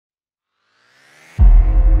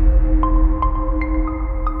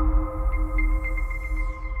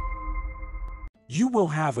will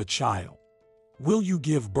have a child. Will you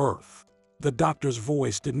give birth?" The doctor's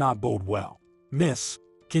voice did not bode well. "Miss,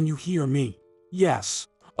 can you hear me?" "Yes,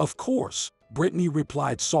 of course," Brittany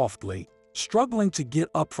replied softly, struggling to get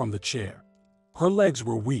up from the chair. Her legs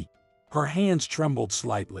were weak, her hands trembled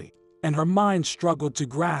slightly, and her mind struggled to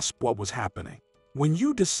grasp what was happening. "When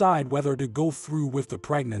you decide whether to go through with the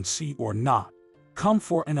pregnancy or not, come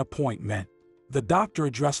for an appointment." The doctor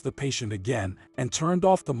addressed the patient again and turned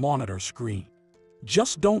off the monitor screen.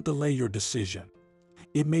 "Just don't delay your decision.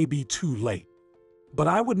 It may be too late. But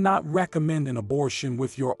I would not recommend an abortion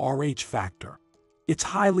with your Rh factor. It's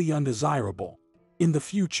highly undesirable. In the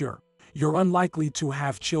future, you're unlikely to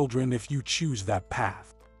have children if you choose that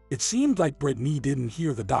path." It seemed like Brittany didn't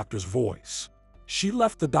hear the doctor's voice. She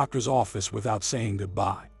left the doctor's office without saying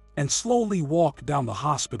goodbye and slowly walked down the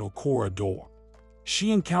hospital corridor.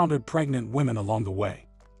 She encountered pregnant women along the way.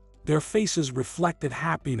 Their faces reflected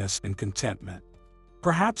happiness and contentment.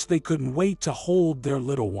 Perhaps they couldn't wait to hold their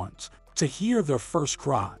little ones, to hear their first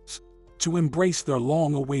cries, to embrace their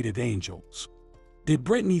long-awaited angels. Did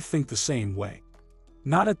Brittany think the same way?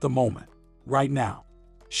 Not at the moment. Right now,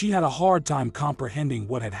 she had a hard time comprehending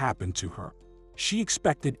what had happened to her. She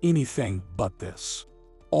expected anything but this.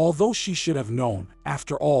 Although she should have known,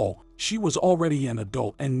 after all, she was already an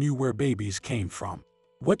adult and knew where babies came from.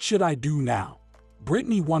 What should I do now?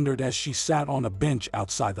 Brittany wondered as she sat on a bench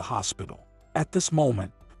outside the hospital. At this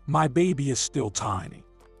moment, my baby is still tiny.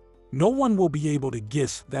 No one will be able to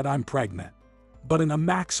guess that I'm pregnant. But in a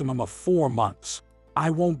maximum of 4 months, I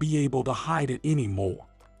won't be able to hide it anymore.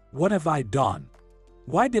 What have I done?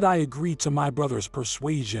 Why did I agree to my brother's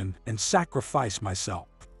persuasion and sacrifice myself?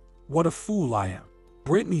 What a fool I am.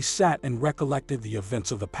 Brittany sat and recollected the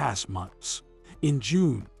events of the past months. In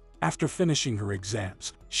June, after finishing her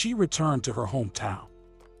exams, she returned to her hometown.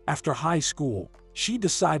 After high school, she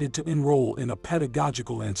decided to enroll in a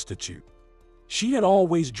pedagogical institute. She had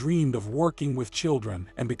always dreamed of working with children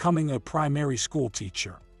and becoming a primary school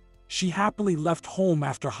teacher. She happily left home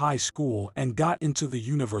after high school and got into the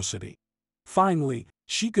university. Finally,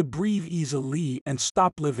 she could breathe easily and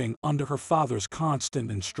stop living under her father's constant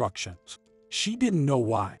instructions. She didn't know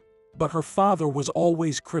why, but her father was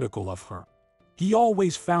always critical of her. He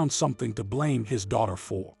always found something to blame his daughter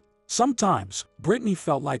for. Sometimes, Brittany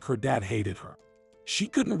felt like her dad hated her. She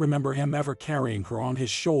couldn't remember him ever carrying her on his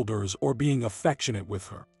shoulders or being affectionate with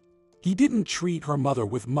her. He didn't treat her mother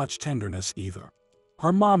with much tenderness either.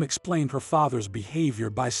 Her mom explained her father's behavior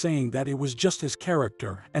by saying that it was just his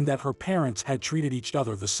character and that her parents had treated each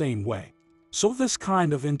other the same way. So this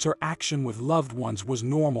kind of interaction with loved ones was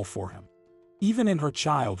normal for him. Even in her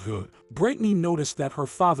childhood, Brittany noticed that her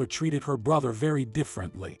father treated her brother very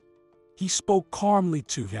differently. He spoke calmly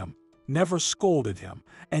to him, never scolded him,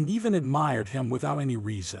 and even admired him without any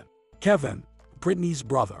reason. Kevin, Brittany's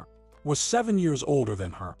brother, was 7 years older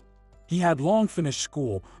than her. He had long finished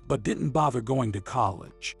school but didn't bother going to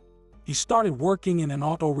college. He started working in an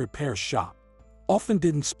auto repair shop, often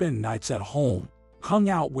didn't spend nights at home, hung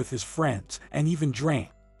out with his friends, and even drank.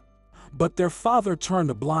 But their father turned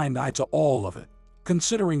a blind eye to all of it,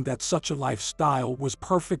 considering that such a lifestyle was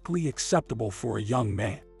perfectly acceptable for a young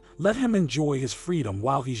man. "Let him enjoy his freedom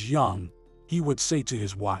while he's young," he would say to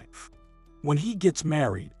his wife. "When he gets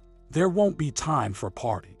married, there won't be time for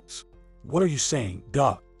parties." "What are you saying,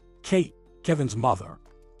 Doug?" Kate, Kevin's mother,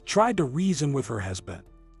 tried to reason with her husband.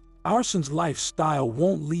 "Our son's lifestyle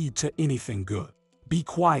won't lead to anything good." "Be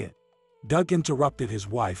quiet," Doug interrupted his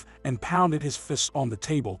wife and pounded his fists on the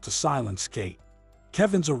table to silence Kate.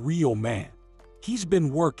 "Kevin's a real man. He's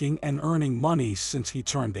been working and earning money since he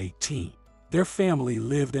turned 18. Their family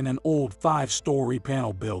lived in an old 5-story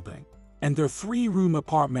panel building, and their 3-room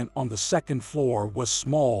apartment on the 2nd floor was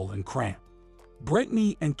small and cramped.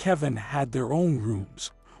 Brittany and Kevin had their own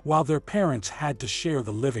rooms, while their parents had to share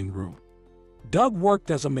the living room. Doug worked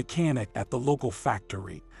as a mechanic at the local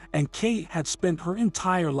factory, and Kate had spent her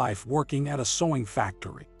entire life working at a sewing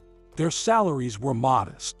factory. Their salaries were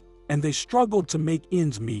modest, and they struggled to make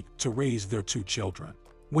ends meet to raise their 2 children.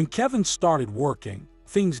 When Kevin started working,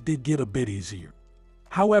 things did get a bit easier.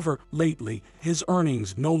 However, lately, his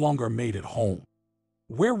earnings no longer made it home.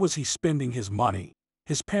 Where was he spending his money?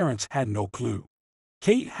 His parents had no clue.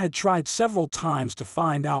 Kate had tried several times to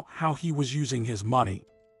find out how he was using his money,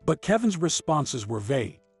 but Kevin's responses were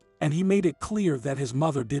vague, and he made it clear that his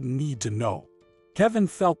mother didn't need to know. Kevin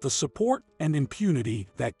felt the support and impunity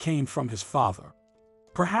that came from his father.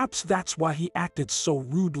 Perhaps that's why he acted so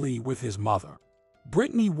rudely with his mother.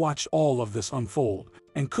 Brittany watched all of this unfold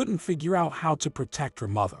and couldn't figure out how to protect her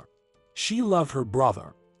mother. She loved her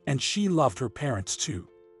brother, and she loved her parents too.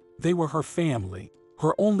 They were her family,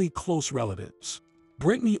 her only close relatives.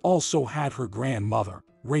 Britney also had her grandmother,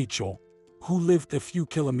 Rachel, who lived a few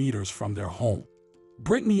kilometers from their home.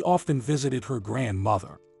 Britney often visited her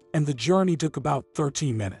grandmother, and the journey took about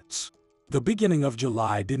 13 minutes. The beginning of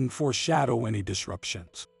July didn't foreshadow any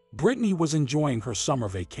disruptions. Britney was enjoying her summer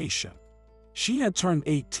vacation. She had turned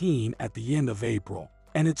 18 at the end of April,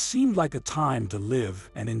 and it seemed like a time to live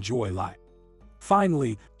and enjoy life.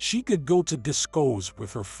 Finally, she could go to discos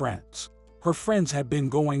with her friends. Her friends had been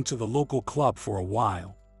going to the local club for a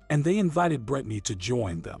while, and they invited Britney to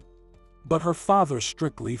join them. But her father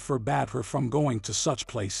strictly forbade her from going to such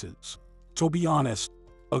places. To be honest,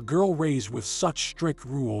 a girl raised with such strict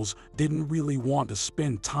rules didn't really want to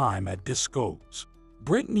spend time at discos.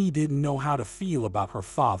 Britney didn't know how to feel about her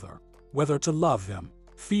father, whether to love him,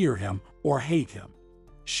 fear him, or hate him.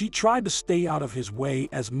 She tried to stay out of his way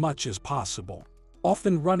as much as possible,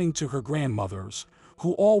 often running to her grandmother's,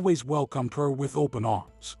 who always welcomed her with open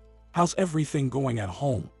arms. "How's everything going at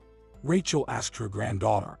home?" Rachel asked her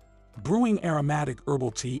granddaughter, brewing aromatic herbal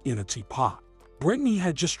tea in a teapot. Britney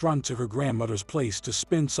had just run to her grandmother's place to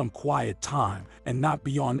spend some quiet time and not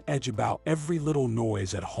be on edge about every little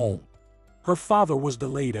noise at home. Her father was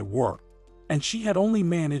delayed at work, and she had only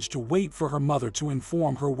managed to wait for her mother to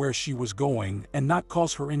inform her where she was going and not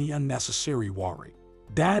cause her any unnecessary worry.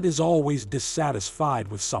 Dad is always dissatisfied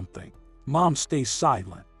with something. Mom stays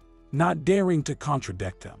silent, not daring to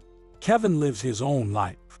contradict him. Kevin lives his own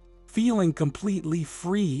life, feeling completely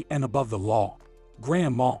free and above the law.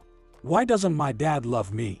 "Grandma, why doesn't my dad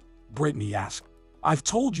love me?" Britney asked. "I've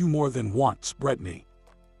told you more than once, Britney.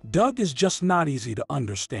 Doug is just not easy to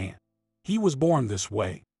understand. He was born this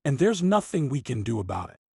way, and there's nothing we can do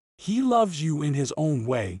about it. He loves you in his own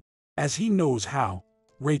way, as he knows how,"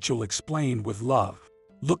 Rachel explained with love,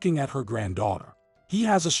 looking at her granddaughter. "He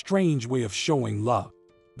has a strange way of showing love."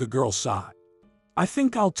 The girl sighed. "I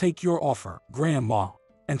think I'll take your offer, Grandma,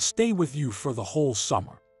 and stay with you for the whole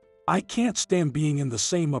summer. I can't stand being in the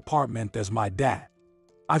same apartment as my dad.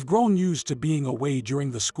 I've grown used to being away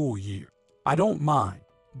during the school year. I don't mind,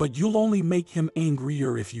 but you'll only make him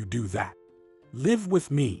angrier if you do that. Live with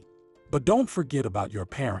me, but don't forget about your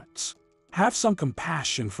parents. Have some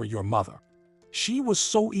compassion for your mother. She was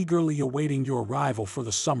so eagerly awaiting your arrival for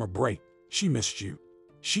the summer break. She missed you.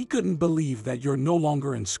 She couldn't believe that you're no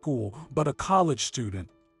longer in school but a college student,"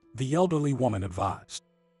 the elderly woman advised.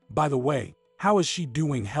 "By the way, how is she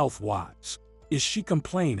doing health-wise? Is she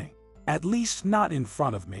complaining? At least not in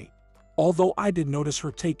front of me. Although I did notice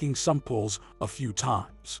her taking some pills a few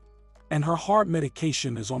times. And her heart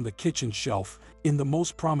medication is on the kitchen shelf in the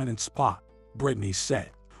most prominent spot," Britney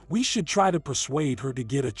said. "We should try to persuade her to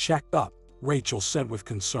get a checkup," Rachel said with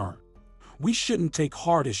concern. "We shouldn't take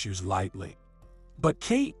heart issues lightly." But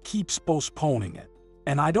Kate keeps postponing it,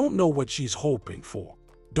 and I don't know what she's hoping for.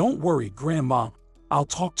 "Don't worry, Grandma, I'll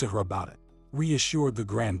talk to her about it," reassured the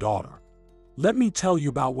granddaughter. "Let me tell you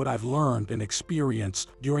about what I've learned and experienced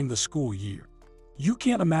during the school year. You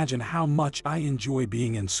can't imagine how much I enjoy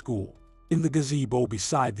being in school." In the gazebo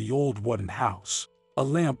beside the old wooden house, a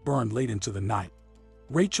lamp burned late into the night.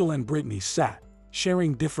 Rachel and Britney sat,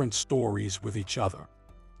 sharing different stories with each other.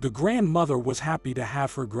 The grandmother was happy to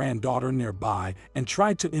have her granddaughter nearby and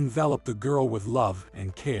tried to envelop the girl with love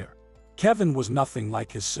and care. Kevin was nothing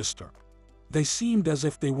like his sister. They seemed as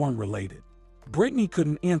if they weren't related. Britney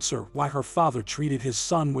couldn't answer why her father treated his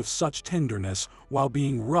son with such tenderness while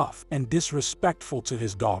being rough and disrespectful to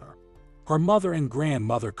his daughter. Her mother and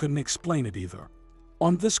grandmother couldn't explain it either.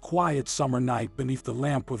 On this quiet summer night beneath the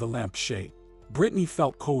lamp with a lampshade, Britney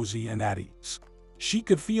felt cozy and at ease. She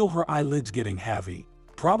could feel her eyelids getting heavy,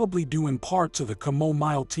 probably due in part to the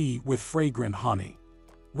chamomile tea with fragrant honey.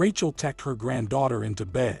 Rachel tucked her granddaughter into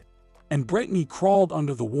bed, and Britney crawled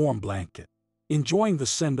under the warm blanket, enjoying the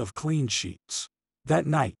scent of clean sheets. That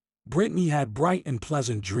night, Britney had bright and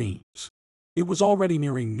pleasant dreams. It was already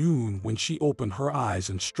nearing noon when she opened her eyes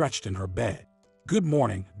and stretched in her bed. "Good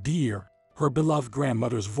morning, dear," her beloved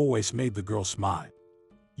grandmother's voice made the girl smile.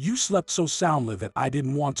 "You slept so soundly that I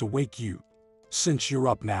didn't want to wake you. Since you're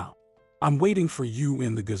up now, I'm waiting for you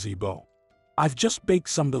in the gazebo. I've just baked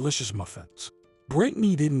some delicious muffins."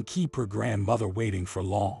 Britney didn't keep her grandmother waiting for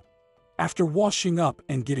long. After washing up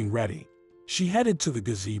and getting ready, she headed to the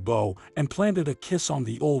gazebo and planted a kiss on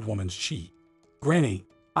the old woman's cheek. "Granny,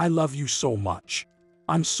 I love you so much.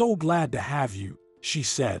 I'm so glad to have you," she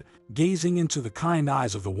said, gazing into the kind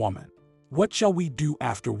eyes of the woman. "What shall we do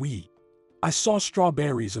after we eat? I saw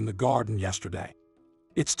strawberries in the garden yesterday.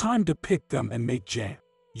 It's time to pick them and make jam."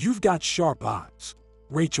 "You've got sharp eyes,"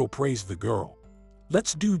 Rachel praised the girl.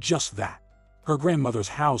 "Let's do just that." Her grandmother's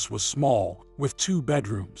house was small, with 2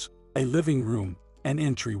 bedrooms, a living room, and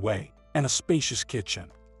entryway. and a spacious kitchen.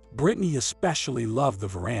 Britney especially loved the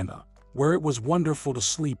veranda, where it was wonderful to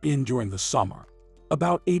sleep in during the summer.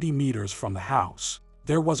 About 80 meters from the house,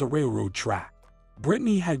 there was a railroad track.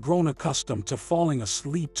 Britney had grown accustomed to falling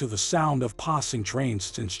asleep to the sound of passing trains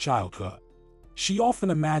since childhood. She often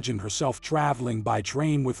imagined herself traveling by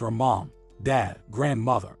train with her mom, dad,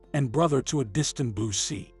 grandmother, and brother to a distant blue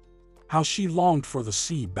sea. How she longed for the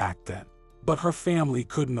sea back then, but her family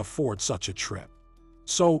couldn't afford such a trip.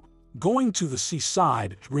 So, going to the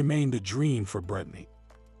seaside remained a dream for Britney.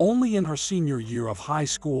 Only in her senior year of high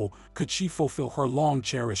school could she fulfill her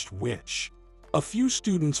long-cherished wish. A few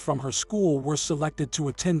students from her school were selected to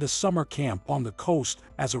attend a summer camp on the coast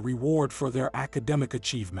as a reward for their academic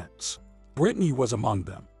achievements. Britney was among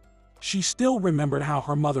them. She still remembered how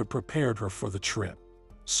her mother prepared her for the trip,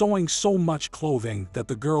 sewing so much clothing that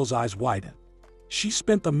the girl's eyes widened. She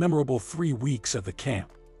spent the memorable 3 weeks at the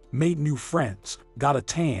camp, made new friends, got a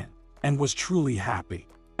tan, and was truly happy.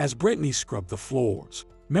 As Britney scrubbed the floors,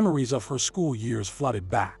 memories of her school years flooded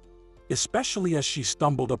back, especially as she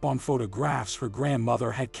stumbled upon photographs her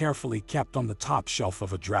grandmother had carefully kept on the top shelf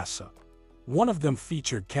of a dresser. One of them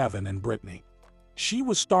featured Kevin and Britney. She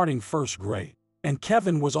was starting first grade, and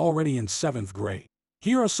Kevin was already in 7th grade.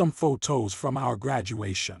 Here are some photos from our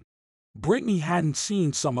graduation. Britney hadn't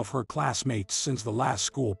seen some of her classmates since the last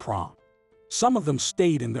school prom. Some of them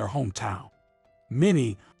stayed in their hometown.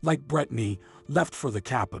 Many, like Britney, left for the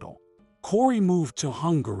capital. Corey moved to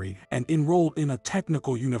Hungary and enrolled in a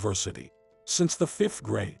technical university. Since the 5th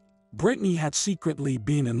grade, Britney had secretly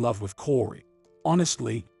been in love with Corey.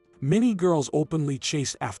 Honestly, many girls openly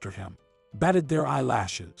chased after him, batted their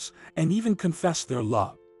eyelashes, and even confessed their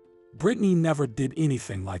love. Britney never did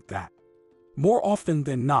anything like that. More often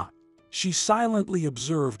than not, she silently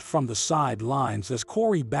observed from the sidelines as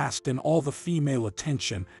Corey basked in all the female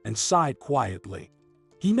attention and sighed quietly.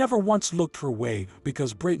 He never once looked her way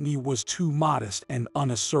because Britney was too modest and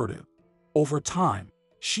unassertive. Over time,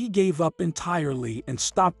 she gave up entirely and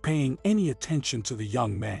stopped paying any attention to the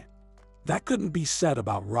young man. That couldn't be said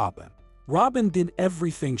about Robin. Robin did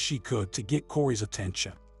everything she could to get Corey's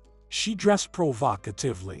attention. She dressed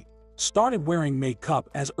provocatively, started wearing makeup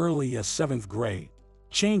as early as 7th grade,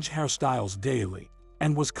 changed hairstyles daily,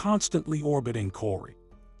 and was constantly orbiting Corey.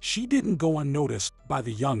 She didn't go unnoticed by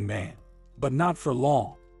the young man, but not for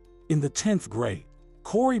long. In the 10th grade,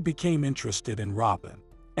 Corey became interested in Robin,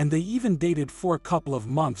 and they even dated for a couple of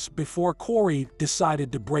months before Corey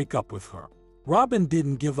decided to break up with her. Robin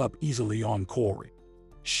didn't give up easily on Corey.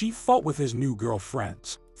 She fought with his new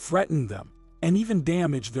girlfriends, threatened them, and even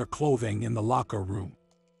damaged their clothing in the locker room.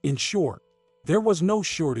 In short, there was no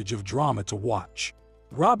shortage of drama to watch.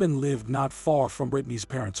 Robin lived not far from Britney's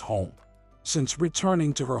parents' home. Since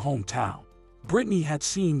returning to her hometown, Britney had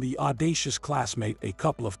seen the audacious classmate a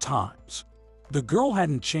couple of times. The girl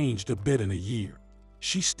hadn't changed a bit in a year.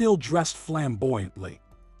 She still dressed flamboyantly.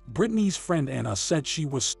 Britney's friend Anna said she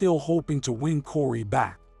was still hoping to win Corey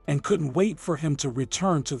back and couldn't wait for him to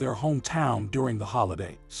return to their hometown during the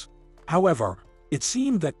holidays. However, it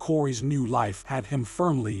seemed that Corey's new life had him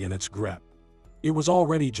firmly in its grip. It was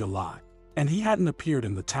already July, and he hadn't appeared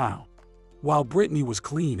in the town. While Britney was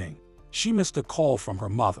cleaning, she missed a call from her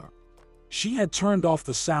mother. She had turned off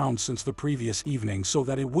the sound since the previous evening so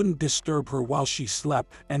that it wouldn't disturb her while she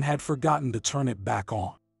slept and had forgotten to turn it back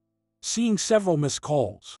on. Seeing several missed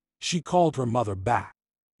calls, she called her mother back.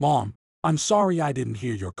 "Mom, I'm sorry I didn't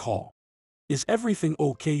hear your call. Is everything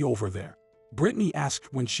okay over there?" Britney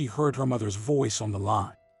asked when she heard her mother's voice on the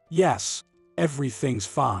line. "Yes, everything's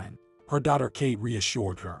fine," her daughter Kate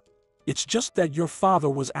reassured her. "It's just that your father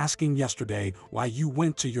was asking yesterday why you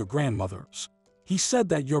went to your grandmother's. He said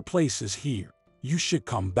that your place is here. You should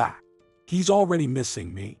come back. He's already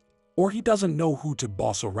missing me, or he doesn't know who to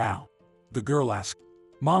boss around." The girl asked,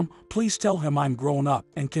 "Mom, please tell him I'm grown up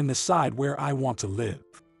and can decide where I want to live.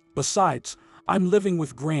 Besides, I'm living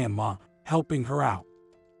with Grandma, helping her out.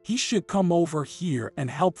 He should come over here and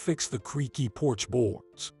help fix the creaky porch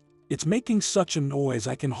boards. It's making such a noise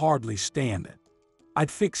I can hardly stand it.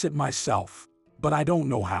 I'd fix it myself, but I don't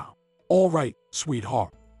know how." "All right,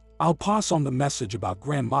 sweetheart. I'll pass on the message about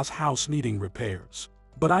Grandma's house needing repairs,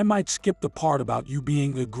 but I might skip the part about you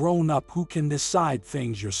being a grown-up who can decide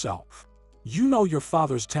things yourself. You know your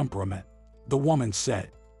father's temperament," the woman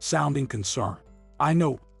said, sounding concerned. "I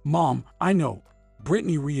know, Mom, I know,"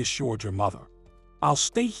 Britney reassured her mother. "I'll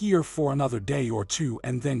stay here for another day or two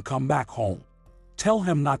and then come back home. Tell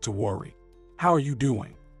him not to worry. How are you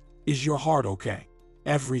doing? Is your heart okay?"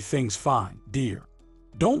 "Everything's fine, dear.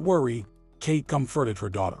 Don't worry," Kate comforted her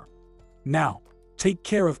daughter. "Now, take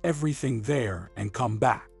care of everything there and come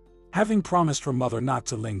back." Having promised her mother not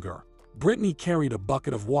to linger, Britney carried a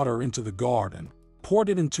bucket of water into the garden, poured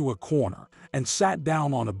it into a corner, and sat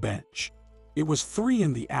down on a bench. It was 3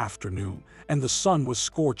 in the afternoon, and the sun was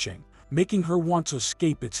scorching, making her want to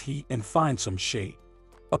escape its heat and find some shade.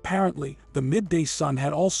 Apparently, the midday sun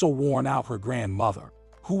had also worn out her grandmother,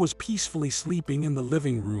 who was peacefully sleeping in the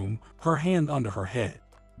living room, her hand under her head.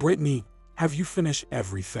 "Britney, have you finished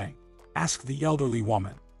everything?" asked the elderly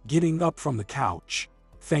woman, getting up from the couch.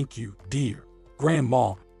 "Thank you, dear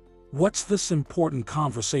Grandma. What's this important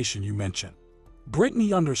conversation you mentioned?"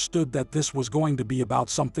 Britney understood that this was going to be about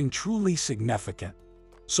something truly significant,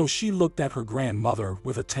 so she looked at her grandmother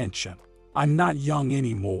with attention. "I'm not young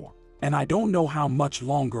anymore, and I don't know how much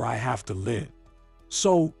longer I have to live.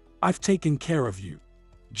 So, I've taken care of you.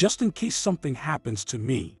 Just in case something happens to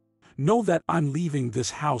me, know that I'm leaving this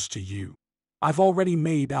house to you. I've already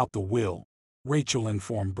made out the will," Rachel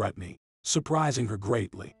informed Britney, surprising her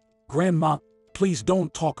greatly. "Grandma, please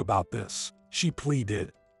don't talk about this," she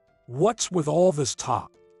pleaded. "What's with all this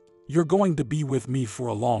talk? You're going to be with me for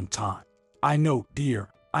a long time." "I know, dear,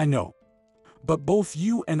 I know. But both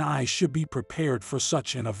you and I should be prepared for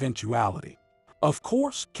such an eventuality. Of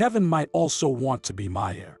course, Kevin might also want to be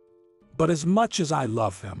my heir. But as much as I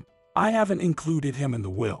love him, I haven't included him in the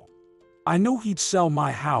will. I know he'd sell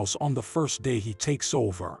my house on the first day he takes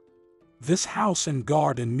over. This house and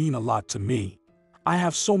garden mean a lot to me. I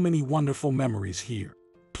have so many wonderful memories here.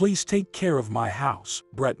 Please take care of my house,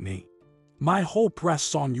 Britney. My hope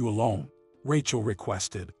rests on you alone," Rachel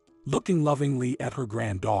requested, looking lovingly at her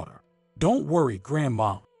granddaughter. "Don't worry,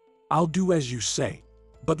 Grandma. I'll do as you say.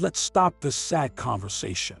 But let's stop this sad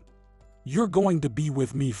conversation. You're going to be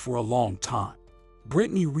with me for a long time,"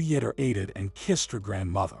 Britney reiterated and kissed her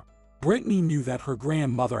grandmother. Britney knew that her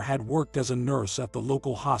grandmother had worked as a nurse at the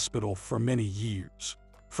local hospital for many years.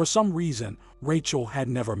 For some reason, Rachel had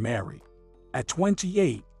never married. At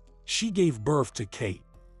 28, she gave birth to Kate,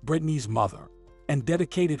 Britney's mother, and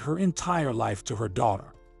dedicated her entire life to her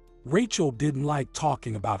daughter. Rachel didn't like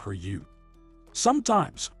talking about her youth.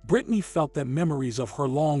 Sometimes, Britney felt that memories of her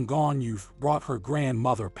long-gone youth brought her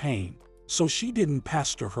grandmother pain, so she didn't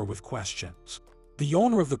pester her with questions. The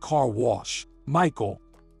owner of the car wash, Michael,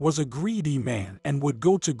 was a greedy man and would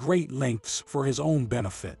go to great lengths for his own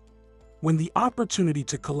benefit. When the opportunity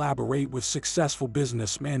to collaborate with successful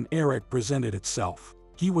businessman Eric presented itself,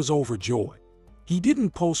 he was overjoyed. He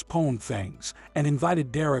didn't postpone things and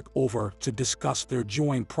invited Derek over to discuss their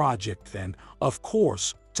joint project and, of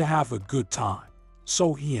course, to have a good time.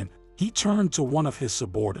 So he turned to one of his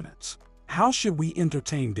subordinates. "How should we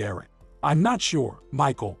entertain Derek?" "I'm not sure,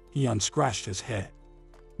 Michael," he unscratched his head.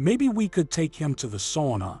 "Maybe we could take him to the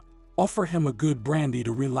sauna, offer him a good brandy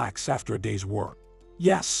to relax after a day's work."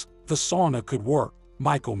 "Yes, the sauna could work,"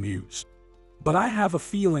 Michael mused. "But I have a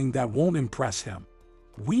feeling that won't impress him.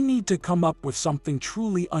 We need to come up with something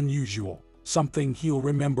truly unusual, something he'll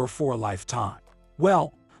remember for a lifetime."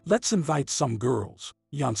 "Well, let's invite some girls,"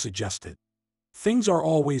 Jan suggested. "Things are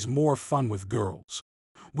always more fun with girls.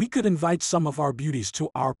 We could invite some of our beauties to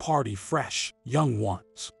our party, fresh, young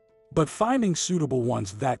ones. But finding suitable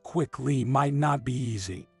ones that quickly might not be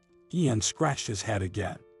easy." Ian scratched his head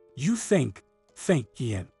again. "You think,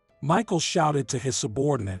 Ian," Michael shouted to his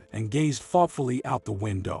subordinate and gazed thoughtfully out the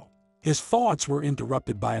window. His thoughts were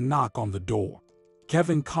interrupted by a knock on the door.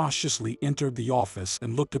 Kevin cautiously entered the office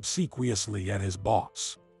and looked obsequiously at his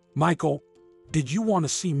boss. "Michael, did you want to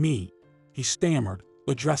see me?" he stammered,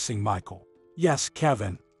 addressing Michael. "Yes,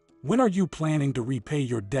 Kevin. When are you planning to repay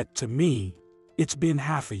your debt to me? It's been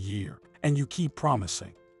half a year, and you keep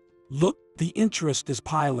promising. Look, the interest is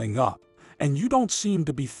piling up, and you don't seem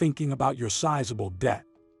to be thinking about your sizable debt,"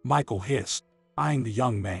 Michael hissed, eyeing the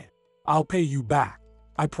young man. "I'll pay you back,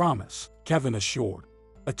 I promise," Kevin assured,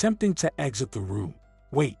 attempting to exit the room.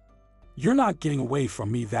 "Wait, you're not getting away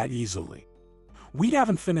from me that easily. We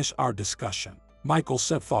haven't finished our discussion," Michael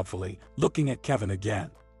said thoughtfully, looking at Kevin again.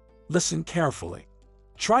 "Listen carefully.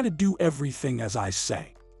 Try to do everything as I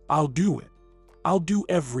say." "I'll do it. I'll do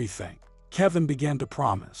everything," Kevin began to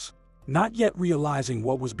promise, not yet realizing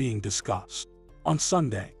what was being discussed. On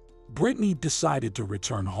Sunday, Britney decided to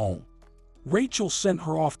return home. Rachel sent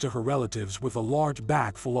her off to her relatives with a large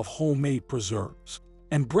bag full of homemade preserves,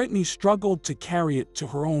 and Britney struggled to carry it to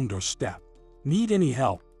her own doorstep. "Need any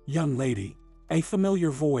help, young lady?" A familiar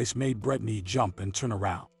voice made Britney jump and turn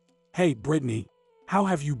around. "Hey, Britney, how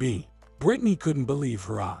have you been?" Britney couldn't believe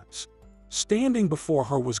her eyes. Standing before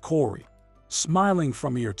her was Corey, smiling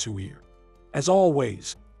from ear to ear. As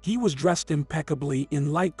always, he was dressed impeccably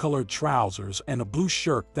in light-colored trousers and a blue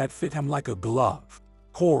shirt that fit him like a glove.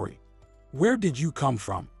 "Corey, where did you come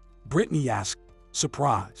from?" Britney asked,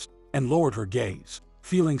 surprised, and lowered her gaze.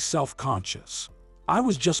 feeling self-conscious. I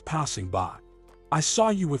was just passing by. I saw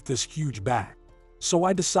you with this huge bag, so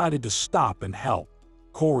I decided to stop and help,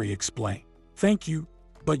 Corey explained. Thank you,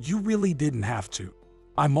 but you really didn't have to.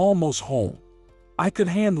 I'm almost home. I could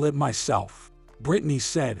handle it myself, Britney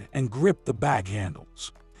said and gripped the bag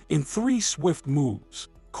handles. In 3 swift moves,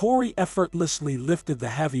 Corey effortlessly lifted the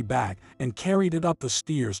heavy bag and carried it up the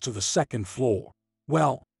stairs to the 2nd floor.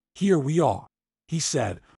 Well, here we are, he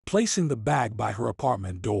said, placing the bag by her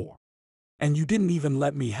apartment door. And you didn't even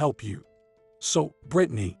let me help you. So,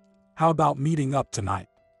 Britney, how about meeting up tonight?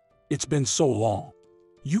 It's been so long.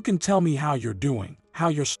 You can tell me how you're doing, how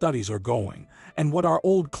your studies are going, and what our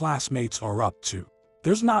old classmates are up to.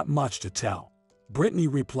 There's not much to tell, Britney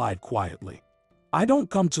replied quietly. I don't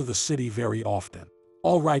come to the city very often.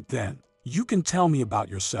 All right then, you can tell me about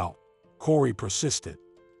yourself, Corey persisted.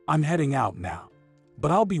 I'm heading out now,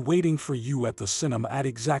 but I'll be waiting for you at the cinema at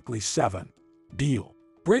exactly 7. Deal.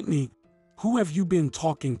 Britney, who have you been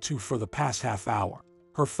talking to for the past half hour?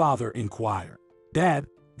 Her father inquired. Dad,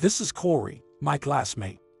 this is Corey, my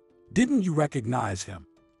classmate. Didn't you recognize him?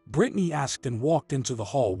 Britney asked and walked into the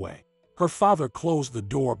hallway. Her father closed the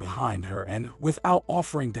door behind her and, without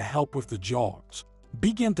offering to help with the jars,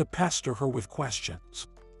 began to pester her with questions.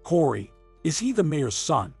 Corey, is he the mayor's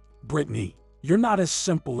son? Britney, you're not as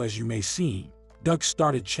simple as you may seem, Doug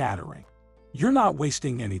started chattering. You're not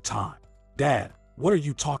wasting any time. Dad, what are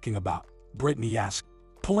you talking about? Britney asked,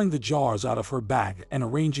 pulling the jars out of her bag and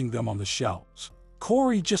arranging them on the shelves.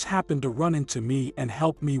 Corey just happened to run into me and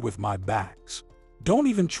help me with my bags. Don't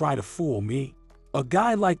even try to fool me. A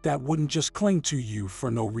guy like that wouldn't just cling to you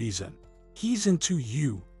for no reason. He's into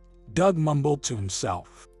you, Doug mumbled to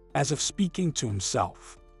himself, as if speaking to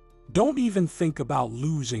himself. Don't even think about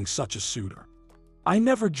losing such a suitor. I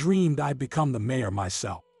never dreamed I'd become the mayor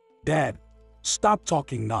myself. Dad, stop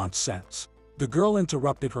talking nonsense. The girl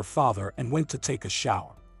interrupted her father and went to take a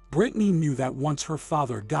shower. Britney knew that once her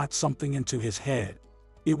father got something into his head,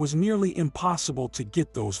 it was nearly impossible to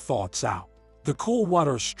get those thoughts out. The cool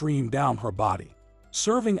water streamed down her body,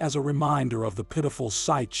 serving as a reminder of the pitiful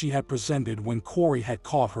sight she had presented when Corey had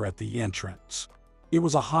caught her at the entrance. It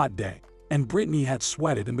was a hot day, and Britney had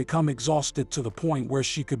sweated and become exhausted to the point where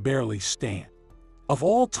she could barely stand. Of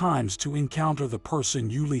all times to encounter the person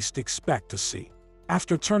you least expect to see.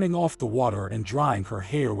 After turning off the water and drying her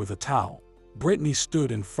hair with a towel, Britney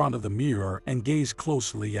stood in front of the mirror and gazed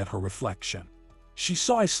closely at her reflection. She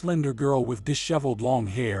saw a slender girl with disheveled long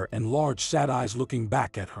hair and large sad eyes looking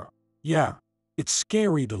back at her. Yeah, it's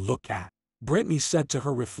scary to look at, Britney said to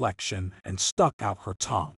her reflection and stuck out her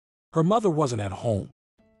tongue. Her mother wasn't at home.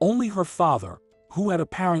 Only her father, who had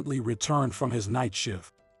apparently returned from his night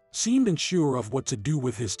shift, seemed unsure of what to do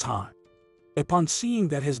with his time. Upon seeing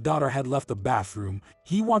that his daughter had left the bathroom,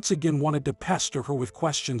 he once again wanted to pester her with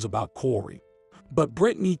questions about Corey. But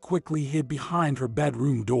Britney quickly hid behind her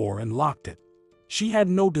bedroom door and locked it. She had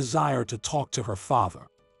no desire to talk to her father.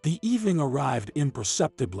 The evening arrived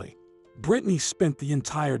imperceptibly. Britney spent the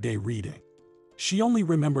entire day reading. She only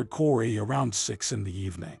remembered Corey around 6 in the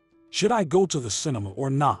evening. Should I go to the cinema or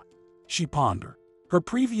not? She pondered. Her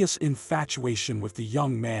previous infatuation with the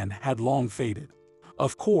young man had long faded.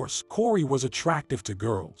 Of course, Corey was attractive to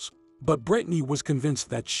girls, but Britney was convinced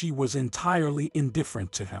that she was entirely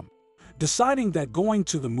indifferent to him. Deciding that going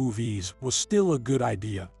to the movies was still a good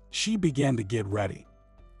idea, she began to get ready.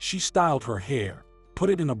 She styled her hair, put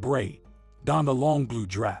it in a braid, donned a long blue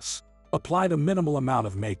dress, applied a minimal amount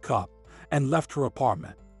of makeup, and left her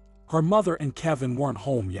apartment. Her mother and Kevin weren't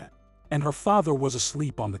home yet, and her father was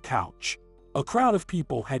asleep on the couch. A crowd of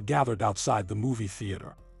people had gathered outside the movie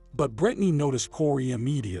theater, but Britney noticed Corey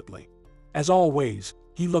immediately. As always,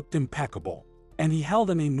 he looked impeccable, and he held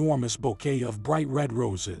an enormous bouquet of bright red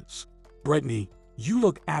roses. Britney, you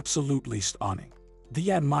look absolutely stunning,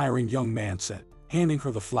 the admiring young man said, handing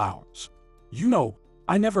her the flowers. You know,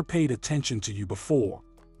 I never paid attention to you before,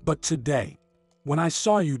 but today, when I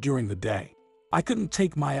saw you during the day, I couldn't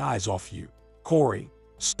take my eyes off you. Corey,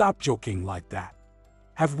 stop joking like that.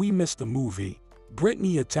 Have we missed the movie?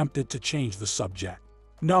 Britney attempted to change the subject.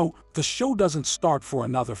 No, the show doesn't start for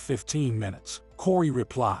another 15 minutes, Corey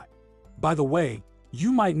replied. By the way,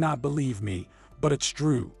 you might not believe me, but it's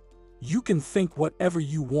true. You can think whatever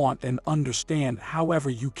you want and understand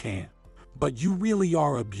however you can, but you really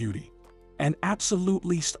are a beauty. An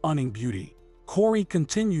absolutely stunning beauty. Corey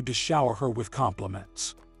continued to shower her with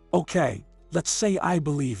compliments. Okay, let's say I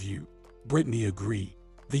believe you, Britney agreed.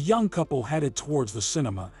 The young couple headed towards the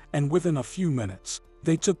cinema, and within a few minutes,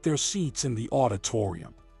 they took their seats in the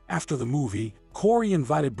auditorium. After the movie, Corey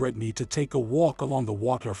invited Britney to take a walk along the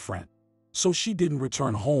waterfront, so she didn't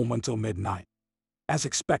return home until midnight. As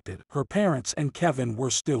expected, her parents and Kevin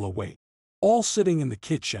were still awake, all sitting in the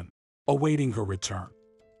kitchen, awaiting her return.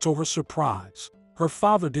 To her surprise, her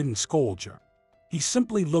father didn't scold her. He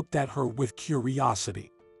simply looked at her with curiosity,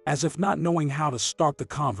 as if not knowing how to start the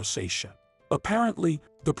conversation. Apparently,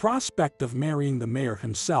 the prospect of marrying the mayor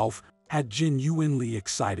himself had genuinely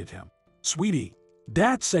excited him. "Sweetie,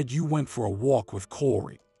 Dad said you went for a walk with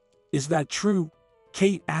Corey. Is that true?"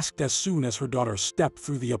 Kate asked as soon as her daughter stepped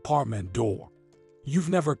through the apartment door.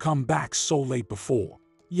 "You've never come back so late before."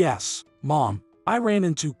 "Yes, Mom, I ran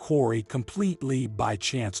into Corey completely by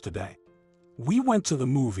chance today. We went to the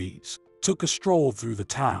movies, took a stroll through the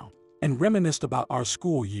town, and reminisced about our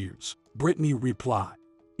school years," Britney replied,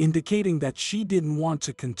 indicating that she didn't want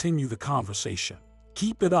to continue the conversation.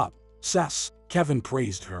 "Keep it up, Sis," Kevin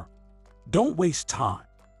praised her. "Don't waste time.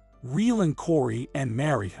 Reel in Corey and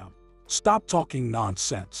marry him." "Stop talking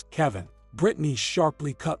nonsense, Kevin," Britney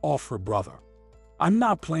sharply cut off her brother. "I'm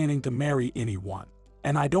not planning to marry anyone,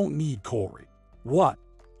 and I don't need Corey." "What?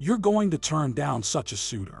 You're going to turn down such a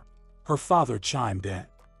suitor?" her father chimed in.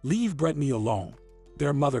 "Leave Britney alone,"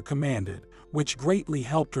 their mother commanded, which greatly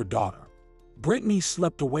helped her daughter. Britney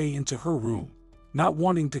slipped away into her room, not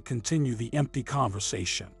wanting to continue the empty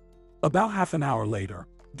conversation. About half an hour later,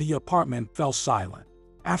 the apartment fell silent.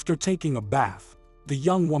 After taking a bath, the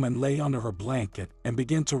young woman lay under her blanket and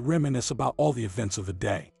began to reminisce about all the events of the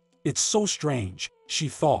day. "It's so strange," she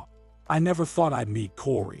thought. "I never thought I'd meet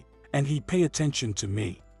Corey, and he'd pay attention to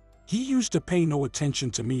me. He used to pay no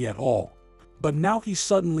attention to me at all, but now he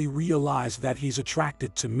suddenly realized that he's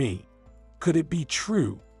attracted to me. Could it be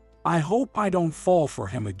true? I hope I don't fall for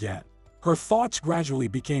him again." Her thoughts gradually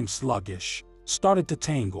became sluggish, started to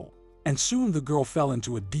tangle, and soon the girl fell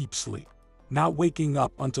into a deep sleep, not waking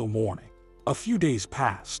up until morning. A few days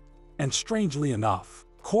passed, and strangely enough,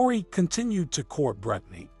 Corey continued to court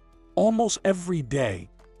Britney. Almost every day,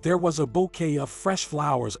 there was a bouquet of fresh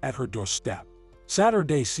flowers at her doorstep.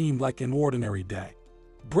 Saturday seemed like an ordinary day.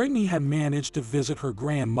 Britney had managed to visit her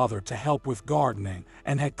grandmother to help with gardening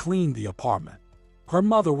and had cleaned the apartment. Her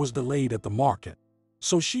mother was delayed at the market,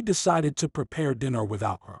 so she decided to prepare dinner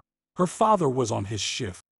without her. Her father was on his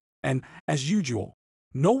shift, and, as usual,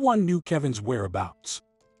 no one knew Kevin's whereabouts.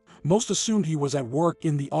 Most assumed he was at work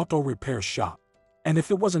in the auto repair shop, and if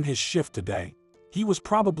it wasn't his shift today, he was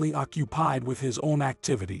probably occupied with his own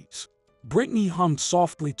activities. Britney hummed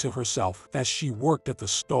softly to herself as she worked at the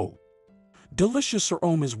stove. Delicious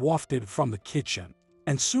aromas wafted from the kitchen,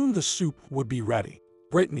 and soon the soup would be ready.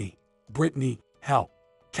 "Britney, Britney, help."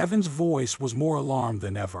 Kevin's voice was more alarmed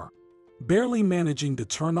than ever. Barely managing to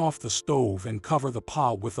turn off the stove and cover the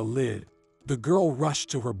pot with a lid, the girl rushed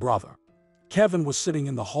to her brother. Kevin was sitting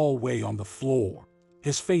in the hallway on the floor,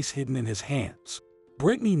 his face hidden in his hands.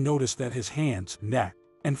 Britney noticed that his hands, neck,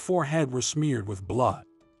 and forehead were smeared with blood.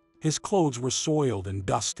 His clothes were soiled and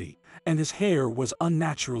dusty, and his hair was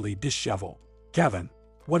unnaturally disheveled. "Kevin,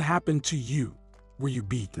 what happened to you? Were you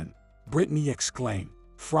beaten?" Britney exclaimed,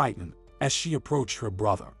 frightened, as she approached her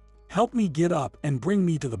brother. "Help me get up and bring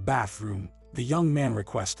me to the bathroom," the young man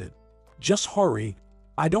requested. "Just hurry.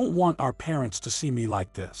 I don't want our parents to see me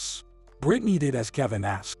like this." Britney did as Kevin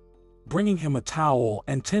asked, bringing him a towel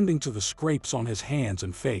and tending to the scrapes on his hands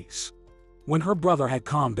and face. When her brother had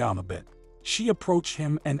calmed down a bit, she approached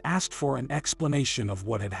him and asked for an explanation of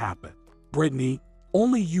what had happened. "Britney,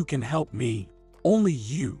 only you can help me. Only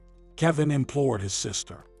you," Kevin implored his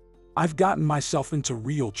sister. "I've gotten myself into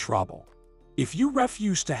real trouble. If you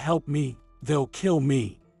refuse to help me, they'll kill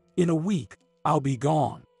me. In a week, I'll be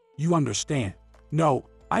gone. You understand?" "No,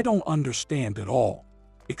 I don't understand at all.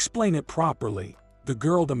 Explain it properly," the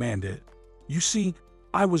girl demanded. "You see,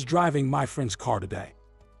 I was driving my friend's car today.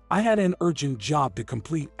 I had an urgent job to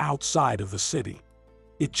complete outside of the city.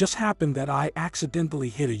 It just happened that I accidentally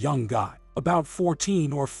hit a young guy, about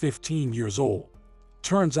 14 or 15 years old.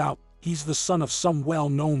 Turns out, he's the son of some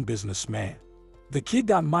well-known businessman. The kid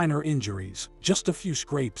got minor injuries, just a few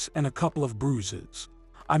scrapes and a couple of bruises.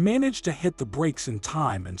 I managed to hit the brakes in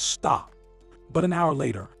time and stop. But an hour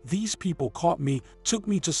later, these people caught me, took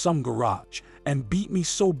me to some garage, and beat me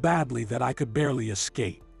so badly that I could barely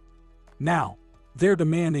escape. Now, they're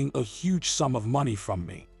demanding a huge sum of money from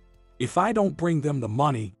me. If I don't bring them the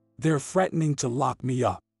money, they're threatening to lock me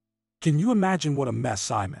up. Can you imagine what a mess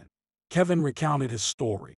I'm in?" Kevin recounted his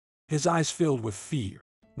story, his eyes filled with fear.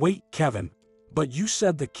 "Wait, Kevin, but you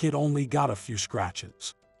said the kid only got a few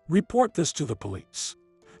scratches. Report this to the police.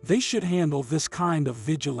 They should handle this kind of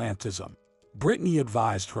vigilantism," Britney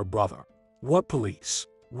advised her brother. "What police?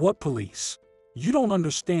 What police? You don't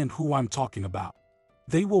understand who I'm talking about.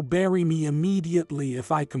 They will bury me immediately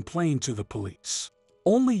if I complain to the police.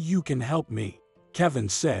 Only you can help me." Kevin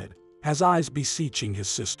said, his eyes beseeching his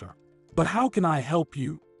sister. But how can I help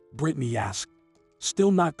you? Britney asked,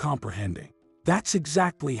 still not comprehending. That's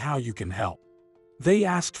exactly how you can help. They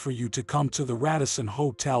asked for you to come to the Radisson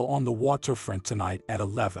Hotel on the waterfront tonight at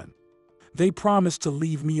 11. They promised to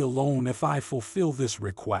leave me alone if I fulfill this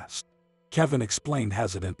request. Kevin explained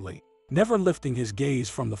hesitantly, never lifting his gaze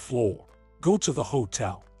from the floor. Go to the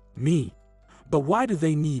hotel. Me? But why do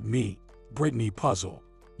they need me? Britney puzzled.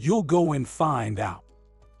 You'll go and find out.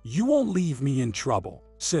 You won't leave me in trouble,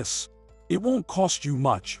 sis. It won't cost you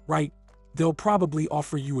much, right? They'll probably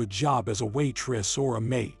offer you a job as a waitress or a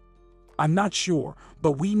maid. I'm not sure,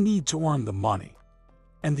 but we need to earn the money.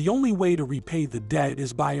 And the only way to repay the debt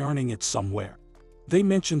is by earning it somewhere. They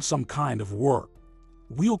mentioned some kind of work.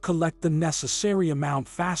 We'll collect the necessary amount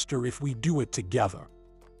faster if we do it together.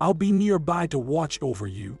 I'll be nearby to watch over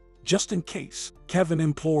you, just in case, Kevin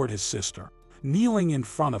implored his sister, kneeling in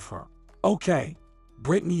front of her. Okay,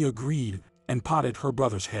 Britney agreed and patted her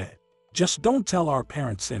brother's head. Just don't tell our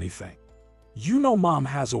parents anything. You know Mom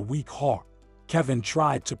has a weak heart. Kevin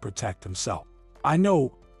tried to protect himself. I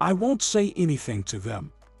know, I won't say anything to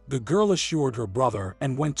them, the girl assured her brother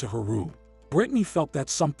and went to her room. Britney felt that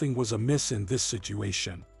something was amiss in this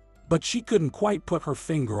situation, but she couldn't quite put her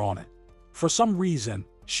finger on it. For some reason,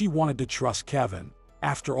 she wanted to trust Kevin.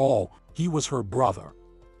 After all, he was her brother.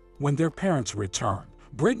 When their parents returned,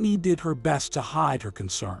 Britney did her best to hide her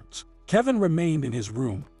concerns. Kevin remained in his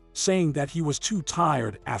room, saying that he was too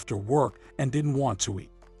tired after work and didn't want to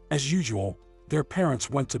eat. As usual, their parents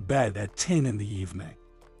went to bed at 10 in the evening.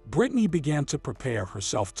 Britney began to prepare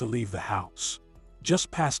herself to leave the house.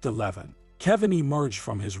 Just past 11, Kevin emerged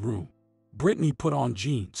from his room. Britney put on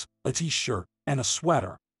jeans, a t-shirt, and a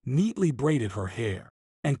sweater, neatly braided her hair,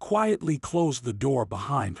 and quietly closed the door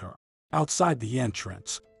behind her. Outside the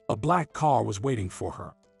entrance, a black car was waiting for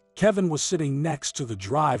her. Kevin was sitting next to the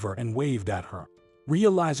driver and waved at her.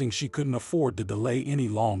 Realizing she couldn't afford to delay any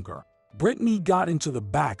longer, Britney got into the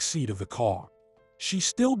back seat of the car. She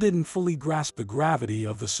still didn't fully grasp the gravity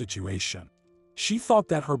of the situation. She thought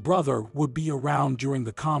that her brother would be around during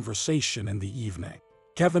the conversation in the evening.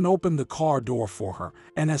 Kevin opened the car door for her,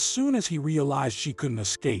 and as soon as he realized she couldn't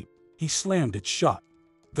escape, he slammed it shut.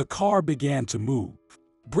 The car began to move.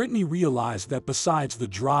 Britney realized that besides the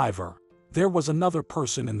driver, there was another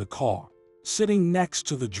person in the car, sitting next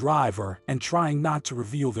to the driver and trying not to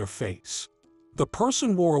reveal their face. The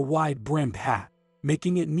person wore a wide-brimmed hat,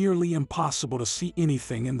 making it nearly impossible to see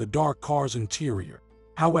anything in the dark car's interior.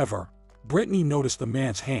 However, Britney noticed the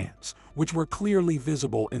man's hands, which were clearly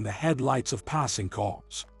visible in the headlights of passing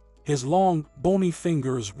cars. His long, bony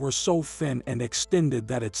fingers were so thin and extended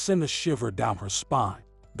that it sent a shiver down her spine.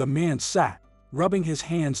 The man sat, rubbing his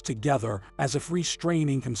hands together as if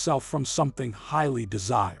restraining himself from something highly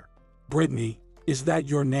desired. Britney, is that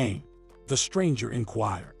your name? The stranger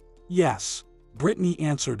inquired. Yes, Britney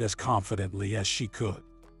answered as confidently as she could.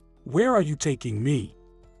 Where are you taking me?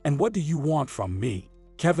 And what do you want from me?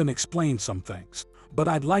 Kevin explained some things, but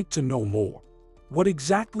I'd like to know more. What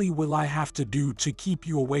exactly will I have to do to keep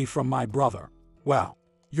you away from my brother? Well,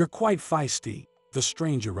 you're quite feisty, the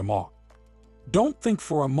stranger remarked. Don't think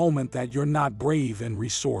for a moment that you're not brave and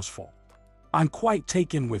resourceful. I'm quite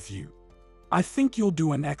taken with you. I think you'll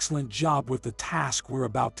do an excellent job with the task we're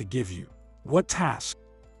about to give you. What task?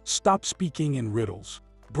 Stop speaking in riddles,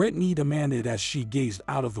 Britney demanded as she gazed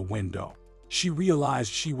out of the window. She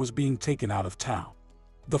realized she was being taken out of town.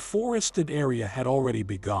 The forested area had already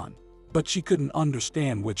begun, but she couldn't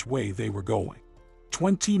understand which way they were going.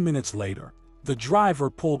 20 minutes later, the driver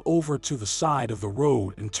pulled over to the side of the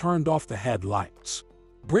road and turned off the headlights.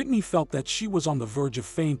 Britney felt that she was on the verge of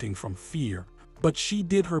fainting from fear, but she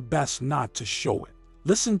did her best not to show it.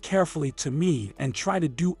 Listen carefully to me and try to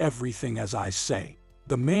do everything as I say,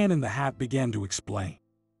 the man in the hat began to explain.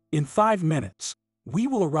 In 5 minutes, we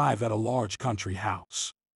will arrive at a large country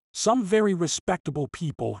house. Some very respectable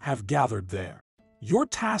people have gathered there. Your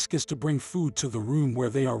task is to bring food to the room where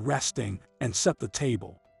they are resting and set the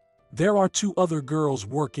table. There are 2 other girls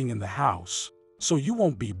working in the house, so you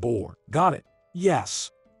won't be bored. Got it?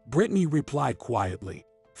 Yes, Britney replied quietly,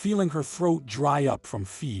 feeling her throat dry up from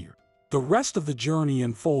fear. The rest of the journey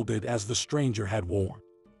unfolded as the stranger had warned.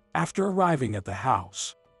 After arriving at the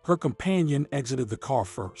house, her companion exited the car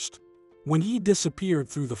first. When he disappeared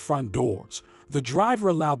through the front doors, the driver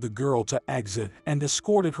allowed the girl to exit and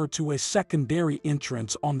escorted her to a secondary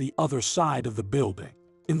entrance on the other side of the building.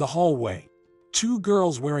 In the hallway, 2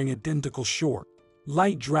 girls wearing identical short,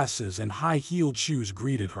 light dresses and high-heeled shoes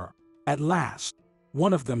greeted her. At last,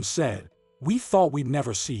 one of them said, "We thought we'd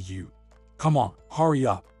never see you. Come on, hurry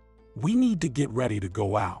up. We need to get ready to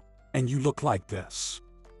go out." and you look like this.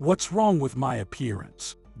 What's wrong with my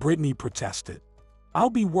appearance? Britney protested. I'll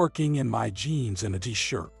be working in my jeans and a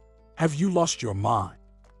t-shirt. Have you lost your mind?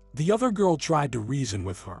 The other girl tried to reason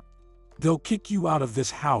with her. They'll kick you out of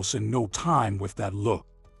this house in no time with that look.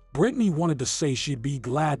 Britney wanted to say she'd be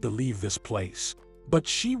glad to leave this place, but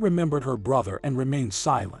she remembered her brother and remained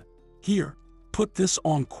silent. Here, put this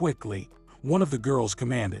on quickly, one of the girls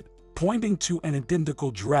commanded, pointing to an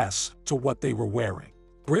identical dress to what they were wearing.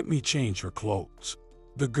 Britney changed her clothes.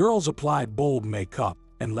 The girls applied bold makeup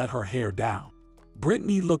and let her hair down.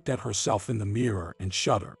 Britney looked at herself in the mirror and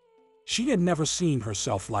shuddered. She had never seen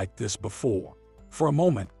herself like this before. For a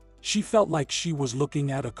moment, she felt like she was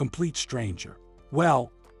looking at a complete stranger.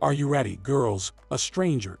 Well, are you ready, girls? A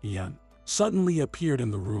stranger, Ian, suddenly appeared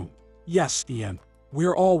in the room. Yes, Ian,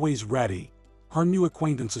 we're always ready. Her new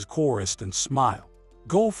acquaintances chorused and smiled.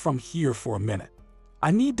 Go from here for a minute.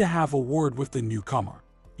 I need to have a word with the newcomer.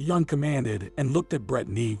 Ian commanded and looked at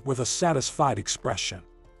Britney with a satisfied expression.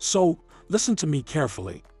 So, listen to me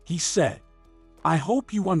carefully, he said. I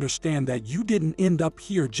hope you understand that you didn't end up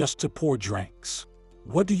here just to pour drinks.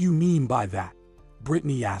 What do you mean by that?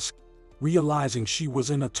 Britney asked, realizing she was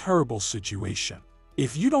in a terrible situation.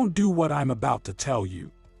 If you don't do what I'm about to tell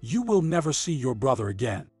you, you will never see your brother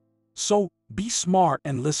again. So, be smart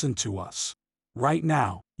and listen to us. Right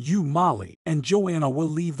now, you, Molly, and Joanna will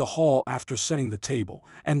leave the hall after setting the table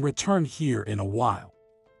and return here in a while.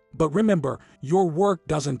 But remember, your work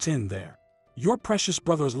doesn't end there. Your precious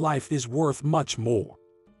brother's life is worth much more.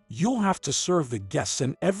 You'll have to serve the guests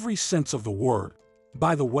in every sense of the word.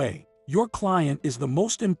 By the way, your client is the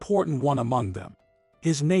most important one among them.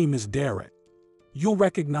 His name is Derek. You'll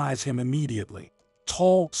recognize him immediately.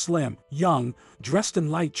 Tall, slim, young, dressed in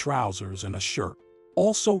light trousers and a shirt.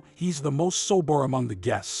 Also, he's the most sober among the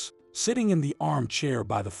guests, sitting in the armchair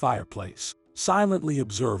by the fireplace, silently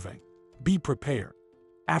observing. Be prepared.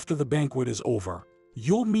 After the banquet is over,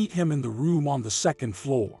 you'll meet him in the room on the second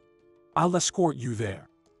floor. I'll escort you there.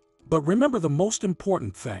 But remember the most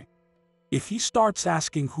important thing. If he starts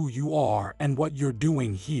asking who you are and what you're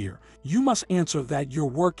doing here, you must answer that you're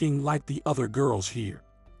working like the other girls here.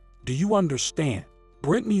 Do you understand?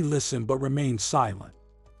 Britney listened but remained silent.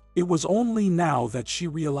 It was only now that she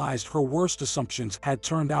realized her worst assumptions had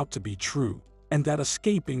turned out to be true, and that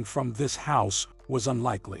escaping from this house was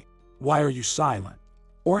unlikely. Why are you silent?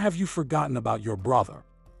 Or have you forgotten about your brother?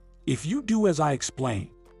 If you do as I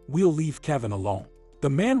explain, we'll leave Kevin alone. The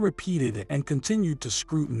man repeated it and continued to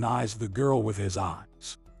scrutinize the girl with his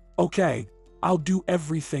eyes. Okay, I'll do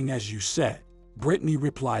everything as you said, Britney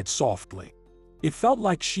replied softly. It felt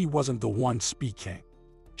like she wasn't the one speaking.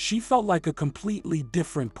 She felt like a completely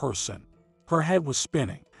different person. Her head was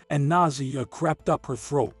spinning, and nausea crept up her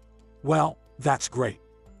throat. Well, that's great.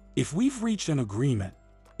 If we've reached an agreement,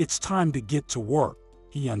 it's time to get to work,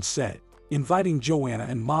 Ian said, inviting Joanna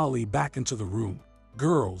and Molly back into the room.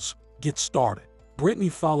 Girls, get started.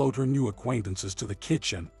 Britney followed her new acquaintances to the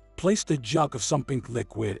kitchen, placed a jug of some pink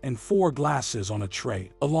liquid and 4 glasses on a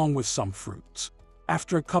tray, along with some fruits.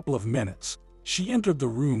 After a couple of minutes, she entered the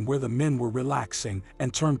room where the men were relaxing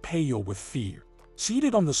and turned pale with fear.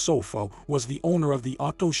 Seated on the sofa was the owner of the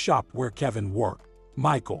auto shop where Kevin worked,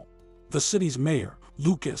 Michael, the city's mayor,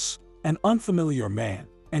 Lucas, an unfamiliar man,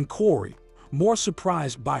 and Corey, more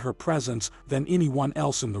surprised by her presence than anyone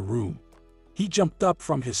else in the room. He jumped up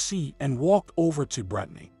from his seat and walked over to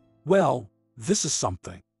Britney. Well, this is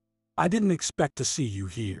something. I didn't expect to see you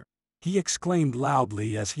here, he exclaimed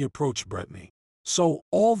loudly as he approached Britney. So,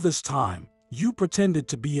 all this time, you pretended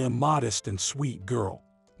to be a modest and sweet girl,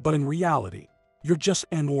 but in reality, you're just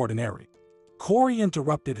an ordinary. Corey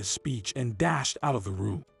interrupted his speech and dashed out of the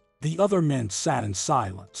room. The other men sat in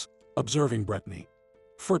silence, observing Britney.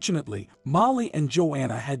 Fortunately, Molly and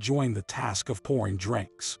Joanna had joined the task of pouring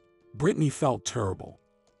drinks. Britney felt terrible.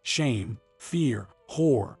 Shame, fear,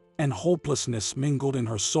 horror, and hopelessness mingled in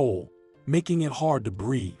her soul, making it hard to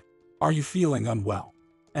breathe. Are you feeling unwell?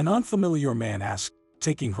 An unfamiliar man asked,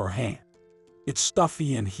 taking her hand. It's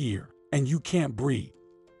stuffy in here, and you can't breathe.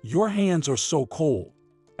 Your hands are so cold,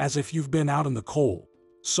 as if you've been out in the cold.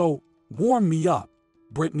 So, warm me up,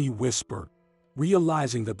 Britney whispered,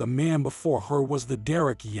 realizing that the man before her was the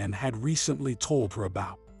Derek Ian had recently told her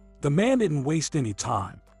about. The man didn't waste any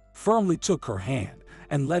time, firmly took her hand,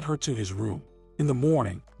 and led her to his room. In the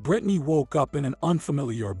morning, Britney woke up in an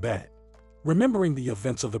unfamiliar bed. Remembering the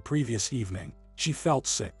events of the previous evening, she felt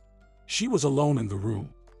sick. She was alone in the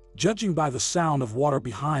room. Judging by the sound of water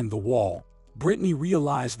behind the wall, Britney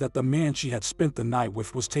realized that the man she had spent the night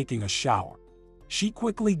with was taking a shower. She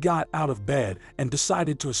quickly got out of bed and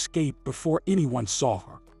decided to escape before anyone saw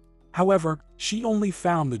her. However, she only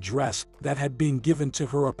found the dress that had been given to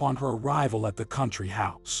her upon her arrival at the country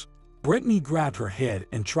house. Britney grabbed her head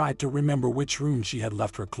and tried to remember which room she had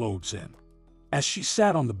left her clothes in. As she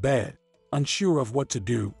sat on the bed, unsure of what to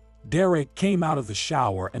do, Derek came out of the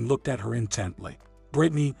shower and looked at her intently.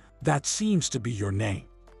 "Britney, that seems to be your name.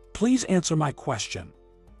 Please answer my question.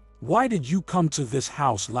 Why did you come to this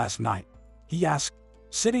house last night?" he asked,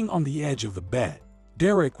 sitting on the edge of the bed.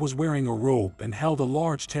 Derek was wearing a robe and held a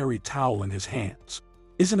large terry towel in his hands.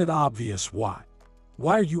 "Isn't it obvious why?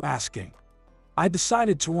 Why are you asking?" "I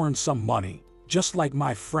decided to earn some money, just like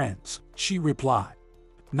my friends," she replied,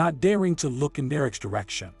 not daring to look in Derek's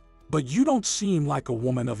direction. "But you don't seem like a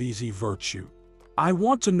woman of easy virtue. I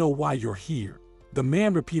want to know why you're here." The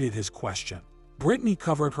man repeated his question. Britney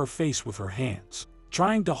covered her face with her hands,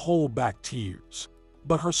 trying to hold back tears,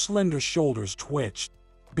 but her slender shoulders twitched,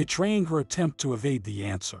 betraying her attempt to evade the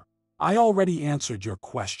answer. "I already answered your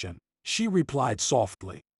question," she replied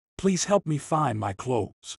softly. "Please help me find my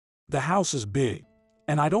clothes. The house is big,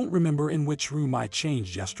 and I don't remember in which room I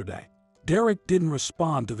changed yesterday." Derek didn't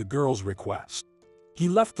respond to the girl's request. He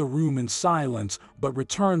left the room in silence but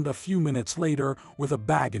returned a few minutes later with a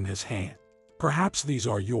bag in his hand. "Perhaps these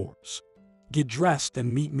are yours. Get dressed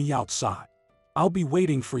and meet me outside. I'll be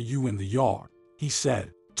waiting for you in the yard," he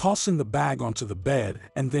said, tossing the bag onto the bed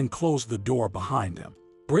and then closed the door behind him.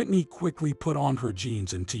 Britney quickly put on her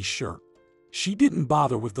jeans and t-shirt. She didn't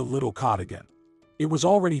bother with the little cardigan. It was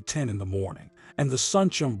already 10 in the morning, and the sun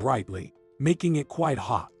shone brightly, making it quite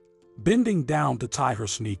hot. Bending down to tie her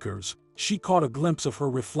sneakers, she caught a glimpse of her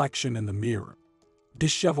reflection in the mirror.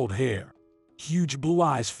 Disheveled hair, huge blue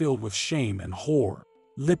eyes filled with shame and horror,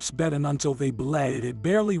 lips bitten until they bled. It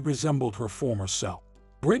barely resembled her former self.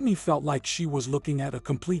 Britney felt like she was looking at a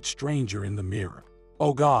complete stranger in the mirror.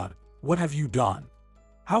 "Oh God, what have you done?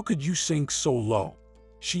 How could you sink so low?"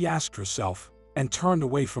 she asked herself, and turned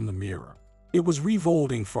away from the mirror. It was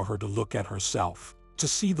revolting for her to look at herself, to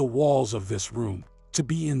see the walls of this room, to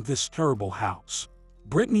be in this terrible house.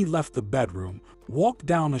 Britney left the bedroom, walked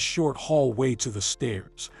down a short hallway to the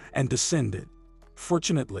stairs, and descended.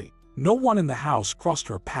 Fortunately, no one in the house crossed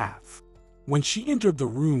her path. When she entered the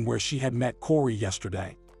room where she had met Corey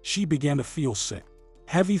yesterday, she began to feel sick.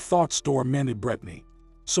 Heavy thoughts tormented Britney,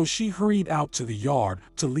 so she hurried out to the yard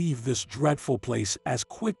to leave this dreadful place as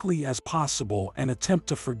quickly as possible and attempt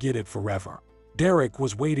to forget it forever. Derek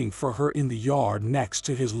was waiting for her in the yard next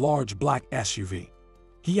to his large black SUV.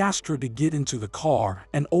 He asked her to get into the car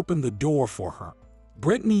and open the door for her.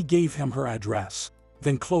 Britney gave him her address,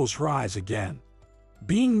 then closed her eyes again.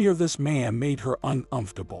 Being near this man made her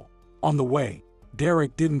uncomfortable. On the way,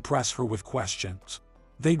 Derek didn't press her with questions.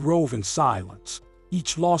 They drove in silence,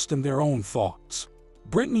 each lost in their own thoughts.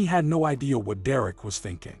 Britney had no idea what Derek was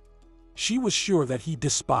thinking. She was sure that he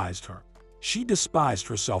despised her. She despised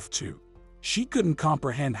herself too. She couldn't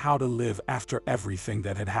comprehend how to live after everything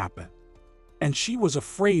that had happened. And she was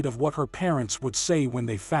afraid of what her parents would say when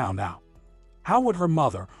they found out. How would her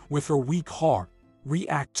mother, with her weak heart,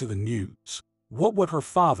 react to the news? What would her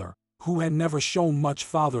father, who had never shown much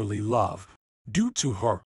fatherly love, do to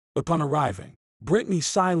her? Upon arriving, Britney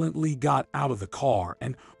silently got out of the car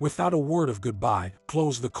and, without a word of goodbye,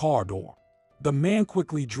 closed the car door. The man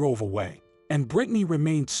quickly drove away, and Britney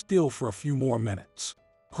remained still for a few more minutes.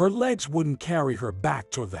 Her legs wouldn't carry her back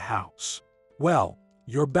toward the house. "Well,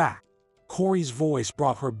 you're back." Corey's voice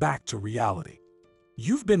brought her back to reality.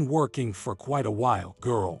 "You've been working for quite a while,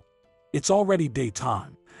 girl. It's already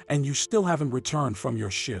daytime, and you still haven't returned from your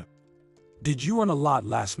shift. Did you earn a lot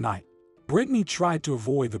last night?" Britney tried to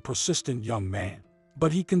avoid the persistent young man,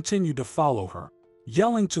 but he continued to follow her,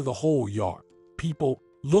 yelling to the whole yard, "People,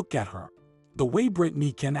 look at her. The way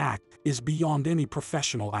Britney can act is beyond any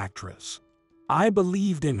professional actress. I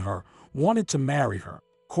believed in her, wanted to marry her,"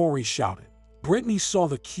 Corey shouted. Britney saw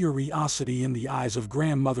the curiosity in the eyes of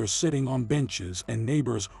grandmothers sitting on benches and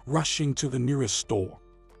neighbors rushing to the nearest store.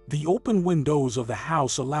 The open windows of the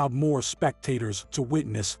house allowed more spectators to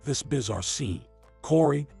witness this bizarre scene.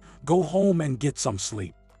 "Corey, go home and get some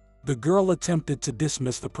sleep." The girl attempted to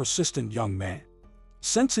dismiss the persistent young man.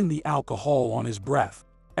 Sensing the alcohol on his breath,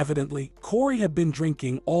 evidently, Corey had been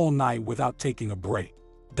drinking all night without taking a break.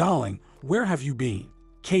 "Darling, where have you been?"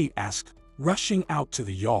 Kate asked, rushing out to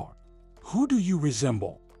the yard. "Who do you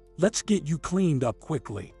resemble? Let's get you cleaned up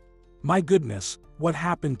quickly. My goodness, what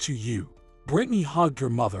happened to you?" Britney hugged her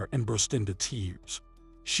mother and burst into tears.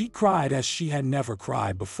 She cried as she had never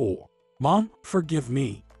cried before. "Mom, forgive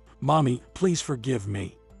me. Mommy, please forgive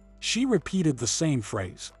me." She repeated the same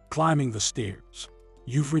phrase, climbing the stairs.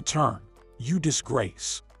 "You've returned, you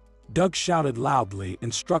disgrace." Doug shouted loudly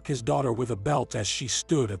and struck his daughter with a belt as she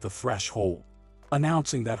stood at the threshold,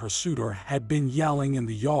 announcing that her suitor had been yelling in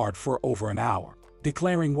the yard for over an hour,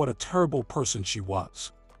 declaring what a terrible person she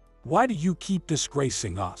was. "Why do you keep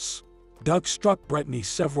disgracing us?" Doug struck Britney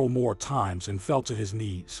several more times and fell to his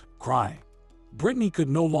knees, crying. Britney could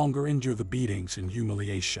no longer endure the beatings and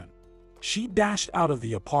humiliation. She dashed out of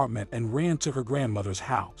the apartment and ran to her grandmother's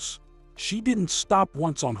house. She didn't stop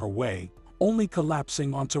once on her way, only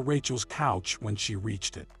collapsing onto Rachel's couch when she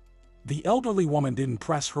reached it. The elderly woman didn't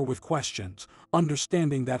press her with questions,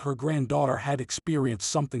 understanding that her granddaughter had experienced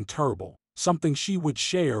something terrible, something she would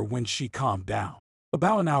share when she calmed down.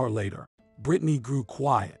 About an hour later, Britney grew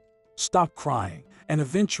quiet, stopped crying, and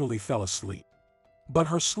eventually fell asleep. But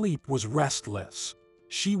her sleep was restless.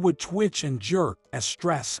 She would twitch and jerk as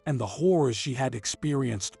stress and the horrors she had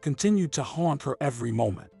experienced continued to haunt her every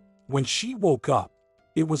moment. When she woke up,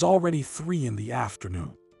 it was already 3 in the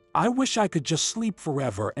afternoon. "I wish I could just sleep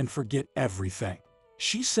forever and forget everything,"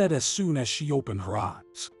 she said as soon as she opened her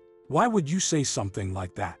eyes. "Why would you say something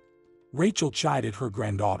like that?" Rachel chided her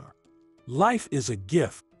granddaughter. "Life is a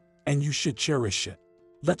gift, and you should cherish it.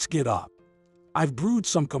 Let's get up. I've brewed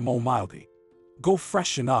some chamomile. Go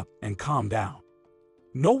freshen up and calm down.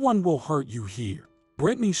 No one will hurt you here."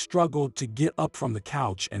 Britney struggled to get up from the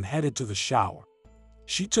couch and headed to the shower.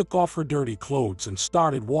 She took off her dirty clothes and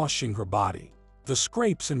started washing her body. The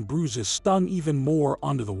scrapes and bruises stung even more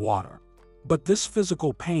under the water. But this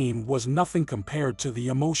physical pain was nothing compared to the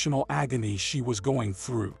emotional agony she was going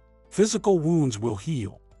through. Physical wounds will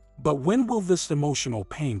heal, but when will this emotional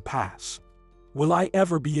pain pass? Will I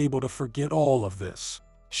ever be able to forget all of this?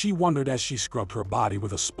 She wondered as she scrubbed her body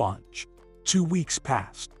with a sponge. 2 weeks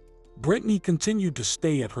passed. Britney continued to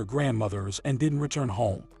stay at her grandmother's and didn't return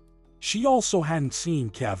home. She also hadn't seen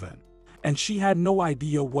Kevin, and she had no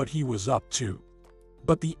idea what he was up to.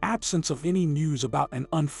 But the absence of any news about an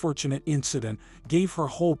unfortunate incident gave her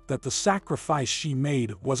hope that the sacrifice she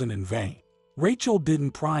made wasn't in vain. Rachel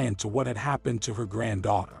didn't pry into what had happened to her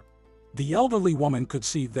granddaughter. The elderly woman could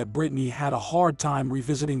see that Britney had a hard time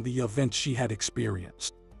revisiting the events she had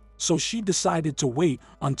experienced. So she decided to wait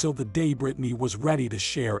until the day Britney was ready to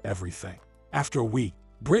share everything. After a week,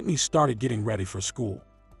 Britney started getting ready for school.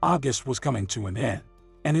 August was coming to an end,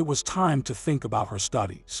 and it was time to think about her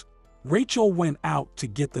studies. Rachel went out to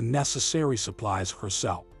get the necessary supplies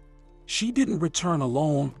herself. She didn't return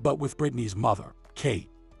alone, but with Britney's mother, Kate.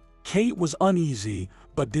 Kate was uneasy,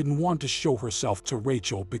 but didn't want to show herself to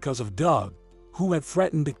Rachel because of Doug, who had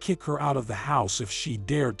threatened to kick her out of the house if she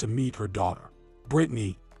dared to meet her daughter.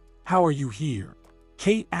 "Britney, how are you here?"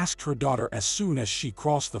 Kate asked her daughter as soon as she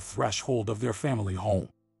crossed the threshold of their family home.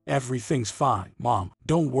 "Everything's fine, Mom.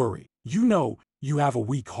 Don't worry. You know, you have a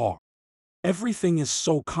weak heart. Everything is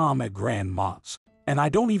so calm at Grandma's, and I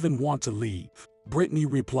don't even want to leave,"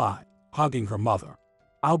 Britney replied, hugging her mother.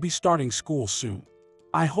 "I'll be starting school soon.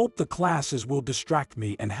 I hope the classes will distract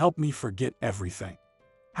me and help me forget everything."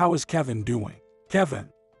 "How is Kevin doing?" "Kevin,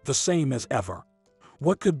 the same as ever.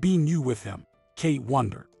 What could be new with him?" Kate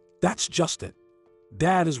wondered. "That's just it.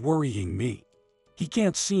 Dad is worrying me. He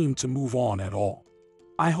can't seem to move on at all.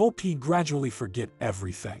 I hoped he'd gradually forget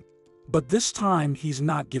everything. But this time he's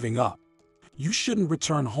not giving up. You shouldn't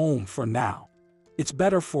return home for now. It's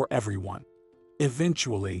better for everyone.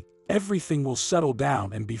 Eventually, everything will settle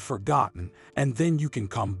down and be forgotten, and then you can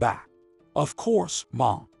come back." "Of course,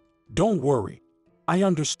 Mom. Don't worry. I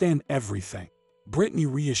understand everything," Britney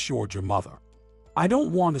reassured her mother. "I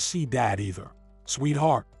don't want to see Dad either.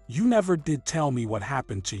 Sweetheart, you never did tell me what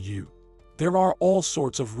happened to you. There are all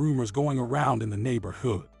sorts of rumors going around in the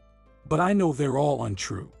neighborhood, but I know they're all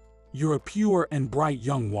untrue. You're a pure and bright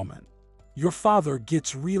young woman. Your father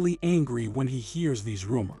gets really angry when he hears these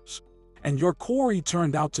rumors. And your Corey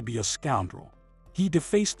turned out to be a scoundrel. He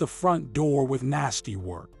defaced the front door with nasty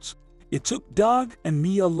words. It took Doug and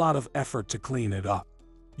me a lot of effort to clean it up.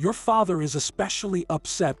 Your father is especially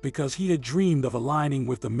upset because he had dreamed of aligning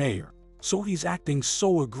with the mayor, so he's acting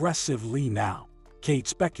so aggressively now," Kate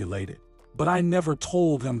speculated. "But I never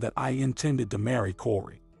told him that I intended to marry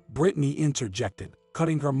Corey," Britney interjected,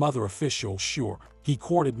 cutting her mother official. "Sure, he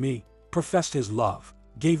courted me, professed his love,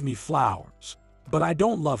 gave me flowers. But I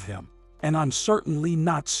don't love him, and I'm certainly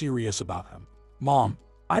not serious about him. Mom,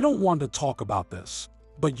 I don't want to talk about this,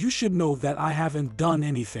 but you should know that I haven't done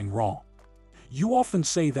anything wrong. You often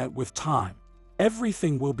say that with time,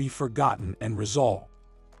 everything will be forgotten and resolved.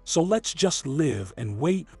 So let's just live and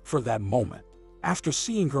wait for that moment." After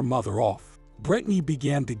seeing her mother off, Britney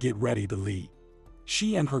began to get ready to leave.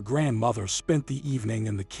 She and her grandmother spent the evening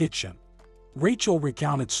in the kitchen. Rachel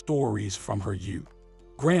recounted stories from her youth.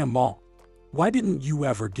 "Grandma, Why didn't you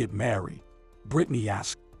ever get married? Britney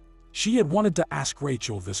asked. She had wanted to ask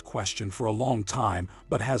Rachel this question for a long time,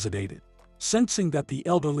 but hesitated, sensing that the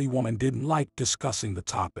elderly woman didn't like discussing the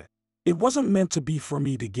topic. It wasn't meant to be for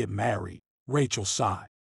me to get married, Rachel sighed.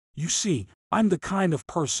 You see, I'm the kind of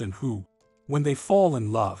person who, when they fall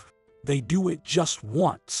in love, they do it just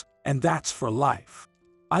once, and that's for life.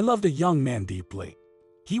 I loved a young man deeply.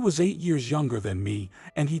 He was 8 years younger than me,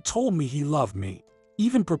 and he told me he loved me,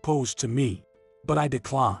 even proposed to me, but I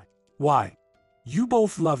declined. Why? You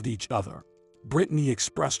both loved each other. Britney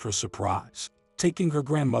expressed her surprise, taking her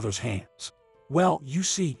grandmother's hands. Well, you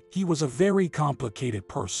see, he was a very complicated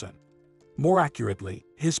person. More accurately,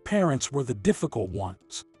 his parents were the difficult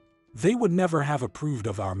ones. They would never have approved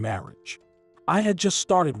of our marriage. I had just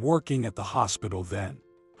started working at the hospital then.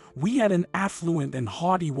 We had an affluent and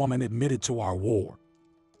haughty woman admitted to our ward.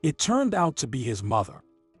 It turned out to be his mother.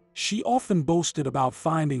 She often boasted about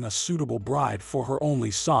finding a suitable bride for her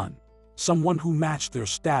only son, someone who matched their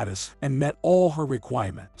status and met all her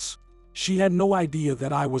requirements. She had no idea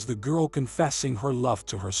that I was the girl confessing her love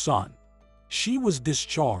to her son. She was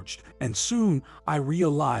discharged, and soon I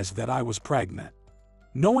realized that I was pregnant.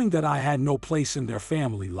 Knowing that I had no place in their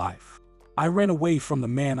family life, I ran away from the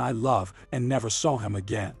man I loved and never saw him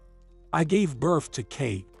again. I gave birth to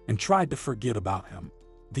Kate and tried to forget about him.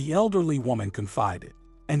 The elderly woman confided.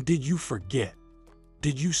 And did you forget?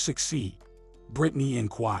 Did you succeed? Britney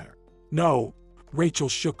inquired. No, Rachel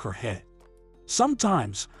shook her head.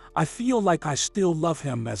 Sometimes I feel like I still love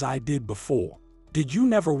him as I did before. Did you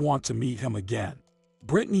never want to meet him again?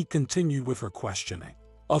 Britney continued with her questioning.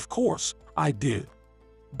 Of course, I did.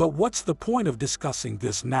 But what's the point of discussing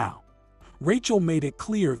this now? Rachel made it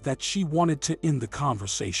clear that she wanted to end the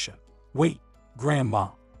conversation. Wait, Grandma.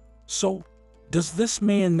 So, does this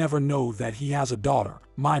man never know that he has a daughter,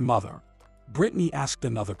 my mother? Britney asked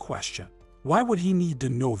another question. Why would he need to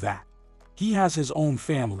know that? He has his own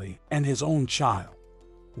family and his own child.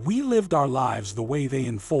 We lived our lives the way they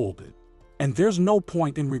unfolded, and there's no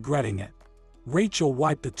point in regretting it. Rachel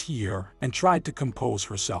wiped a tear and tried to compose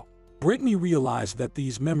herself. Britney realized that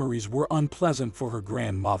these memories were unpleasant for her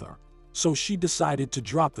grandmother, so she decided to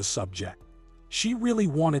drop the subject. She really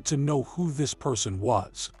wanted to know who this person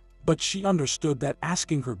was, but she understood that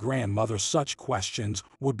asking her grandmother such questions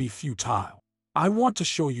would be futile. I want to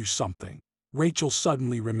show you something, Rachel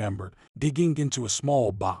suddenly remembered, digging into a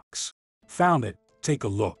small box. Found it, take a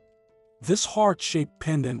look. This heart-shaped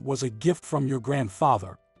pendant was a gift from your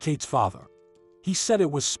grandfather, Kate's father. He said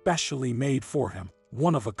it was specially made for him,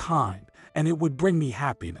 one of a kind, and it would bring me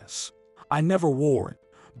happiness. I never wore it,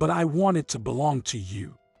 but I want it to belong to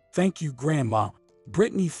you. Thank you, Grandma.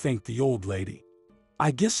 Britney thanked the old lady.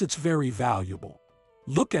 I guess it's very valuable.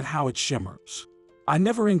 Look at how it shimmers. I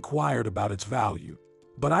never inquired about its value,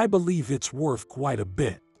 but I believe it's worth quite a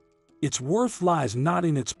bit. Its worth lies not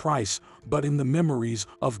in its price, but in the memories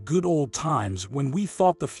of good old times when we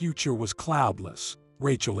thought the future was cloudless,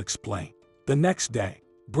 Rachel explained. The next day,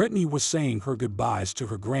 Britney was saying her goodbyes to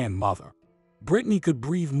her grandmother. Britney could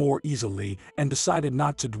breathe more easily and decided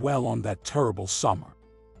not to dwell on that terrible summer.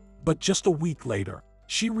 But just a week later,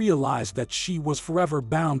 she realized that she was forever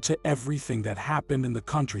bound to everything that happened in the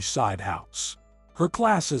countryside house. Her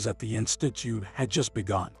classes at the institute had just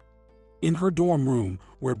begun. In her dorm room,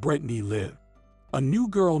 where Britney lived, a new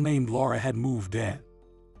girl named Laura had moved in.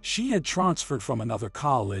 She had transferred from another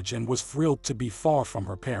college and was thrilled to be far from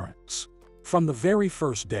her parents. From the very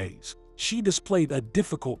first days, she displayed a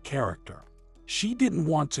difficult character. She didn't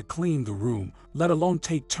want to clean the room, let alone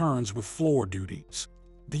take turns with floor duties.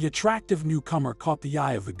 The attractive newcomer caught the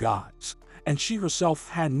eye of the gods, and she herself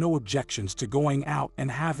had no objections to going out and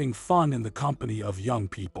having fun in the company of young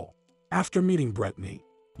people. After meeting Britney,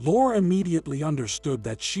 Laura immediately understood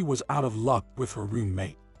that she was out of luck with her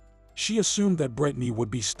roommate. She assumed that Britney would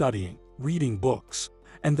be studying, reading books,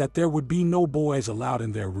 and that there would be no boys allowed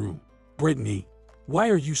in their room. Britney, why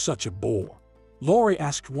are you such a bore? Laura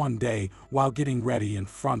asked one day while getting ready in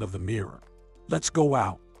front of the mirror. Let's go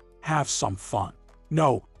out, have some fun.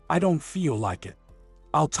 No, I don't feel like it.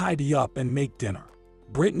 I'll tidy up and make dinner.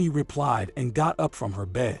 Britney replied and got up from her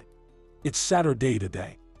bed. It's Saturday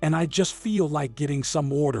today, and I just feel like getting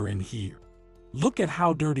some order in here. Look at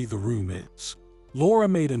how dirty the room is. Laura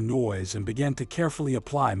made a noise and began to carefully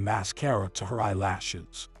apply mascara to her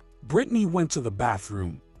eyelashes. Britney went to the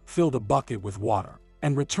bathroom, filled a bucket with water,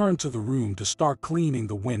 and returned to the room to start cleaning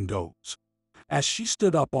the windows. As she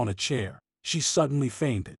stood up on a chair, she suddenly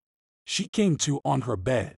fainted. She came to on her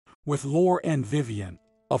bed, with Laura and Vivian,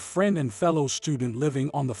 a friend and fellow student living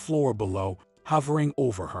on the floor below, hovering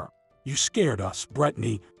over her. You scared us,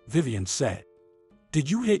 Britney, Vivian said. Did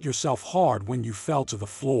you hit yourself hard when you fell to the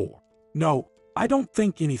floor? No, I don't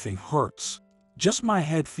think anything hurts. Just my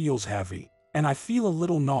head feels heavy, and I feel a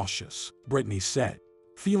little nauseous, Britney said,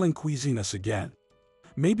 feeling queasiness again.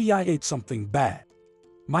 Maybe I ate something bad.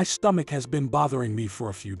 My stomach has been bothering me for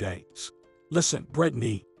a few days. Listen,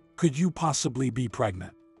 Britney, could you possibly be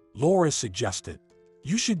pregnant? Laura suggested.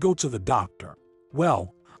 You should go to the doctor.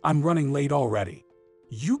 Well, I'm running late already.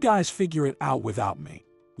 You guys figure it out without me.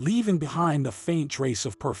 Leaving behind a faint trace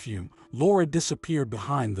of perfume, Laura disappeared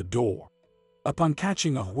behind the door. Upon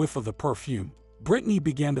catching a whiff of the perfume, Britney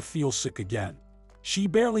began to feel sick again. She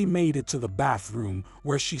barely made it to the bathroom,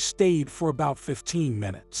 where she stayed for about 15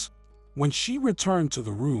 minutes. When she returned to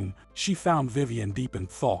the room, she found Vivian deep in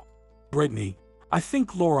thought. Britney, I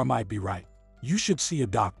think Laura might be right. You should see a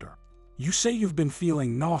doctor. You say you've been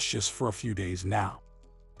feeling nauseous for a few days now.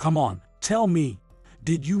 Come on, tell me,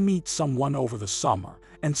 did you meet someone over the summer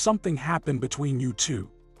and something happened between you two?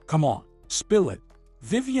 Come on, spill it.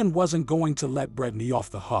 Vivian wasn't going to let Britney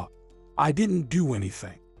off the hook. I didn't do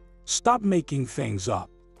anything. Stop making things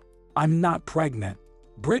up. I'm not pregnant.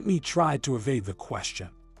 Britney tried to evade the question.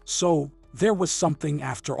 So, there was something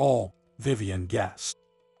after all, Vivian guessed.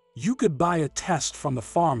 You could buy a test from the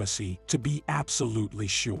pharmacy to be absolutely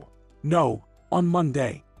sure. No, on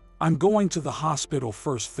Monday. I'm going to the hospital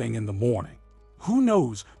first thing in the morning. Who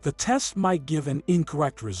knows, the test might give an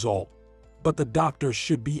incorrect result. But the doctor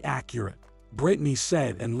should be accurate, Britney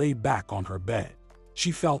said and lay back on her bed.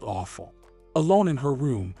 She felt awful. Alone in her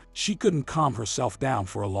room, she couldn't calm herself down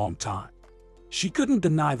for a long time. She couldn't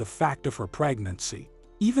deny the fact of her pregnancy,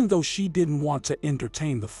 even though she didn't want to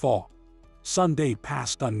entertain the thought. Sunday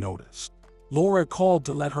passed unnoticed. Laura called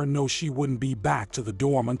to let her know she wouldn't be back to the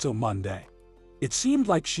dorm until Monday. It seemed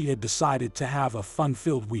like she had decided to have a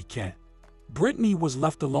fun-filled weekend. Britney was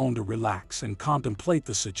left alone to relax and contemplate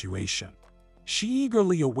the situation. She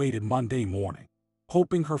eagerly awaited Monday morning,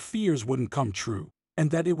 hoping her fears wouldn't come true, and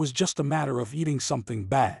that it was just a matter of eating something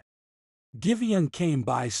bad. Vivian came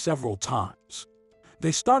by several times.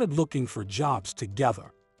 They started looking for jobs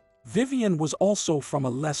together. Vivian was also from a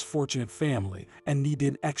less fortunate family and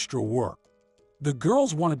needed extra work. The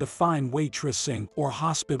girls wanted to find waitressing or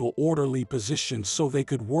hospital orderly positions so they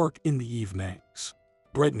could work in the evenings.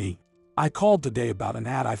 Britney, I called today about an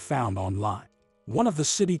ad I found online. One of the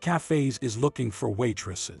city cafes is looking for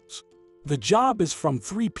waitresses. The job is from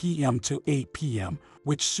 3 p.m. to 8 p.m.,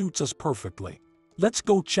 which suits us perfectly. Let's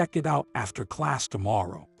go check it out after class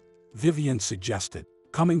tomorrow, Vivian suggested,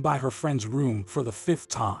 coming by her friend's room for the 5th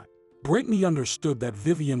time. Britney understood that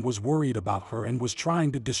Vivian was worried about her and was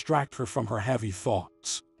trying to distract her from her heavy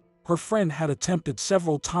thoughts. Her friend had attempted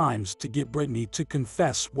several times to get Britney to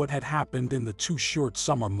confess what had happened in the 2 short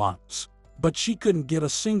summer months, but she couldn't get a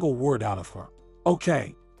single word out of her.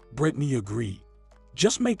 Okay, Britney agreed.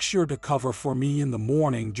 Just make sure to cover for me in the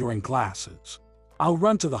morning during classes. I'll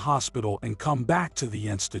run to the hospital and come back to the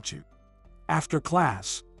institute. After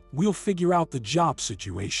class, we'll figure out the job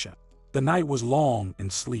situation. The night was long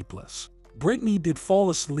and sleepless. Britney did fall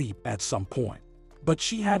asleep at some point, but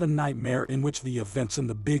she had a nightmare in which the events in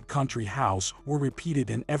the big country house were repeated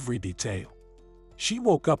in every detail. She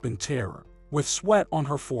woke up in terror, with sweat on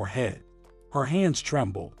her forehead. Her hands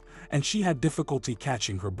trembled, and she had difficulty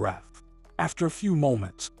catching her breath. After a few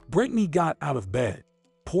moments, Britney got out of bed,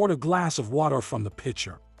 poured a glass of water from the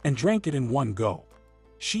pitcher, and drank it in one go.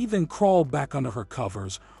 She then crawled back under her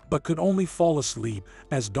covers, but could only fall asleep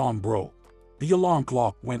as dawn broke. The alarm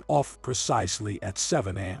clock went off precisely at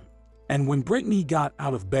 7 a.m. And when Britney got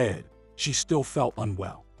out of bed, she still felt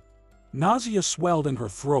unwell. Nausea swelled in her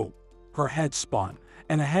throat, her head spun,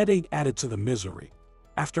 and a headache added to the misery.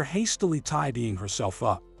 After hastily tidying herself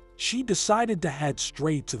up, she decided to head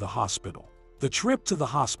straight to the hospital. The trip to the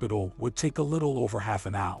hospital would take a little over half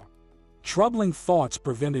an hour. Troubling thoughts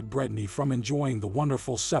prevented Britney from enjoying the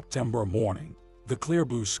wonderful September morning, the clear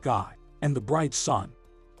blue sky, and the bright sun.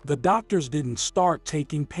 The doctors didn't start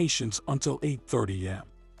taking patients until 8:30 a.m.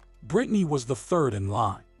 Britney was the third in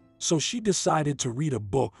line, so she decided to read a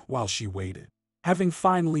book while she waited. Having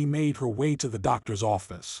finally made her way to the doctor's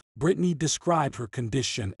office, Britney described her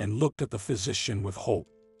condition and looked at the physician with hope.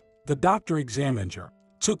 The doctor examined her,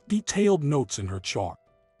 took detailed notes in her chart,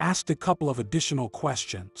 asked a couple of additional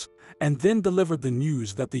questions, and then delivered the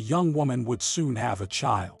news that the young woman would soon have a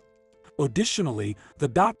child. Additionally, the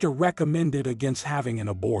doctor recommended against having an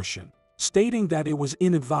abortion, stating that it was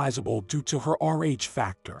inadvisable due to her Rh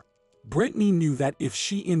factor. Britney knew that if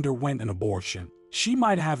she underwent an abortion, she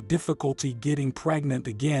might have difficulty getting pregnant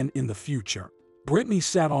again in the future. Britney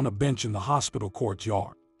sat on a bench in the hospital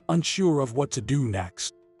courtyard, unsure of what to do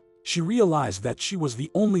next. She realized that she was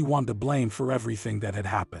the only one to blame for everything that had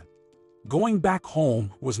happened. Going back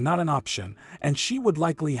home was not an option, and she would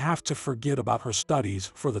likely have to forget about her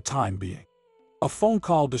studies for the time being. A phone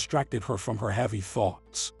call distracted her from her heavy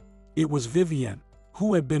thoughts. It was Vivian,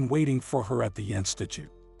 who had been waiting for her at the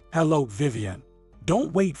institute. "Hello, Vivian.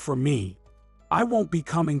 Don't wait for me. I won't be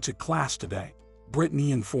coming to class today,"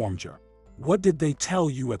 Britney informed her. "What did they tell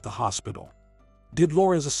you at the hospital? Did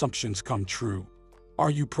Laura's assumptions come true?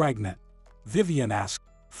 Are you pregnant?" Vivian asked,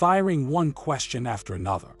 firing one question after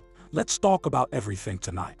another. "Let's talk about everything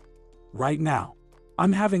tonight. Right now,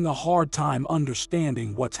 I'm having a hard time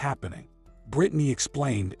understanding what's happening," Britney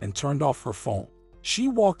explained and turned off her phone. She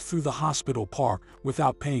walked through the hospital park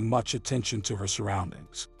without paying much attention to her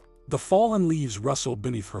surroundings. The fallen leaves rustled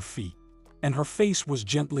beneath her feet, and her face was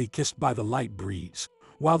gently kissed by the light breeze,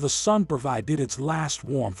 while the sun provided its last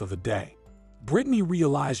warmth of the day. Britney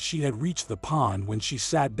realized she had reached the pond when she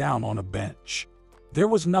sat down on a bench. There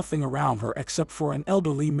was nothing around her except for an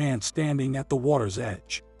elderly man standing at the water's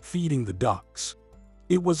edge, feeding the ducks.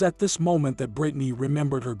 It was at this moment that Britney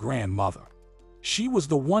remembered her grandmother. She was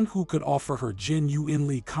the one who could offer her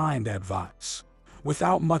genuinely kind advice.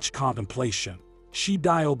 Without much contemplation, she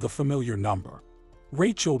dialed the familiar number.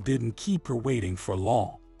 Rachel didn't keep her waiting for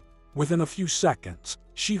long. Within a few seconds,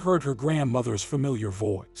 she heard her grandmother's familiar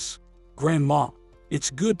voice. "Grandma, it's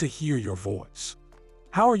good to hear your voice.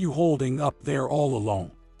 How are you holding up there all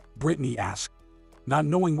alone?" Britney asked, not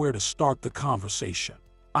knowing where to start the conversation.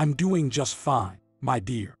 "I'm doing just fine, my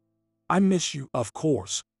dear. I miss you, of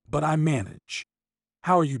course, but I manage.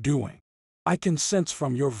 How are you doing?" "I can sense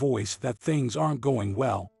from your voice that things aren't going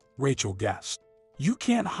well," Rachel guessed. "You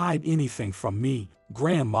can't hide anything from me,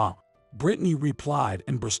 Grandma," Britney replied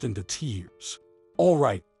and burst into tears. "All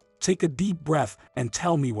right, take a deep breath and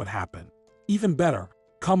tell me what happened. Even better,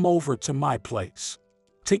 come over to my place.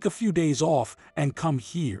 Take a few days off and come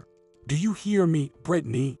here. Do you hear me,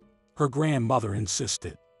 Britney?" her grandmother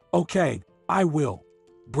insisted. "Okay, I will,"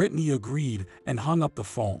 Britney agreed and hung up the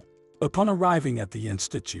phone. Upon arriving at the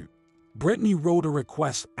institute, Britney wrote a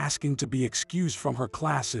request asking to be excused from her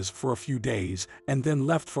classes for a few days and then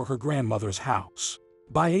left for her grandmother's house.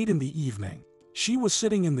 By 8 in the evening, she was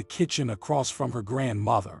sitting in the kitchen across from her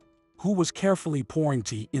grandmother, who was carefully pouring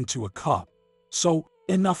tea into a cup. "So,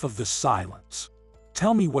 enough of this silence.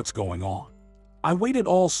 Tell me what's going on. I waited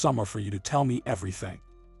all summer for you to tell me everything,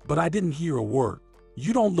 but I didn't hear a word.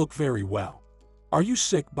 You don't look very well. Are you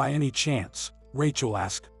sick by any chance?" Rachel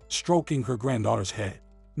asked, stroking her granddaughter's head.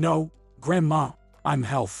 "No, Grandma, I'm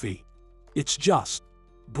healthy. It's just..."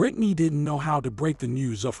 Britney didn't know how to break the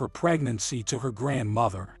news of her pregnancy to her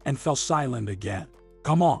grandmother and fell silent again.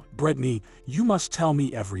 "Come on, Britney, you must tell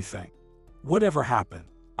me everything. Whatever happened,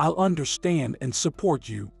 I'll understand and support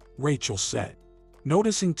you," Rachel said,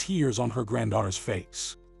 noticing tears on her granddaughter's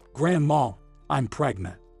face. "Grandma, I'm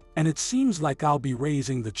pregnant, and it seems like I'll be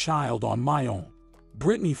raising the child on my own,"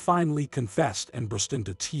 Britney finally confessed and burst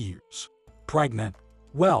into tears. "Pregnant?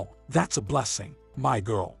 Well, that's a blessing, my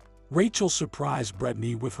girl." Rachel surprised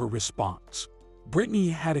Britney with her response.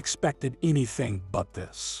 Britney had expected anything but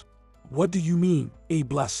this. "What do you mean, a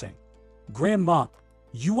blessing?" "Grandma,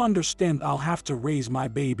 you understand I'll have to raise my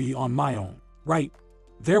baby on my own, right?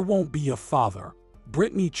 There won't be a father."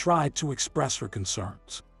 Britney tried to express her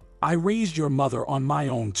concerns. "I raised your mother on my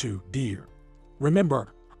own too, dear.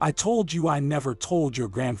 Remember, I told you I never told your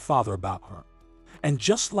grandfather about her. And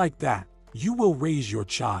just like that, you will raise your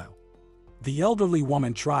child." The elderly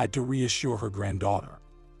woman tried to reassure her granddaughter.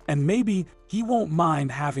 "And maybe he won't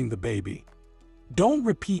mind having the baby. Don't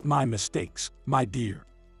repeat my mistakes, my dear.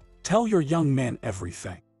 Tell your young man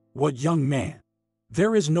everything." "What young man?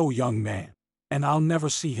 There is no young man, and I'll never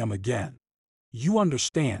see him again. You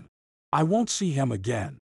understand? I won't see him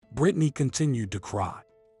again." Britney continued to cry.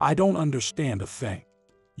 "I don't understand a thing.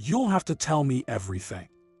 You'll have to tell me everything."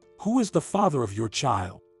 "Who is the father of your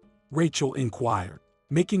child?" Rachel inquired,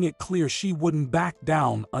 making it clear she wouldn't back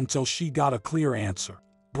down until she got a clear answer.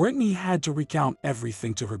 Britney had to recount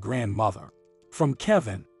everything to her grandmother. From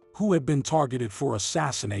Kevin, who had been targeted for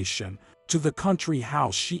assassination, to the country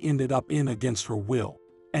house she ended up in against her will,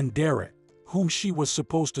 and Derek, whom she was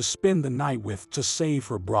supposed to spend the night with to save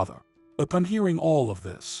her brother. Upon hearing all of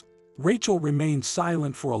this, Rachel remained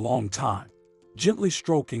silent for a long time, gently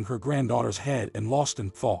stroking her granddaughter's head and lost in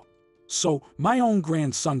thought. "So, my own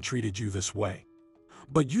grandson treated you this way.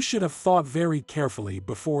 But you should have thought very carefully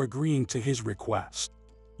before agreeing to his request.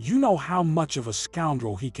 You know how much of a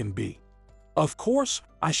scoundrel he can be. Of course,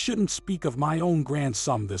 I shouldn't speak of my own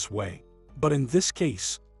grandson this way, but in this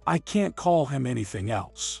case, I can't call him anything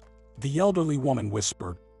else," the elderly woman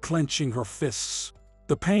whispered, clenching her fists.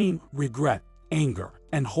 The pain, regret, anger,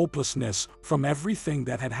 and hopelessness from everything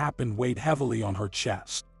that had happened weighed heavily on her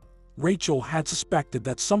chest. Rachel had suspected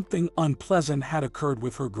that something unpleasant had occurred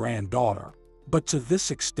with her granddaughter, but to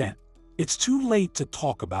this extent, it's too late to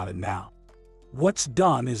talk about it now. What's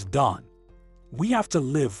done is done. We have to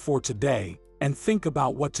live for today and think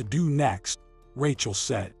about what to do next, Rachel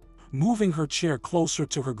said, moving her chair closer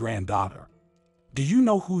to her granddaughter. Do you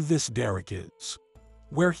know who this Derek is?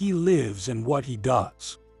 Where he lives and what he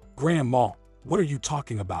does? Grandma, what are you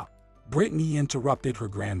talking about? Britney interrupted her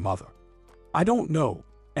grandmother. I don't know,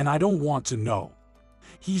 and I don't want to know.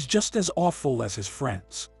 He's just as awful as his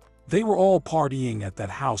friends. They were all partying at that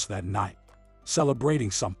house that night,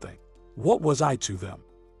 celebrating something. What was I to them?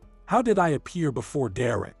 How did I appear before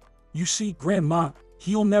Derek? You see, Grandma,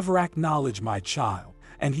 he'll never acknowledge my child,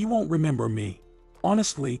 and he won't remember me.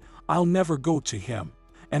 Honestly, I'll never go to him,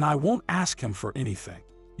 and I won't ask him for anything.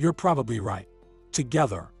 You're probably right.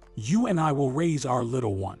 Together, you and I will raise our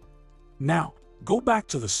little one. Now, go back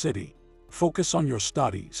to the city, focus on your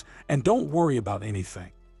studies, and don't worry about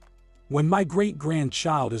anything. When my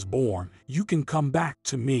great-grandchild is born, you can come back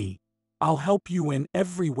to me. I'll help you in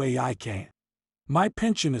every way I can. My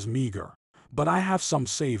pension is meager, but I have some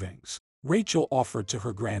savings, Rachel offered to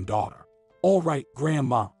her granddaughter. All right,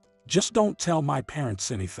 Grandma, just don't tell my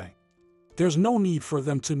parents anything. There's no need for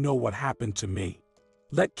them to know what happened to me.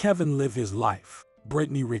 Let Kevin live his life,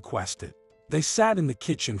 Britney requested. They sat in the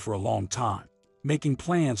kitchen for a long time, making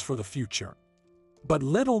plans for the future. But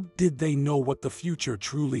little did they know what the future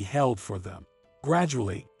truly held for them.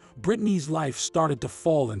 Gradually, Britney's life started to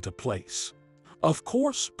fall into place. Of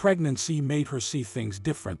course, pregnancy made her see things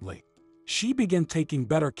differently. She began taking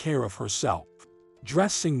better care of herself,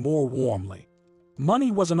 dressing more warmly.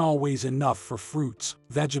 Money wasn't always enough for fruits,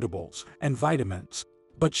 vegetables, and vitamins,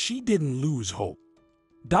 but she didn't lose hope.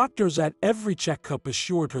 Doctors at every checkup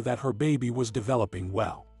assured her that her baby was developing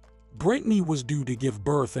well. Britney was due to give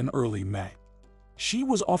birth in early May. She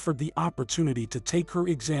was offered the opportunity to take her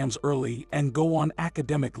exams early and go on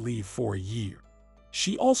academic leave for a year.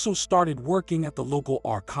 She also started working at the local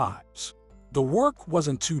archives. The work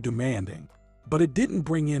wasn't too demanding, but it didn't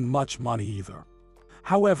bring in much money either.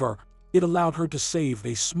 However, it allowed her to save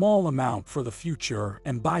a small amount for the future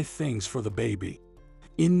and buy things for the baby.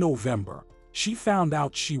 In November, she found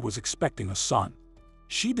out she was expecting a son.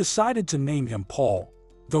 She decided to name him Paul,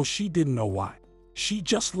 though she didn't know why. She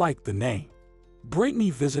just liked the name.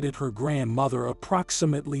 Britney visited her grandmother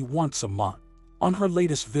approximately once a month. On her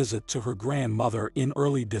latest visit to her grandmother in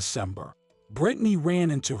early December, Britney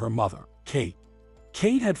ran into her mother, Kate.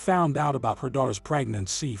 Kate had found out about her daughter's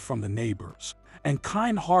pregnancy from the neighbors, and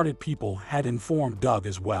kind-hearted people had informed Doug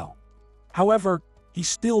as well. However, he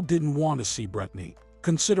still didn't want to see Britney,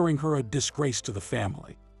 considering her a disgrace to the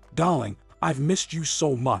family. Darling, I've missed you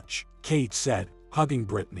so much, Kate said, hugging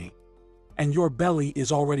Britney. And your belly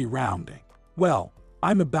is already rounding. Well,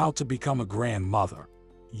 I'm about to become a grandmother.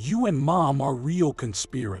 You and Mom are real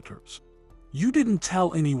conspirators. You didn't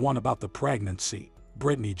tell anyone about the pregnancy,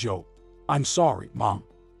 Britney joked. I'm sorry, Mom.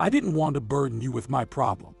 I didn't want to burden you with my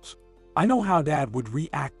problems. I know how Dad would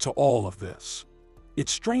react to all of this.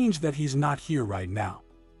 It's strange that he's not here right now.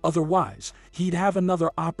 Otherwise, he'd have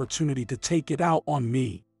another opportunity to take it out on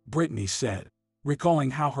me, Britney said,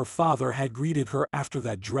 recalling how her father had greeted her after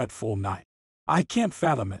that dreadful night. I can't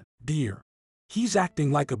fathom it, dear. He's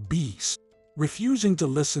acting like a beast, refusing to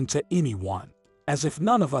listen to anyone, as if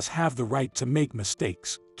none of us have the right to make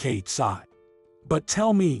mistakes, Kate sighed. But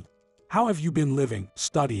tell me, how have you been living,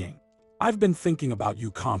 studying? I've been thinking about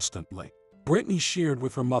you constantly. Britney shared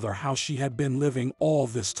with her mother how she had been living all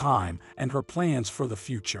this time and her plans for the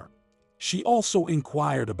future. She also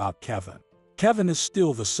inquired about Kevin. Kevin is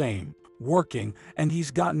still the same, working, and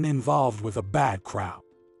he's gotten involved with a bad crowd.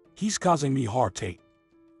 He's causing me heartache.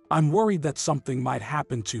 I'm worried that something might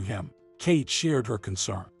happen to him, Kate shared her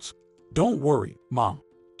concerns. Don't worry, Mom.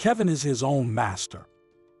 Kevin is his own master.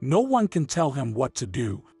 No one can tell him what to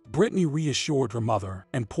do, Britney reassured her mother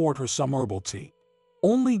and poured her some herbal tea.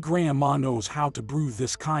 Only Grandma knows how to brew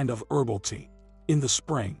this kind of herbal tea. In the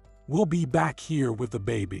spring, we'll be back here with the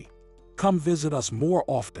baby. Come visit us more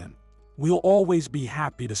often. We'll always be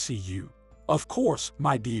happy to see you. Of course,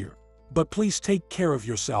 my dear. But please take care of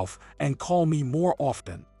yourself and call me more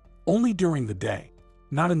often. Only during the day,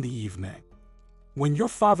 not in the evening. When your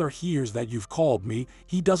father hears that you've called me,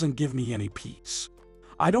 he doesn't give me any peace.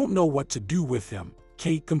 I don't know what to do with him,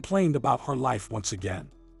 Kate complained about her life once again.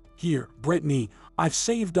 Here, Britney, I've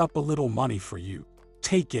saved up a little money for you.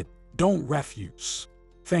 Take it, don't refuse.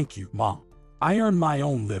 Thank you, Mom. I earn my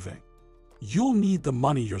own living. You'll need the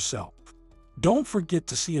money yourself. Don't forget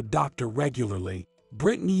to see a doctor regularly,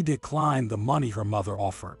 Britney declined the money her mother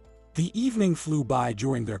offered. The evening flew by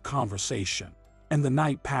during their conversation, and the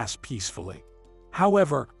night passed peacefully.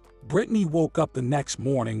 However, Britney woke up the next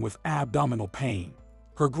morning with abdominal pain.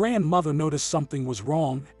 Her grandmother noticed something was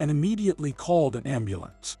wrong and immediately called an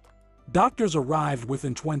ambulance. Doctors arrived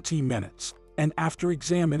within 20 minutes, and after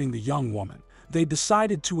examining the young woman, they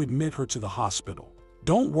decided to admit her to the hospital.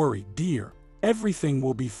 "Don't worry, dear, everything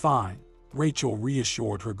will be fine," Rachel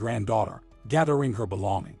reassured her granddaughter, gathering her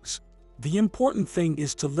belongings. "The important thing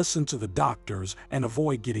is to listen to the doctors and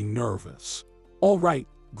avoid getting nervous." "All right,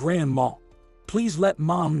 Grandma. Please let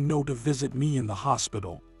Mom know to visit me in the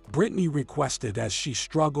hospital," Britney requested as she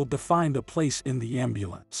struggled to find a place in the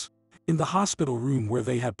ambulance. In the hospital room where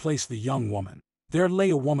they had placed the young woman, there lay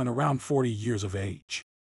a woman around 40 years of age.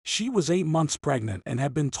 She was 8 months pregnant and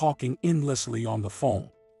had been talking endlessly on the phone.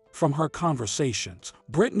 From her conversations,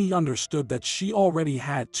 Britney understood that she already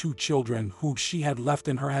had 2 children who she had left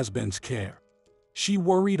in her husband's care. She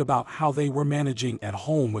worried about how they were managing at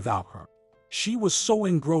home without her. She was so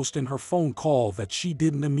engrossed in her phone call that she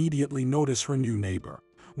didn't immediately notice her new neighbor.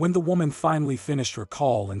 When the woman finally finished her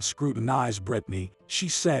call and scrutinized Britney, she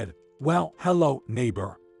said, "Well, hello,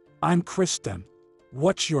 neighbor. I'm Kristen.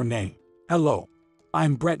 What's your name?" "Hello.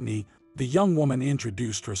 I'm Britney," the young woman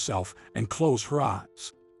introduced herself and closed her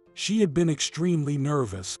eyes. She had been extremely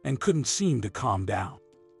nervous and couldn't seem to calm down.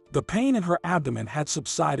 The pain in her abdomen had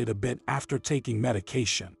subsided a bit after taking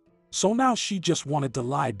medication, so now she just wanted to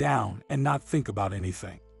lie down and not think about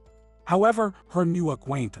anything. However, her new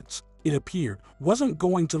acquaintance, it appeared, wasn't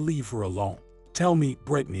going to leave her alone. "Tell me,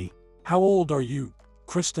 Britney, how old are you?"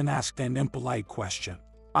 Kristen asked an impolite question.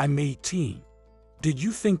 "I'm 18. "Did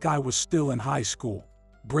you think I was still in high school?"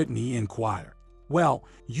 Britney inquired. "Well,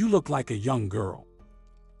 you look like a young girl.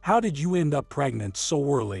 How did you end up pregnant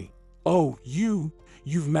so early?" "Oh,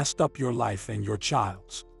 you've messed up your life and your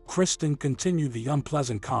child's." Kristen continued the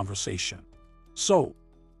unpleasant conversation. "So,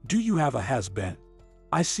 do you have a husband?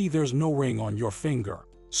 I see there's no ring on your finger,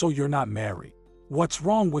 so you're not married." "What's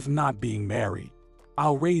wrong with not being married?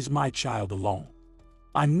 I'll raise my child alone.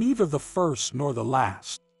 I'm neither the first nor the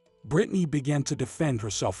last." Britney began to defend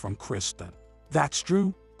herself from Kristen. "That's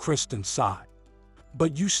true," Kristen sighed.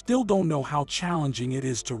 "But you still don't know how challenging it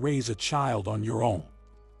is to raise a child on your own.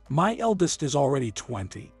 My eldest is already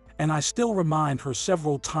 20, and I still remind her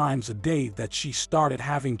several times a day that she started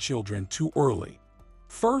having children too early.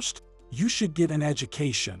 First, you should get an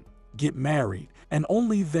education, get married, and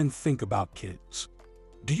only then think about kids."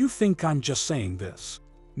 "Do you think I'm just saying this?"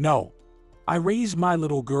 "No. I raised my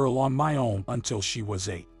little girl on my own until she was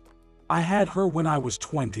 8. I had her when I was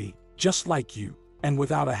 20, just like you, and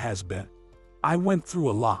without a husband. I went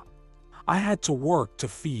through a lot. I had to work to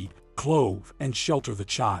feed, clothe, and shelter the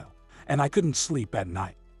child, and I couldn't sleep at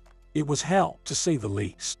night. It was hell, to say the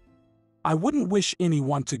least. I wouldn't wish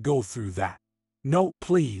anyone to go through that." "No,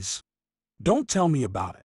 please. Don't tell me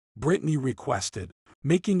about it," Britney requested,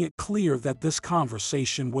 making it clear that this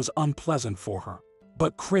conversation was unpleasant for her.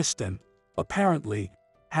 But Kristen, apparently,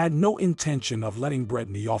 had no intention of letting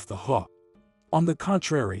Britney off the hook. On the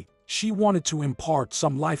contrary, she wanted to impart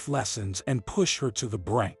some life lessons and push her to the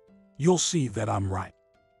brink. "You'll see that I'm right.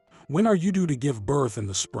 When are you due to give birth in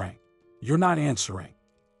the spring?" "You're not answering.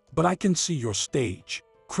 But I can see your stage,"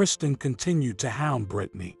 Kristen continued to hound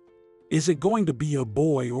Britney. "Is it going to be a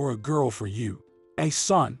boy or a girl for you?" "A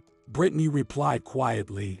son," Britney replied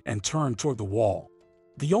quietly and turned toward the wall.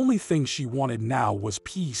 The only thing she wanted now was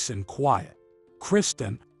peace and quiet.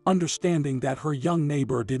 Kristen, understanding that her young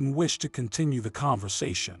neighbor didn't wish to continue the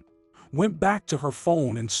conversation, went back to her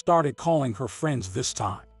phone and started calling her friends this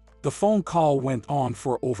time. The phone call went on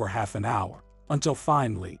for over half an hour, until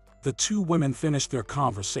finally, the 2 women finished their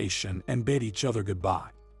conversation and bade each other goodbye.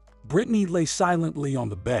 Britney lay silently on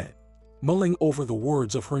the bed, mulling over the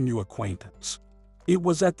words of her new acquaintance. It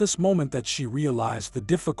was at this moment that she realized the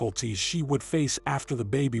difficulties she would face after the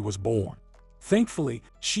baby was born. Thankfully,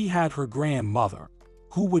 she had her grandmother,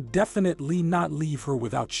 who would definitely not leave her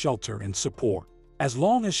without shelter and support, as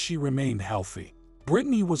long as she remained healthy.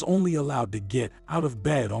 Britney was only allowed to get out of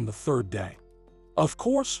bed on the 3rd day. Of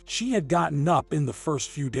course, she had gotten up in the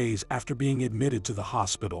first few days after being admitted to the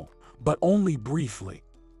hospital, but only briefly.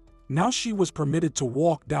 Now she was permitted to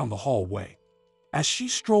walk down the hallway. As she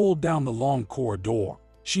strolled down the long corridor,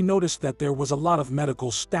 she noticed that there was a lot of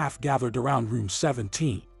medical staff gathered around room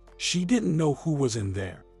 17. She didn't know who was in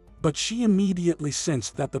there, but she immediately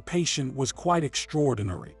sensed that the patient was quite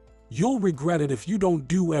extraordinary. "You'll regret it if you don't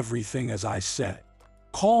do everything as I said.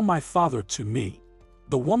 Call my father to me,"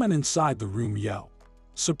 the woman inside the room yelled,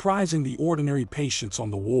 surprising the ordinary patients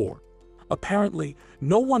on the ward. Apparently,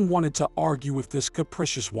 no one wanted to argue with this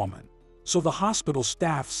capricious woman, so the hospital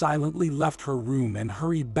staff silently left her room and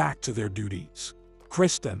hurried back to their duties.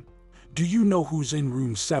 "Kristen, do you know who's in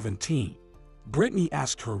room 17? Britney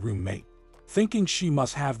asked her roommate, thinking she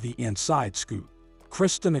must have the inside scoop.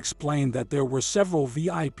 Kristen explained that there were several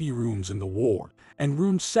VIP rooms in the ward, and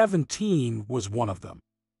room 17 was one of them.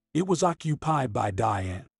 It was occupied by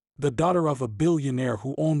Diane, the daughter of a billionaire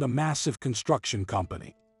who owned a massive construction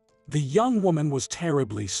company. The young woman was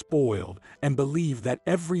terribly spoiled and believed that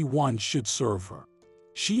everyone should serve her.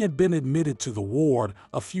 She had been admitted to the ward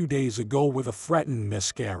a few days ago with a threatened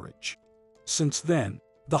miscarriage. Since then,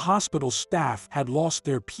 the hospital staff had lost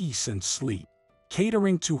their peace and sleep,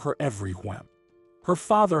 catering to her every whim. Her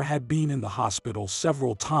father had been in the hospital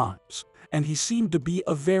several times, and he seemed to be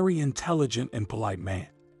a very intelligent and polite man.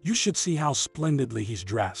 You should see how splendidly he's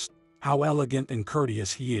dressed, how elegant and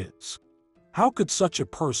courteous he is. How could such a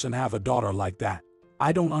person have a daughter like that?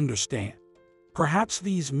 I don't understand. Perhaps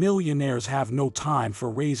these millionaires have no time for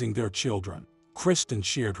raising their children." Kristen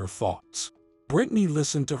shared her thoughts. Britney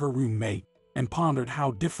listened to her roommate and pondered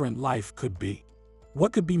how different life could be.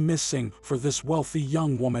 What could be missing for this wealthy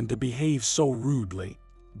young woman to behave so rudely,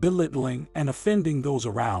 belittling and offending those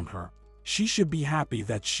around her? She should be happy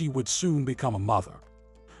that she would soon become a mother.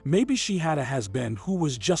 Maybe she had a husband who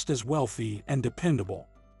was just as wealthy and dependable.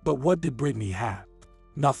 But what did Britney have?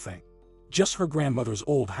 Nothing. Just her grandmother's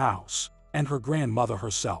old house and her grandmother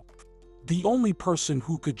herself. The only person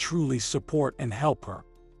who could truly support and help her.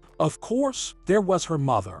 Of course, there was her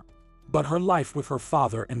mother, but her life with her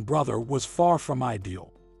father and brother was far from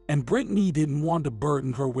ideal, and Britney didn't want to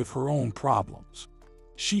burden her with her own problems.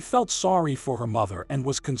 She felt sorry for her mother and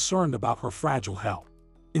was concerned about her fragile health.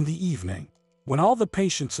 In the evening, when all the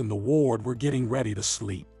patients in the ward were getting ready to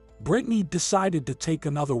sleep, Britney decided to take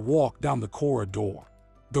another walk down the corridor.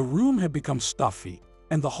 The room had become stuffy,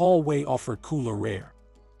 and the hallway offered cooler air.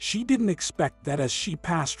 She didn't expect that as she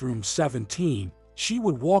passed room 17, she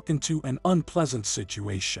would walk into an unpleasant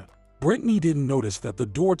situation. Britney didn't notice that the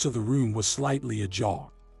door to the room was slightly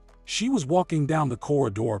ajar. She was walking down the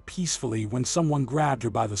corridor peacefully when someone grabbed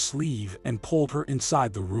her by the sleeve and pulled her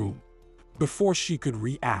inside the room. Before she could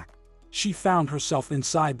react, she found herself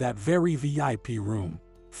inside that very VIP room,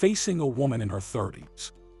 facing a woman in her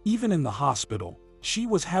 30s. Even in the hospital, she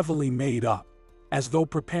was heavily made up, as though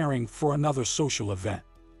preparing for another social event.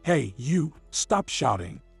 "Hey, you, stop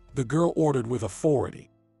shouting," the girl ordered with authority.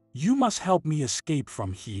 "You must help me escape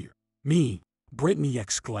from here." "Me?" Britney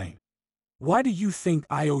exclaimed. "Why do you think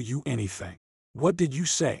I owe you anything? What did you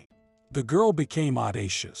say?" The girl became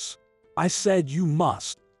audacious. "I said you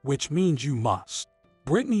must, which means you must."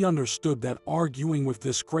 Britney understood that arguing with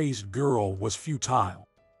this crazed girl was futile,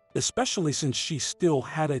 especially since she still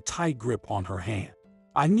had a tight grip on her hand.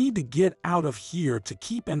 "I need to get out of here to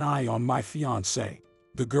keep an eye on my fiancé,"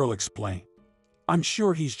 the girl explained. "I'm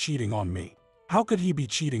sure he's cheating on me." "How could he be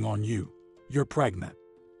cheating on you? You're pregnant."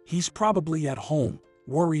 "He's probably at home,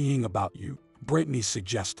 worrying about you," Britney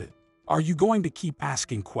suggested. "Are you going to keep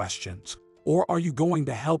asking questions, or are you going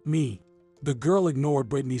to help me?" The girl ignored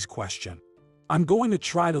Britney's question. "I'm going to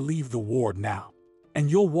try to leave the ward now, and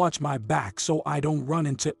you'll watch my back so I don't run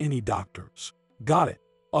into any doctors." "Got it."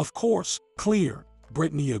 "Of course, clear,"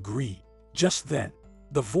 Britney agreed. Just then,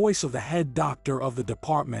 the voice of the head doctor of the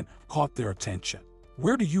department caught their attention.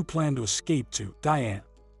 "Where do you plan to escape to, Diane?"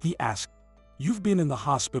 he asked. "You've been in the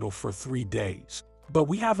hospital for 3 days, but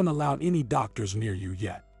we haven't allowed any doctors near you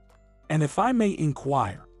yet. And if I may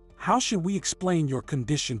inquire, how should we explain your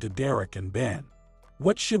condition to Derek and Ben?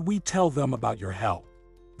 What should we tell them about your health?"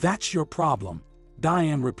 "That's your problem,"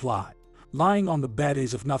 Diane replied, lying on the bed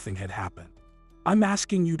as if nothing had happened. "I'm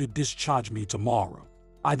asking you to discharge me tomorrow."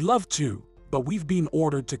 "I'd love to, but we've been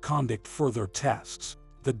ordered to conduct further tests,"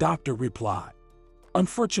 the doctor replied.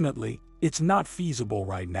 "Unfortunately, it's not feasible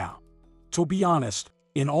right now. To be honest,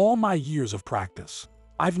 in all my years of practice,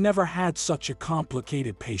 I've never had such a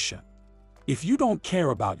complicated patient. If you don't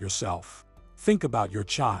care about yourself, think about your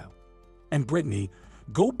child. And Britney,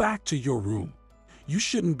 go back to your room. You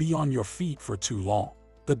shouldn't be on your feet for too long."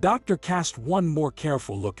 The doctor cast one more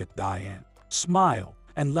careful look at Diane, smiled,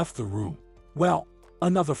 and left the room. "Well,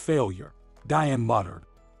 another failure," Diane muttered.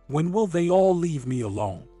 "When will they all leave me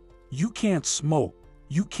alone? You can't smoke,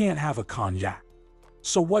 you can't have a cognac.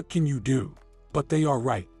 So what can you do?" "But they are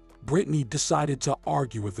right." Britney decided to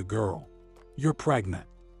argue with the girl. "You're pregnant.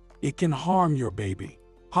 It can harm your baby."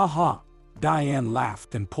 "Ha ha." Diane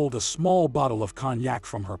laughed and pulled a small bottle of cognac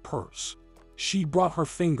from her purse. She brought her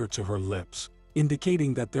finger to her lips,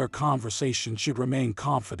 indicating that their conversation should remain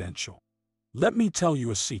confidential. "Let me tell you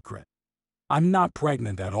a secret. I'm not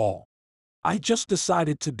pregnant at all." I just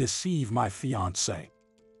decided to deceive my fiancé.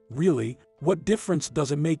 Really, what difference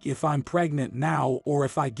does it make if I'm pregnant now or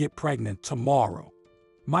if I get pregnant tomorrow?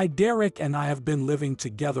 My Derek and I have been living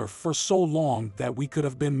together for so long that we could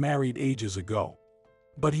have been married ages ago.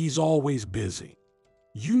 But he's always busy.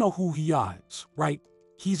 You know who he is, right?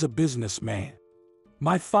 He's a businessman.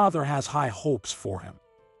 My father has high hopes for him.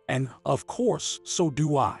 And, of course, so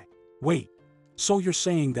do I. Wait, so you're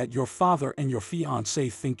saying that your father and your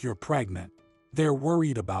fiancé think you're pregnant? They're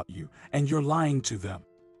worried about you, and you're lying to them.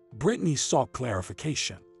 Britney sought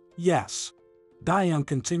clarification. Yes. Diane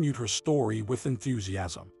continued her story with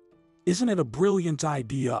enthusiasm. Isn't it a brilliant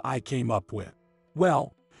idea I came up with?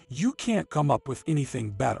 Well, you can't come up with anything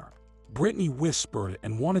better. Britney whispered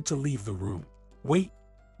and wanted to leave the room. Wait,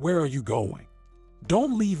 where are you going?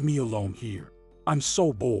 Don't leave me alone here. I'm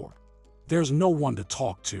so bored. There's no one to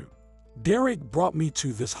talk to. Derek brought me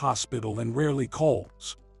to this hospital and rarely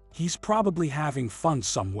calls. He's probably having fun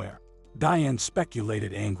somewhere. Diane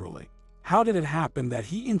speculated angrily. How did it happen that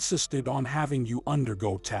he insisted on having you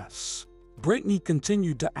undergo tests? Britney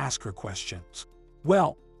continued to ask her questions.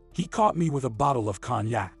 Well, he caught me with a bottle of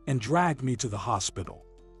cognac and dragged me to the hospital.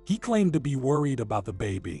 He claimed to be worried about the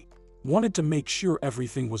baby, wanted to make sure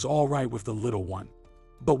everything was all right with the little one.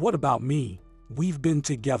 But what about me? We've been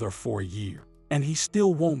together for a year, and he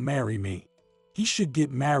still won't marry me. He should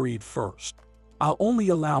get married first. I'll only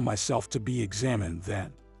allow myself to be examined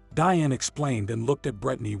then. Diane explained and looked at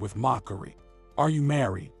Britney with mockery. Are you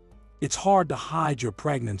married? It's hard to hide your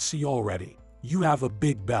pregnancy already. You have a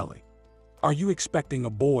big belly. Are you expecting a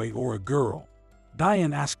boy or a girl?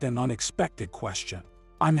 Diane asked an unexpected question.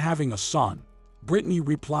 I'm having a son. Britney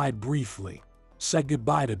replied briefly, said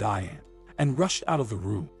goodbye to Diane, and rushed out of the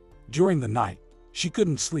room. During the night, she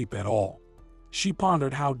couldn't sleep at all. She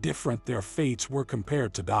pondered how different their fates were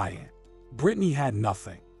compared to Diane. Britney had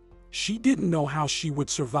nothing. She didn't know how she would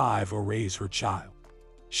survive or raise her child.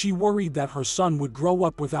 She worried that her son would grow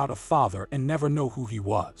up without a father and never know who he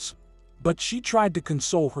was. But she tried to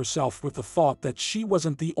console herself with the thought that she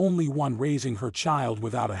wasn't the only one raising her child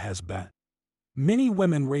without a husband. Many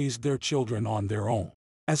women raised their children on their own.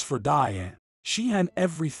 As for Diane, she had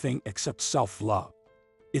everything except self-love.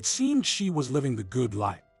 It seemed she was living the good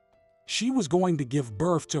life. She was going to give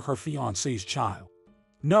birth to her fiancé's child.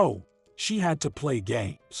 No, she had to play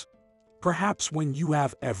games. Perhaps when you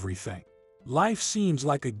have everything, life seems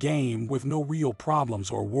like a game with no real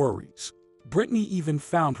problems or worries. Britney even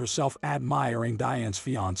found herself admiring Diane's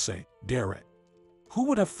fiancé, Derek. Who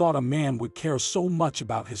would have thought a man would care so much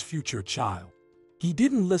about his future child? He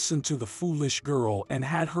didn't listen to the foolish girl and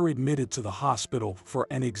had her admitted to the hospital for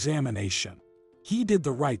an examination. He did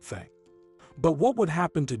the right thing. But what would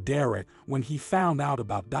happen to Derek when he found out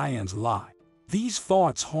about Diane's lie? These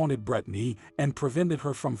thoughts haunted Britney and prevented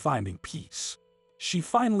her from finding peace. She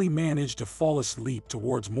finally managed to fall asleep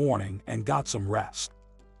towards morning and got some rest.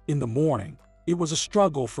 In the morning, it was a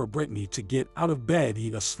struggle for Britney to get out of bed.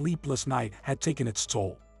 A sleepless night had taken its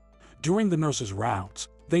toll. During the nurse's rounds,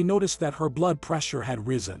 they noticed that her blood pressure had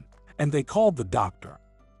risen, and they called the doctor.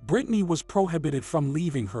 Britney was prohibited from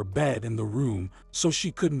leaving her bed in the room, so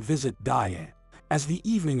she couldn't visit Diane. As the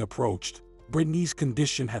evening approached, Britney's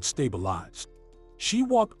condition had stabilized. She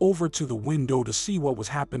walked over to the window to see what was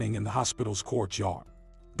happening in the hospital's courtyard.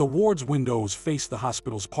 The ward's windows faced the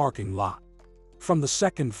hospital's parking lot. From the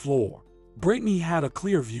second floor, Britney had a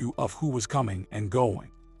clear view of who was coming and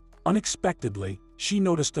going. Unexpectedly, she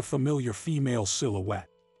noticed a familiar female silhouette.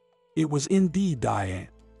 It was indeed Diane.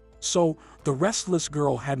 So, the restless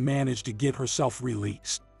girl had managed to get herself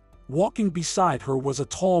released. Walking beside her was a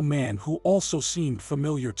tall man who also seemed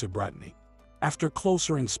familiar to Britney. After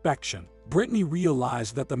closer inspection, Britney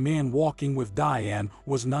realized that the man walking with Diane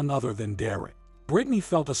was none other than Derek. Britney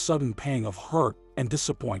felt a sudden pang of hurt and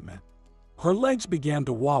disappointment. Her legs began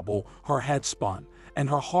to wobble, her head spun, and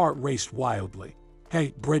her heart raced wildly.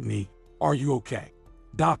 Hey, Britney, are you okay?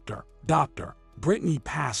 Doctor, Britney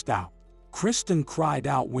passed out. Kristen cried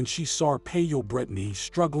out when she saw pale Britney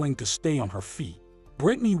struggling to stay on her feet.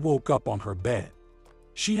 Britney woke up on her bed.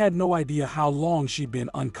 She had no idea how long she'd been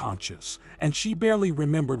unconscious, and she barely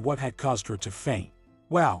remembered what had caused her to faint.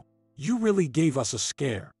 Wow, you really gave us a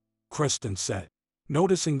scare, Kristen said,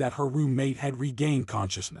 noticing that her roommate had regained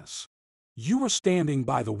consciousness. You were standing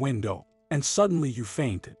by the window, and suddenly you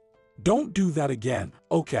fainted. Don't do that again,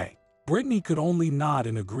 okay? Britney could only nod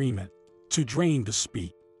in agreement, too drained to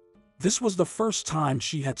speak. This was the first time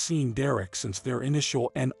she had seen Derek since their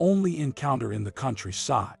initial and only encounter in the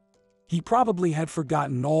countryside. He probably had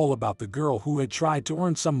forgotten all about the girl who had tried to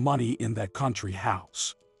earn some money in that country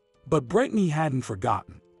house. But Britney hadn't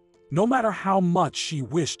forgotten. No matter how much she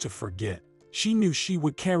wished to forget, She knew she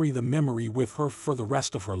would carry the memory with her for the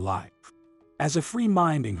rest of her life. As if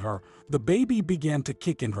reminding her, the baby began to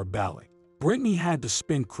kick in her belly. Britney had to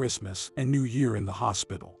spend Christmas and New Year in the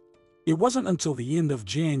hospital. It wasn't until the end of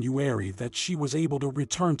January that she was able to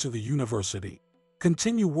return to the university,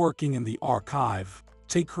 continue working in the archive,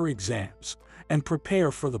 take her exams, and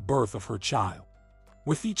prepare for the birth of her child.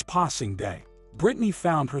 With each passing day, Britney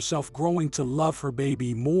found herself growing to love her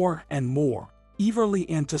baby more and more, eagerly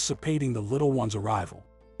anticipating the little one's arrival.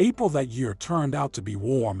 April that year turned out to be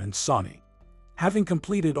warm and sunny. Having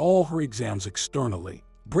completed all her exams externally,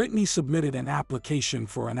 Britney submitted an application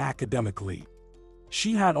for an academic leave.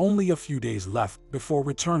 She had only a few days left before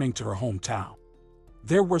returning to her hometown.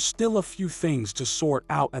 There were still a few things to sort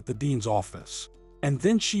out at the dean's office, and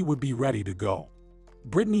then she would be ready to go.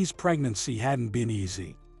 Britney's pregnancy hadn't been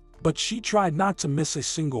easy, but she tried not to miss a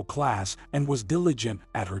single class and was diligent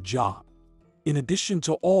at her job. In addition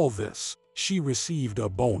to all this, she received a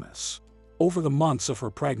bonus. Over the months of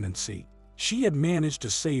her pregnancy, she had managed to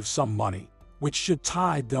save some money, which should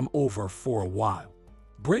tide them over for a while.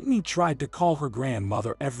 Britney tried to call her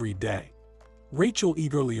grandmother every day. Rachel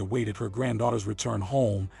eagerly awaited her granddaughter's return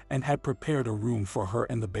home and had prepared a room for her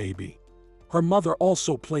and the baby. Her mother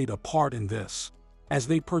also played a part in this, as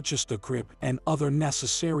they purchased a crib and other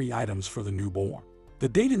necessary items for the newborn. The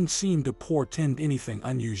day didn't seem to portend anything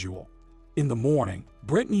unusual. In the morning,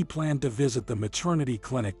 Britney planned to visit the maternity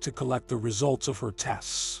clinic to collect the results of her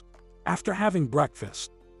tests. After having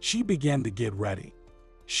breakfast, she began to get ready.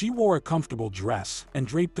 She wore a comfortable dress and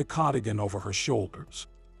draped a cardigan over her shoulders.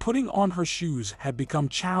 Putting on her shoes had become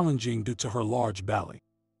challenging due to her large belly.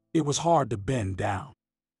 It was hard to bend down.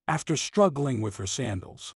 After struggling with her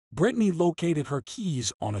sandals, Britney located her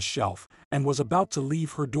keys on a shelf and was about to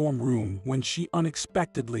leave her dorm room when she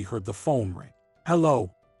unexpectedly heard the phone ring.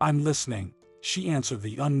 "Hello, I'm listening," she answered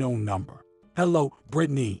the unknown number. "Hello,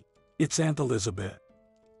 Britney. It's Aunt Elizabeth.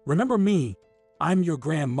 Remember me? I'm your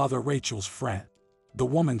grandmother Rachel's friend," the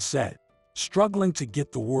woman said, struggling to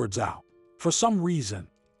get the words out. For some reason,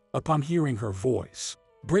 upon hearing her voice,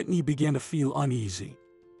 Britney began to feel uneasy.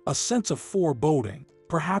 A sense of foreboding,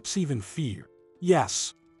 perhaps even fear.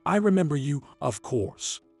 "Yes, I remember you, of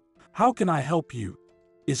course. How can I help you?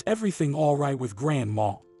 Is everything all right with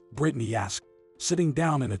Grandma?" Britney asked, sitting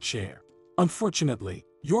down in a chair. "Unfortunately,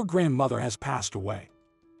 your grandmother has passed away.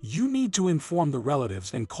 You need to inform the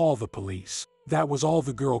relatives and call the police." That was all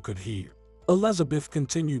the girl could hear. Elizabeth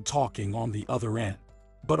continued talking on the other end,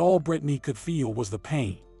 but all Britney could feel was the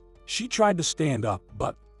pain. She tried to stand up,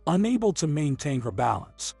 but, unable to maintain her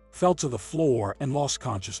balance, fell to the floor and lost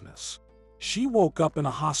consciousness. She woke up in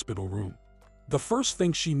a hospital room. The first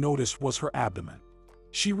thing she noticed was her abdomen.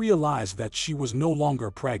 She realized that she was no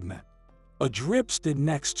longer pregnant. A drip stood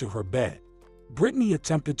next to her bed. Britney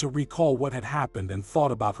attempted to recall what had happened and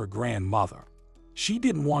thought about her grandmother. She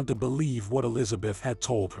didn't want to believe what Elizabeth had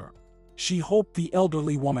told her. She hoped the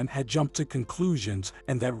elderly woman had jumped to conclusions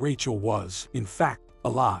and that Rachel was, in fact,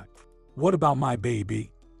 alive. "What about my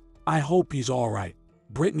baby? I hope he's all right,"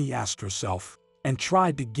 Britney asked herself, and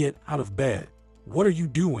tried to get out of bed. "What are you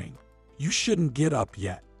doing? You shouldn't get up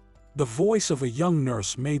yet." The voice of a young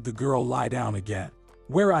nurse made the girl lie down again.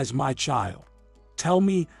 "Where is my child? Tell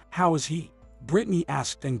me, how is he?" Britney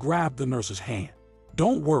asked and grabbed the nurse's hand.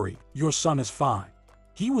 "Don't worry, your son is fine.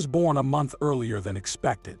 He was born a month earlier than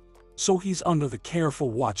expected, so he's under the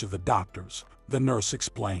careful watch of the doctors," the nurse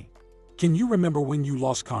explained. "Can you remember when you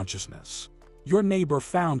lost consciousness? Your neighbor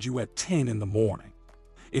found you at 10 in the morning.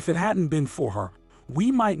 If it hadn't been for her,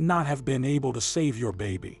 we might not have been able to save your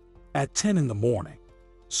baby." At 10 in the morning.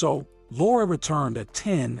 "So, Laura returned at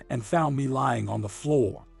 10 and found me lying on the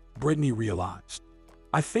floor," Britney realized.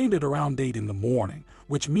 "I fainted around 8 in the morning,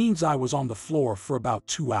 which means I was on the floor for about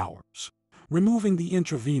 2 hours. Removing the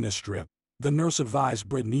intravenous strip, the nurse advised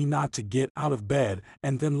Britney not to get out of bed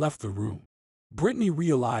and then left the room." Britney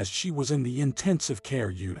realized she was in the intensive care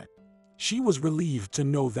unit. She was relieved to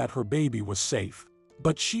know that her baby was safe,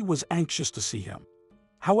 but she was anxious to see him.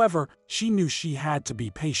 However, she knew she had to be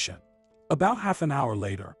patient. About half an hour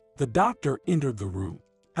later, the doctor entered the room.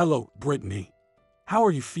 "Hello, Britney. How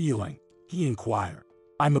are you feeling?" he inquired.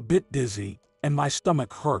 "I'm a bit dizzy, and my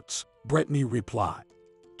stomach hurts," Britney replied.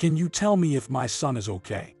 "Can you tell me if my son is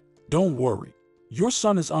okay?" "Don't worry. Your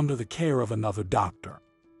son is under the care of another doctor.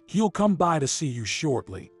 He'll come by to see you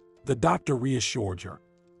shortly," the doctor reassured her.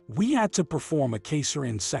 "We had to perform a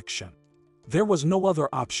cesarean section. There was no other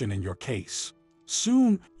option in your case.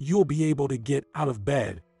 Soon, you'll be able to get out of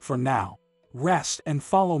bed. For now, rest and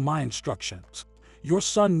follow my instructions. Your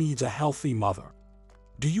son needs a healthy mother.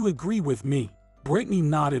 Do you agree with me?" Britney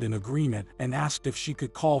nodded in agreement and asked if she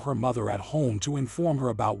could call her mother at home to inform her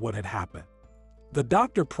about what had happened. The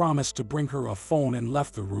doctor promised to bring her a phone and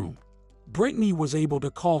left the room. Britney was able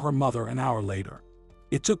to call her mother an hour later.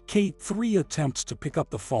 It took Kate 3 attempts to pick up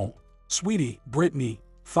the phone. "Sweetie, Britney,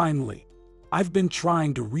 finally. I've been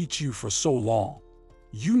trying to reach you for so long."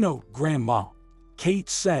 "You know, Grandma," Kate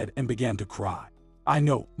said and began to cry. "I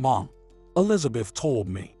know, Mom. Elizabeth told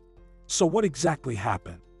me." "So what exactly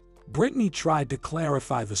happened?" Britney tried to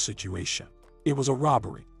clarify the situation. "It was a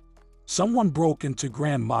robbery. Someone broke into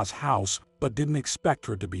Grandma's house but didn't expect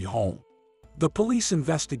her to be home. The police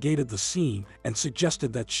investigated the scene and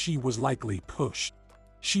suggested that she was likely pushed.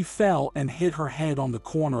 She fell and hit her head on the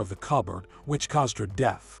corner of the cupboard, which caused her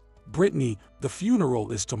death. Britney, the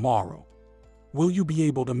funeral is tomorrow. Will you be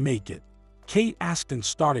able to make it?" Kate asked and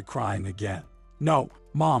started crying again. "No,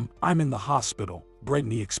 Mom, I'm in the hospital,"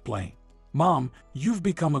 Britney explained. "Mom, you've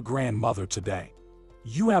become a grandmother today.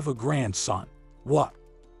 You have a grandson." "What?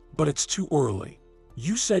 But it's too early.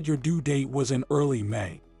 You said your due date was in early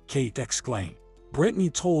May," Kate exclaimed.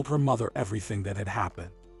 Britney told her mother everything that had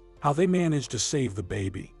happened, how they managed to save the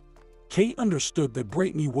baby. Kate understood that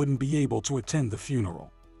Britney wouldn't be able to attend the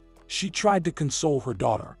funeral. She tried to console her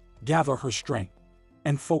daughter, gather her strength,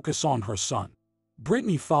 and focus on her son.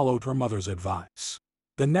 Britney followed her mother's advice.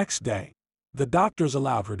 The next day, the doctors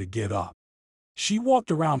allowed her to get up. She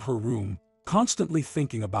walked around her room, constantly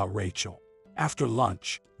thinking about Rachel. After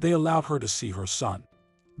lunch, they allowed her to see her son.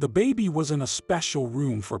 The baby was in a special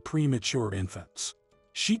room for premature infants.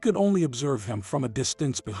 She could only observe him from a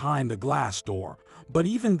distance behind a glass door, but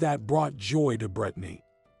even that brought joy to Britney.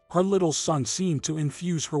 Her little son seemed to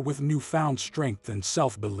infuse her with newfound strength and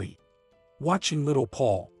self-belief. Watching little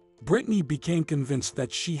Paul, Britney became convinced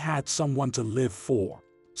that she had someone to live for,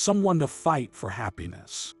 someone to fight for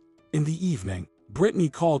happiness. In the evening,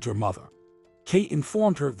 Britney called her mother. Kate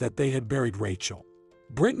informed her that they had buried Rachel.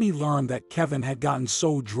 Britney learned that Kevin had gotten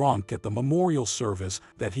so drunk at the memorial service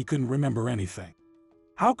that he couldn't remember anything.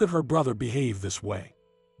 How could her brother behave this way?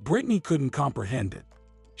 Britney couldn't comprehend it.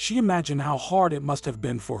 She imagined how hard it must have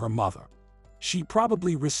been for her mother. She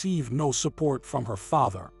probably received no support from her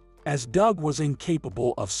father, as Doug was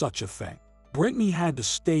incapable of such a thing. Britney had to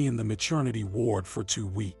stay in the maternity ward for 2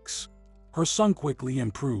 weeks. Her son quickly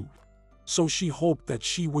improved, so she hoped that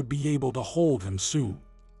she would be able to hold him soon.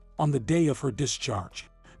 On the day of her discharge,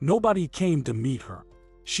 nobody came to meet her.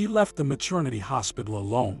 She left the maternity hospital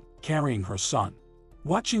alone, carrying her son.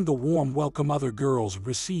 Watching the warm welcome other girls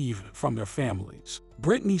received from their families,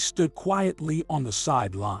 Britney stood quietly on the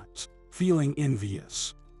sidelines, feeling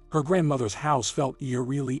envious. Her grandmother's house felt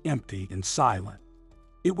eerily empty and silent.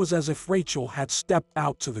 It was as if Rachel had stepped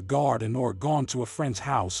out to the garden or gone to a friend's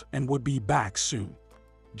house and would be back soon.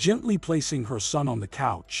 Gently placing her son on the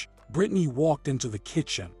couch, Britney walked into the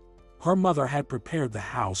kitchen. Her mother had prepared the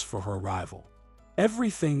house for her arrival.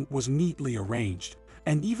 Everything was neatly arranged,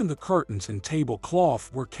 and even the curtains and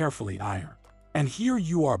tablecloth were carefully ironed. "And here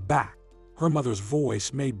you are back," her mother's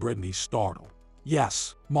voice made Britney startled.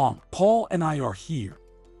 "Yes, Mom, Paul and I are here.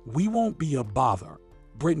 We won't be a bother,"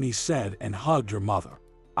 Britney said and hugged her mother.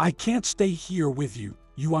 "I can't stay here with you,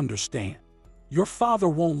 you understand. Your father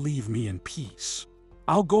won't leave me in peace.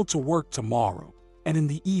 I'll go to work tomorrow, and in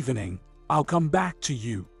the evening, I'll come back to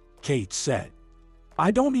you," Kate said. "I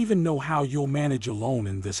don't even know how you'll manage alone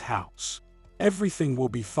in this house. Everything will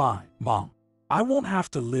be fine, Mom. I won't have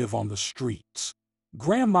to live on the streets."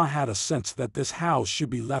 Grandma had a sense that this house should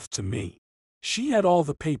be left to me. She had all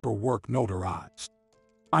the paperwork notarized.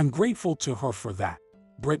 "I'm grateful to her for that,"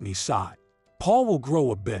 Britney sighed. "Paul will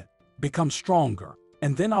grow a bit, become stronger,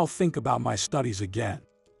 and then I'll think about my studies again.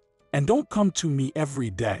 And don't come to me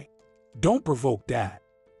every day. Don't provoke Dad.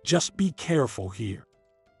 Just be careful here.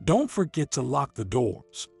 Don't forget to lock the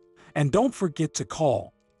doors. And don't forget to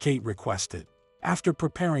call," Kate requested. After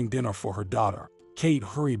preparing dinner for her daughter, Kate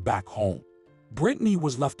hurried back home. Britney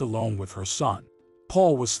was left alone with her son.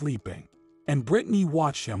 Paul was sleeping, and Britney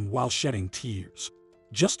watched him while shedding tears.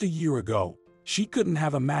 Just a year ago, she couldn't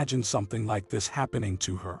have imagined something like this happening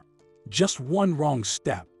to her. Just one wrong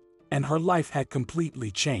step, and her life had completely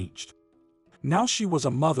changed. Now she was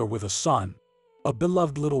a mother with a son, a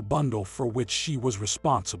beloved little bundle for which she was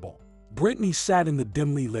responsible. Britney sat in the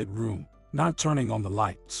dimly lit room, not turning on the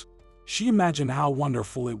lights. She imagined how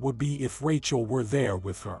wonderful it would be if Rachel were there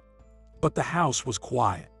with her. But the house was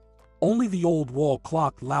quiet. Only the old wall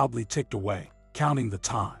clock loudly ticked away, counting the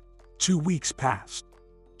time. 2 weeks passed.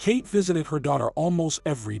 Kate visited her daughter almost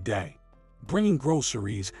every day, bringing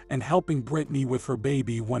groceries and helping Britney with her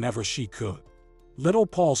baby whenever she could. Little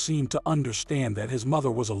Paul seemed to understand that his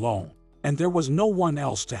mother was alone, and there was no one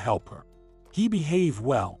else to help her. He behaved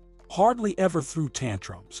well, hardly ever threw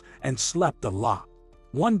tantrums, and slept a lot.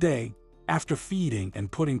 One day, after feeding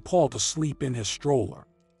and putting Paul to sleep in his stroller,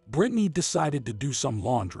 Britney decided to do some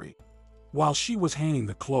laundry. While she was hanging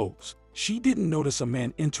the clothes, she didn't notice a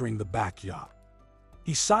man entering the backyard.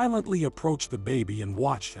 He silently approached the baby and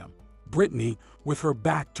watched him. Britney, with her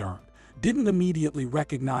back turned, didn't immediately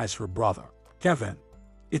recognize her brother. "Kevin,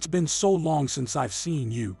 it's been so long since I've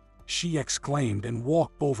seen you," she exclaimed and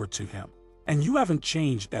walked over to him. "And you haven't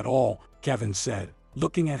changed at all," Kevin said,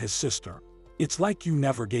 looking at his sister. "It's like you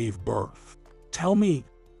never gave birth. Tell me,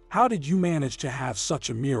 how did you manage to have such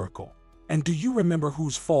a miracle? And do you remember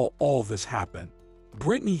whose fault all this happened?"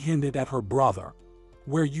 Britney hinted at her brother.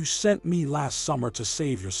 "Where you sent me last summer to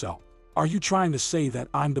save yourself. Are you trying to say that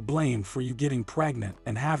I'm to blame for you getting pregnant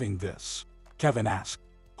and having this?" Kevin asked.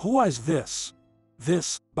 "Who is this?"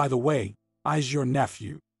 "This, by the way, is your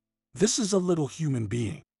nephew. This is a little human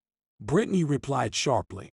being," Britney replied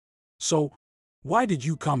sharply. "So, why did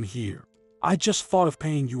you come here?" "I just thought of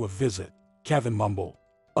paying you a visit," Kevin mumbled,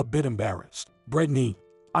 a bit embarrassed. "Britney,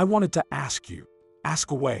 I wanted to ask you."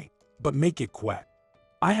 "Ask away, but make it quick."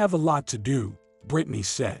 "I have a lot to do," Britney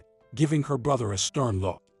said, giving her brother a stern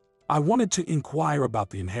look. "I wanted to inquire about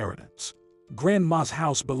the inheritance. Grandma's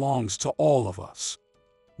house belongs to all of us.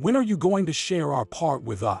 When are you going to share our part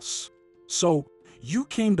with us?" "So, you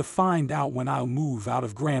came to find out when I'll move out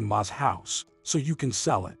of Grandma's house, so you can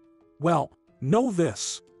sell it. Well, know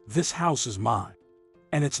this house is mine.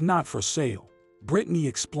 And it's not for sale," Britney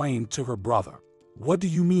explained to her brother. "What do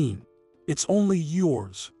you mean? It's only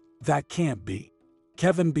yours. That can't be."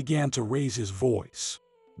 Kevin began to raise his voice.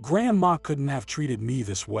 "Grandma couldn't have treated me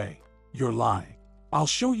this way. You're lying." "I'll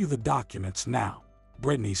show you the documents now,"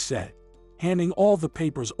 Britney said, handing all the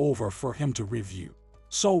papers over for him to review.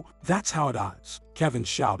 "So, that's how it is," Kevin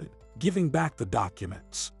shouted, giving back the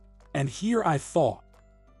documents. "And here I thought."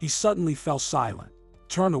 He suddenly fell silent,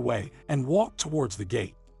 turned away, and walked towards the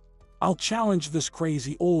gate. "I'll challenge this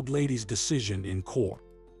crazy old lady's decision in court.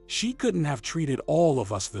 She couldn't have treated all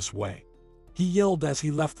of us this way," he yelled as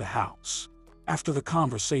he left the house. After the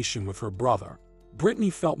conversation with her brother,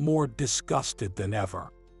 Britney felt more disgusted than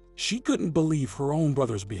ever. She couldn't believe her own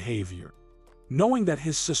brother's behavior. Knowing that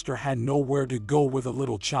his sister had nowhere to go with a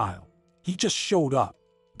little child, he just showed up,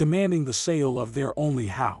 demanding the sale of their only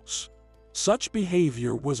house. Such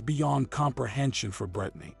behavior was beyond comprehension for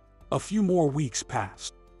Britney. A few more weeks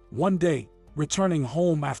passed. One day, returning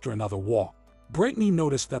home after another walk, Britney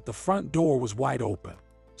noticed that the front door was wide open.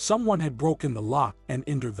 Someone had broken the lock and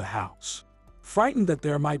entered the house. Frightened that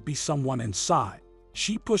there might be someone inside,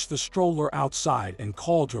 she pushed the stroller outside and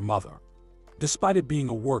called her mother. Despite it being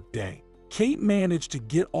a work day, Kate managed to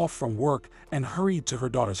get off from work and hurried to her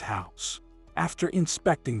daughter's house. After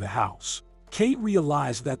inspecting the house, Kate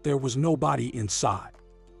realized that there was nobody inside.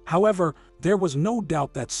 However, there was no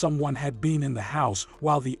doubt that someone had been in the house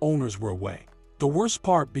while the owners were away. The worst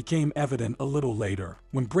part became evident a little later,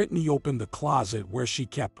 when Britney opened the closet where she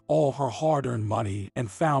kept all her hard-earned money and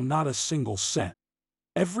found not a single cent.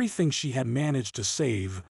 Everything she had managed to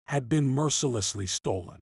save had been mercilessly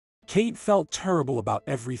stolen. Kate felt terrible about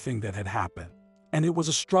everything that had happened, and it was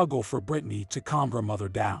a struggle for Britney to calm her mother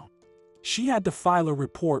down. She had to file a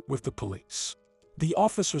report with the police. The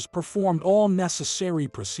officers performed all necessary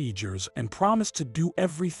procedures and promised to do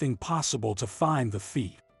everything possible to find the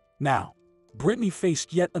thief. Now, Britney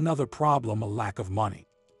faced yet another problem: a lack of money.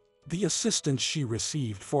 The assistance she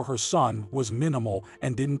received for her son was minimal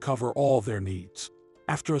and didn't cover all their needs.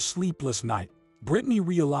 After a sleepless night, Britney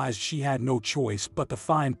realized she had no choice but to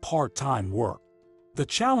find part-time work. The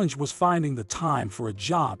challenge was finding the time for a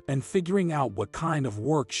job and figuring out what kind of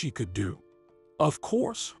work she could do. Of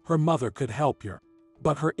course, her mother could help her,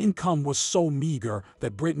 but her income was so meager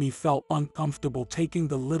that Britney felt uncomfortable taking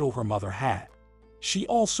the little her mother had. She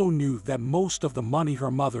also knew that most of the money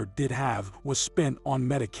her mother did have was spent on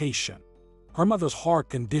medication. Her mother's heart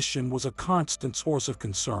condition was a constant source of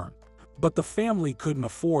concern, but the family couldn't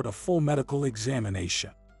afford a full medical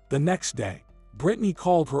examination. The next day, Britney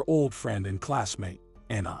called her old friend and classmate,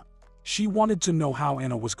 Anna. She wanted to know how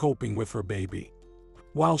Anna was coping with her baby.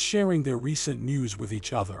 While sharing their recent news with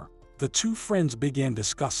each other, the two friends began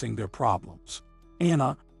discussing their problems.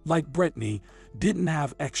 Anna, like Britney, didn't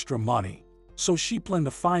have extra money, so she planned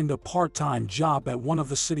to find a part-time job at one of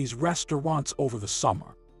the city's restaurants over the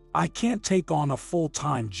summer. "I can't take on a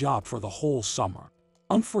full-time job for the whole summer.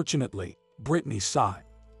 Unfortunately," Britney sighed.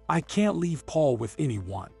 "I can't leave Paul with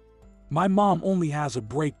anyone. My mom only has a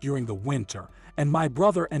break during the winter, and my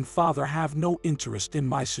brother and father have no interest in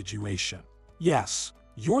my situation." "Yes,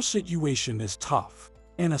 your situation is tough,"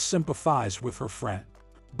 Anna sympathized with her friend.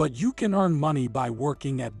 but you can earn money by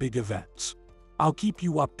working at big events. I'll keep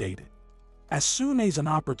you updated. As soon as an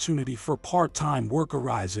opportunity for part-time work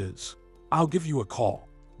arises, I'll give you a call."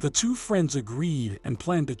 The two friends agreed and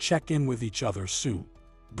planned to check in with each other soon.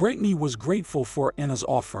 Britney was grateful for Anna's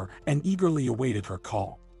offer and eagerly awaited her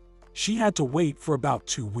call. She had to wait for about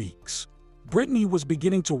 2 weeks. Britney was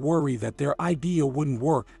beginning to worry that their idea wouldn't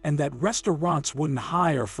work and that restaurants wouldn't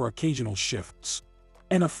hire for occasional shifts.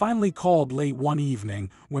 Anna finally called late one evening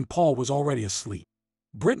when Paul was already asleep.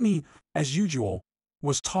 Britney, as usual,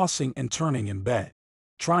 was tossing and turning in bed,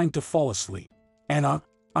 trying to fall asleep. "Anna,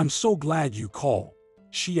 I'm so glad you called,"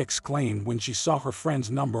 she exclaimed when she saw her friend's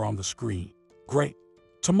number on the screen. "Great.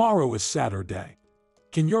 Tomorrow is Saturday.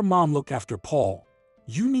 Can your mom look after Paul?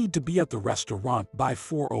 You need to be at the restaurant by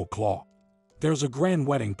 4 o'clock. There's a grand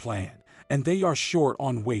wedding planned, and they are short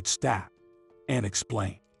on wait staff." Anne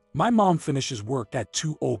explained. "My mom finishes work at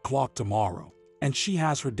 2 o'clock tomorrow, and she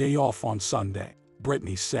has her day off on Sunday,"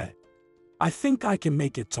 Britney said. "I think I can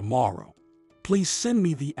make it tomorrow. Please send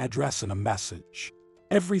me the address and a message."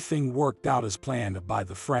 Everything worked out as planned by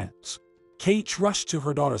the friends. Kate rushed to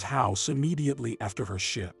her daughter's house immediately after her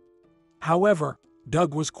shift. However,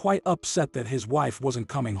 Doug was quite upset that his wife wasn't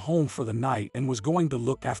coming home for the night and was going to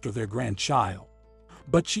look after their grandchild.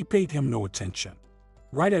 But she paid him no attention.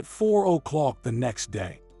 Right at 4 o'clock the next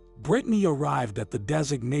day, Britney arrived at the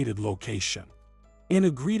designated location.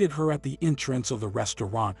 Anna greeted her at the entrance of the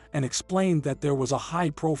restaurant and explained that there was a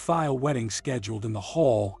high-profile wedding scheduled in the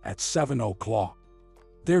hall at 7 o'clock.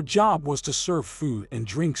 Their job was to serve food and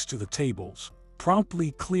drinks to the tables,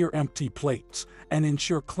 promptly clear empty plates, and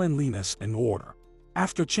ensure cleanliness and order.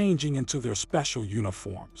 After changing into their special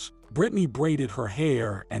uniforms, Britney braided her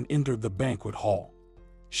hair and entered the banquet hall.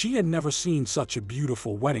 She had never seen such a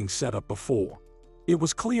beautiful wedding setup before. It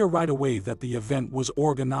was clear right away that the event was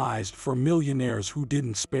organized for millionaires who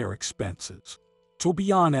didn't spare expenses. To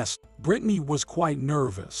be honest, Britney was quite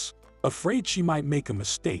nervous, afraid she might make a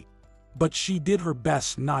mistake. But she did her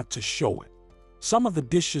best not to show it. Some of the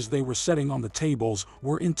dishes they were setting on the tables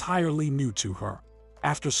were entirely new to her.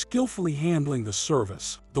 After skillfully handling the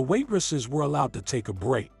service, the waitresses were allowed to take a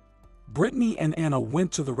break. Britney and Anna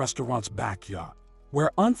went to the restaurant's backyard,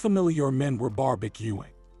 where unfamiliar men were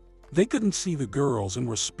barbecuing. They couldn't see the girls and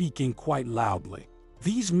were speaking quite loudly.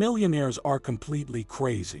 "These millionaires are completely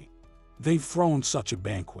crazy. They've thrown such a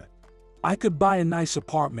banquet. I could buy a nice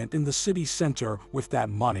apartment in the city center with that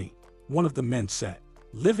money," one of the men said.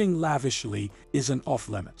 "Living lavishly isn't off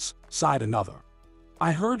limits," sighed another.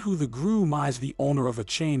 "I heard who the groom is the owner of a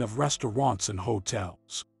chain of restaurants and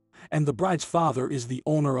hotels, and the bride's father is the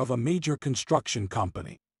owner of a major construction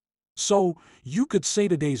company. So, you could say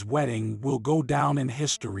today's wedding will go down in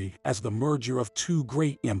history as the merger of two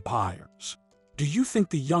great empires. Do you think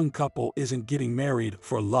the young couple isn't getting married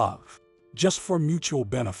for love, just for mutual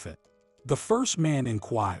benefit?" The first man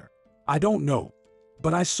inquired. "I don't know.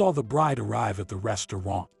 But I saw the bride arrive at the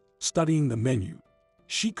restaurant, studying the menu.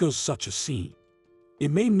 She caused such a scene. It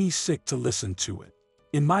made me sick to listen to it.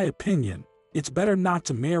 In my opinion, it's better not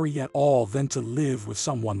to marry at all than to live with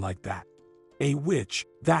someone like that. A witch,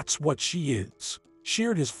 that's what she is,"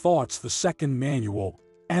 shared his thoughts the second Manuel.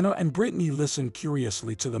 Anna and Britney listened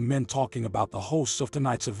curiously to the men talking about the hosts of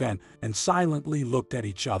tonight's event and silently looked at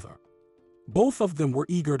each other. Both of them were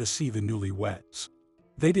eager to see the newlyweds.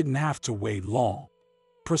 They didn't have to wait long.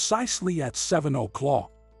 Precisely at 7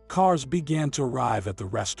 o'clock, cars began to arrive at the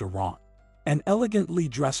restaurant, and elegantly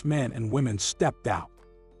dressed men and women stepped out.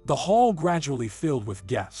 The hall gradually filled with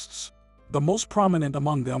guests. The most prominent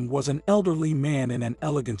among them was an elderly man in an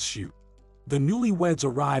elegant suit. The newlyweds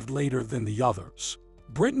arrived later than the others.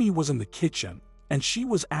 Britney was in the kitchen, and she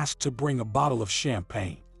was asked to bring a bottle of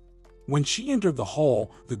champagne. When she entered the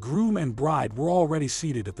hall, the groom and bride were already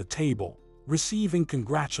seated at the table, receiving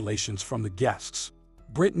congratulations from the guests.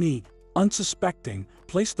 Britney, unsuspecting,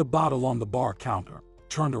 placed the bottle on the bar counter,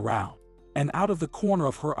 turned around, and out of the corner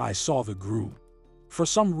of her eye saw the groom. For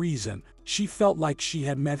some reason, she felt like she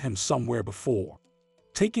had met him somewhere before.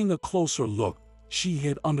 Taking a closer look, she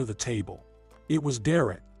hid under the table. It was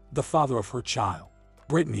Derek, the father of her child.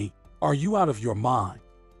 "Britney, are you out of your mind?"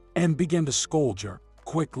 Anne began to scold her.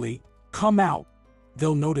 "Quickly, come out.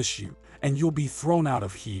 They'll notice you, and you'll be thrown out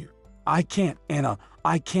of here." "I can't, Anna,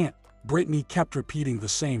 I can't." Britney kept repeating the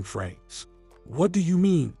same phrase. "What do you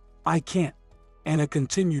mean, I can't?" Anna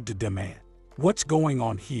continued to demand. "What's going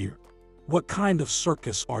on here? What kind of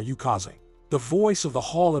circus are you causing?" The voice of the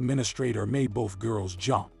hall administrator made both girls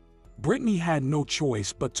jump. Britney had no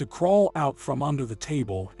choice but to crawl out from under the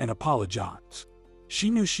table and apologize. She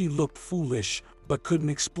knew she looked foolish, but couldn't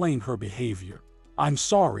explain her behavior. "I'm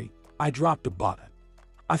sorry, I dropped a button.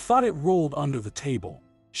 I thought it rolled under the table,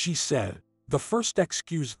 she said, the first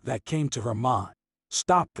excuse that came to her mind.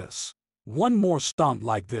 Stop this. One more stunt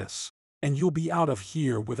like this, and you'll be out of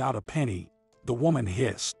here without a penny, the woman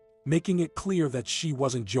hissed, making it clear that she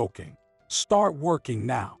wasn't joking. Start working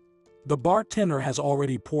now. The bartender has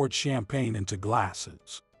already poured champagne into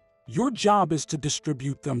glasses. Your job is to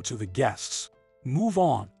distribute them to the guests. Move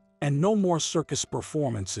on, and no more circus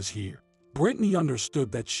performances here. Britney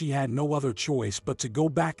understood that she had no other choice but to go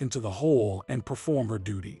back into the hole and perform her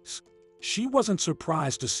duties. She wasn't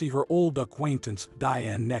surprised to see her old acquaintance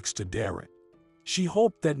Diane next to Derek. She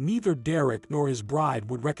hoped that neither Derek nor his bride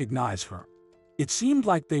would recognize her. It seemed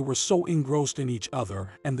like they were so engrossed in each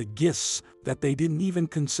other and the gifts that they didn't even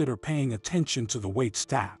consider paying attention to the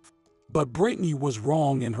waitstaff. But Britney was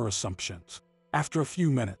wrong in her assumptions. After a few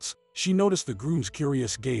minutes, she noticed the groom's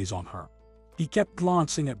curious gaze on her. He kept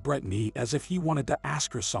glancing at Britney as if he wanted to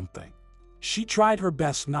ask her something. She tried her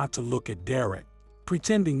best not to look at Derek,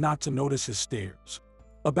 pretending not to notice his stares.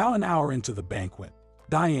 About an hour into the banquet,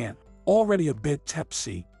 Diane, already a bit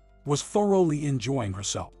tipsy, was thoroughly enjoying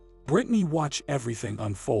herself. Britney watched everything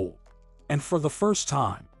unfold, and for the first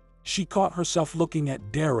time, she caught herself looking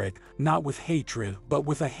at Derek not with hatred but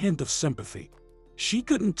with a hint of sympathy. She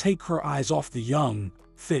couldn't take her eyes off the young,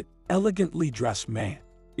 fit, elegantly dressed man.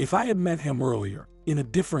 If I had met him earlier, in a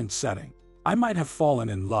different setting, I might have fallen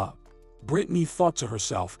in love, Britney thought to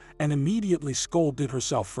herself and immediately scolded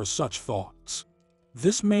herself for such thoughts.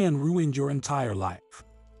 This man ruined your entire life.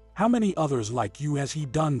 How many others like you has he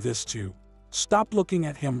done this to? Stop looking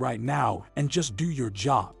at him right now and just do your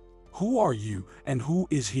job. Who are you and who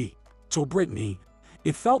is he? To Britney,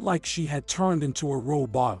 it felt like she had turned into a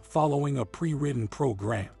robot following a pre-written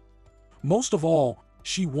program. Most of all,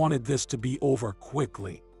 she wanted this to be over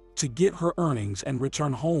quickly, to get her earnings and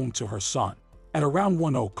return home to her son. At around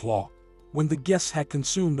 1 o'clock, when the guests had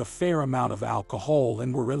consumed a fair amount of alcohol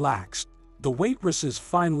and were relaxed, the waitresses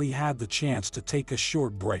finally had the chance to take a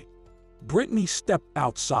short break. Britney stepped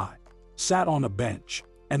outside, sat on a bench,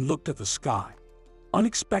 and looked at the sky.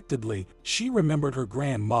 Unexpectedly, she remembered her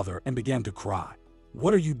grandmother and began to cry.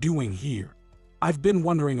 What are you doing here? I've been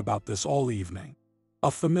wondering about this all evening. A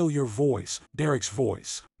familiar voice, Derek's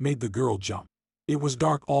voice, made the girl jump. It was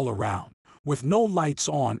dark all around, with no lights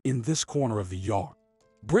on in this corner of the yard.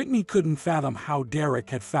 Britney couldn't fathom how Derek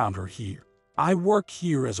had found her here. I work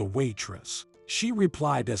here as a waitress, she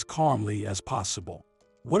replied as calmly as possible.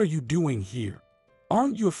 What are you doing here?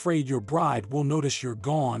 Aren't you afraid your bride will notice you're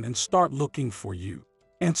gone and start looking for you?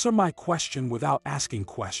 Answer my question without asking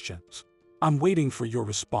questions. I'm waiting for your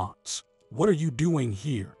response. What are you doing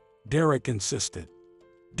here? Derek insisted.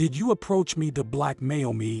 Did you approach me to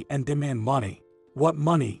blackmail me and demand money? What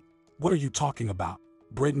money? What are you talking about?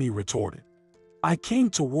 Britney retorted. I came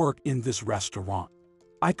to work in this restaurant.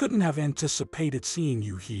 I couldn't have anticipated seeing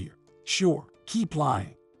you here. Sure, keep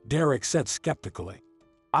lying, Derek said skeptically.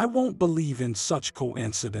 I won't believe in such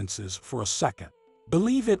coincidences for a second.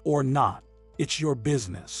 Believe it or not, it's your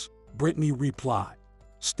business, Britney replied,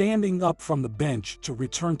 standing up from the bench to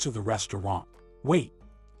return to the restaurant. Wait,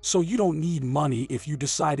 so you don't need money if you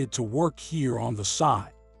decided to work here on the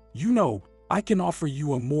side? You know, I can offer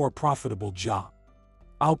you a more profitable job.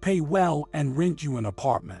 I'll pay well and rent you an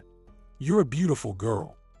apartment. You're a beautiful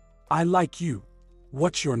girl. I like you.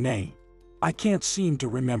 What's your name? I can't seem to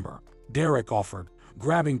remember, Derek offered,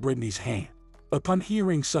 grabbing Britney's hand. Upon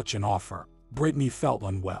hearing such an offer, Britney felt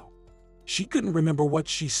unwell. She couldn't remember what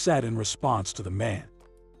she said in response to the man.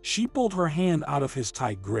 She pulled her hand out of his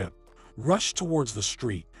tight grip, rushed towards the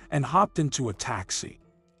street, and hopped into a taxi.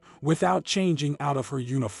 Without changing out of her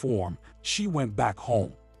uniform, she went back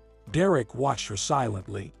home. Derek watched her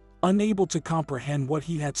silently, unable to comprehend what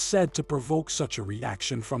he had said to provoke such a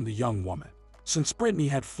reaction from the young woman. Since Britney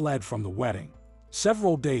had fled from the wedding,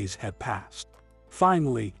 several days had passed.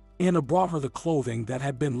 Finally, Anna brought her the clothing that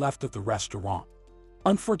had been left at the restaurant.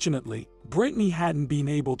 Unfortunately, Britney hadn't been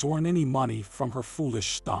able to earn any money from her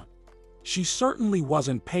foolish stunt. She certainly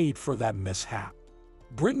wasn't paid for that mishap.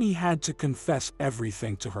 Britney had to confess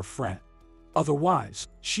everything to her friend. Otherwise,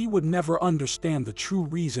 she would never understand the true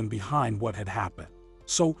reason behind what had happened.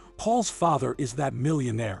 So, Paul's father is that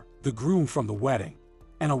millionaire, the groom from the wedding.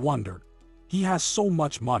 Anna wondered. He has so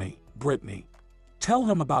much money, Britney. Tell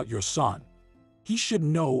him about your son. He should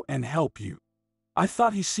know and help you. I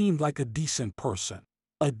thought he seemed like a decent person.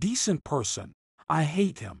 A decent person? I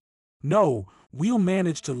hate him. No, we'll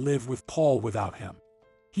manage to live with Paul without him.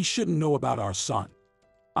 He shouldn't know about our son.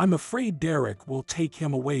 I'm afraid Derek will take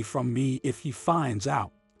him away from me if he finds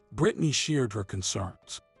out. Britney shared her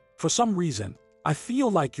concerns. For some reason, I feel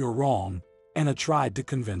like you're wrong, Anna tried to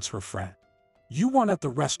convince her friend. You weren't at the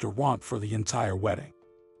restaurant for the entire wedding.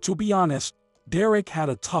 To be honest, Derek had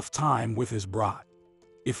a tough time with his bride.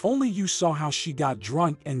 If only you saw how she got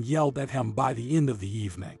drunk and yelled at him by the end of the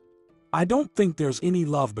evening. I don't think there's any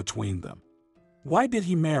love between them. Why did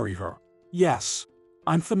he marry her? Yes,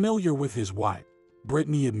 I'm familiar with his wife,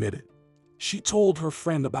 Britney admitted. She told her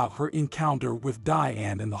friend about her encounter with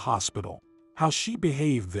Diane in the hospital, how she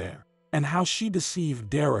behaved there, and how she deceived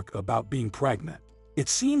Derek about being pregnant. It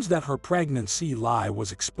seems that her pregnancy lie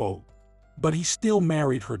was exposed, but he still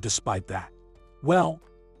married her despite that. Well,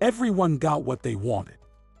 everyone got what they wanted.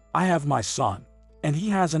 I have my son, and he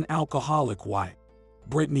has an alcoholic wife,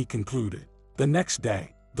 Britney concluded. The next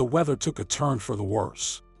day, the weather took a turn for the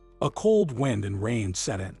worse. A cold wind and rain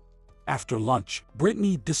set in. After lunch,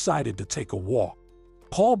 Britney decided to take a walk.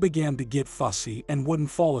 Paul began to get fussy and wouldn't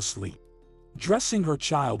fall asleep. Dressing her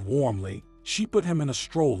child warmly, she put him in a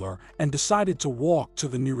stroller and decided to walk to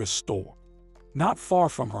the nearest store. Not far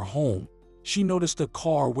from her home, she noticed a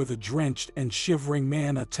car with a drenched and shivering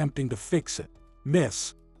man attempting to fix it.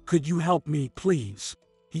 "Miss, could you help me, please?"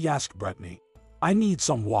 he asked Britney. "I need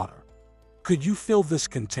some water. Could you fill this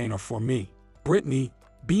container for me?" Britney,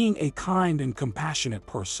 being a kind and compassionate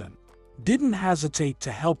person, didn't hesitate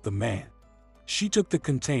to help the man. She took the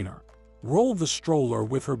container, rolled the stroller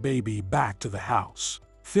with her baby back to the house,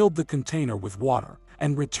 filled the container with water,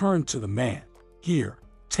 and returned to the man. "Here,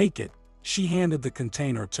 take it." She handed the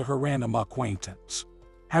container to her random acquaintance.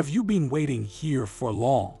 "Have you been waiting here for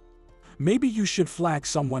long? Maybe you should flag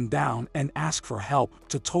someone down and ask for help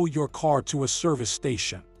to tow your car to a service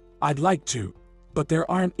station." "I'd like to, but there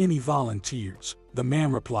aren't any volunteers," the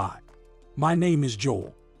man replied. "My name is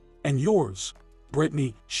Joel." "And yours?"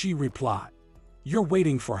 "Britney," she replied. "You're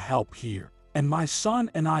waiting for help here, and my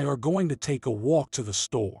son and I are going to take a walk to the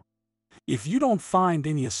store. If you don't find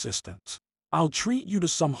any assistance, I'll treat you to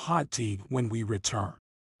some hot tea when we return.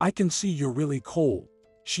 I can see you're really cold,"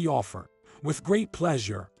 she offered. With great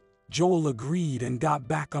pleasure, Joel agreed and got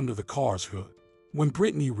back under the car's hood. When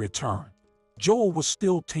Britney returned, Joel was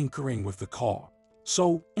still tinkering with the car.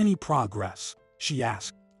 "So, any progress?" she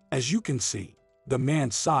asked. "As you can see," the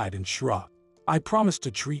man sighed and shrugged. "I promised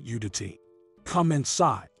to treat you to tea. Come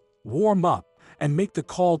inside, warm up, and make the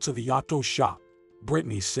call to the auto shop,"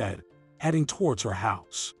 Britney said, heading towards her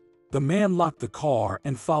house. The man locked the car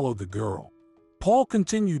and followed the girl. Paul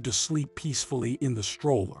continued to sleep peacefully in the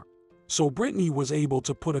stroller, so Britney was able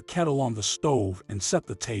to put a kettle on the stove and set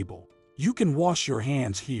the table. "You can wash your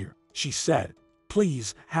hands here," she said.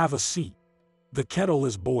 "Please have a seat. The kettle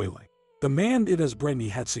is boiling." The man did as Britney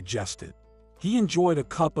had suggested. He enjoyed a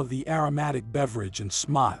cup of the aromatic beverage and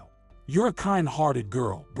smiled. "You're a kind-hearted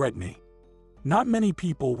girl, Britney. Not many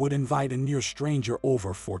people would invite a near stranger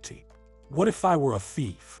over for tea." "What if I were a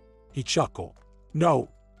thief?" he chuckled. "No,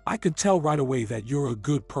 I could tell right away that you're a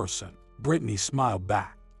good person," Britney smiled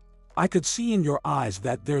back. "I could see in your eyes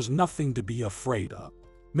that there's nothing to be afraid of."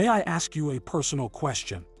 "May I ask you a personal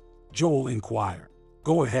question?" Joel inquired.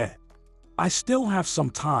 "Go ahead. I still have some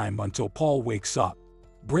time until Paul wakes up,"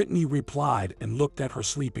 Britney replied and looked at her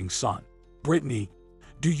sleeping son. "Britney,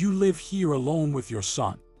 do you live here alone with your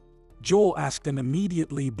son?" Joel asked and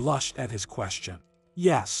immediately blushed at his question.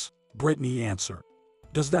 "Yes," Britney answered.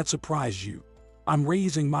 "Does that surprise you? I'm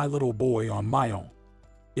raising my little boy on my own.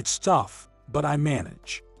 It's tough, but I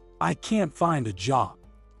manage. I can't find a job.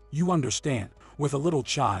 You understand, with a little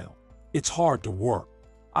child, it's hard to work.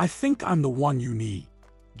 I think I'm the one you need,"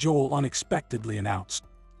 Joel unexpectedly announced.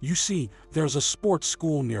 "You see, there's a sports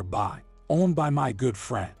school nearby, owned by my good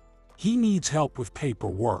friend. He needs help with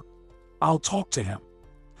paperwork. I'll talk to him.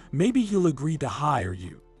 Maybe he'll agree to hire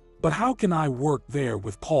you. But how can I work there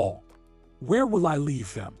with Paul? Where will I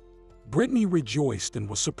leave him?" Britney rejoiced and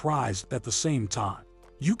was surprised at the same time.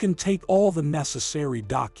 "You can take all the necessary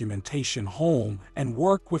documentation home and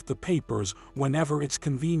work with the papers whenever it's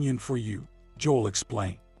convenient for you," Joel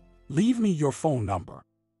explained. "Leave me your phone number.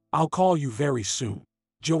 I'll call you very soon."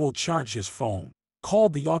 Joel charged his phone,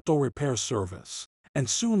 called the auto repair service, and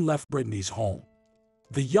soon left Britney's home.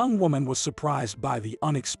 The young woman was surprised by the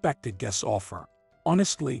unexpected guest offer.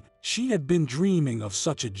 Honestly, she had been dreaming of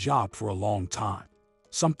such a job for a long time,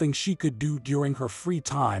 something she could do during her free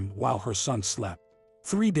time while her son slept.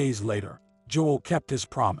 3 days later, Joel kept his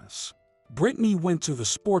promise. Britney went to the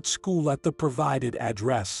sports school at the provided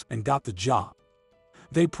address and got the job.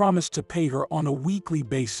 They promised to pay her on a weekly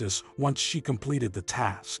basis once she completed the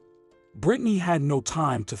task. Britney had no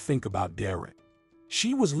time to think about Derek.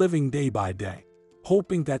 She was living day by day,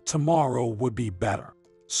 hoping that tomorrow would be better.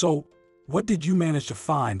 "So, what did you manage to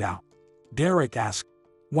find out?" Derek asked,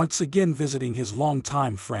 once again visiting his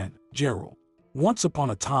longtime friend, Gerald. "Once upon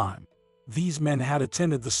a time, These men had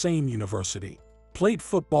attended the same university, played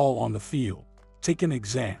football on the field, taken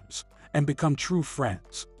exams, and become true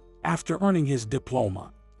friends. After earning his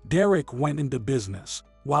diploma, Derek went into business,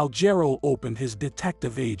 while Gerald opened his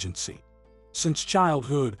detective agency. Since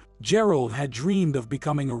childhood, Gerald had dreamed of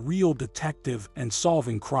becoming a real detective and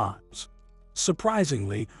solving crimes.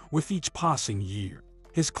 Surprisingly, with each passing year,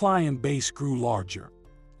 his client base grew larger.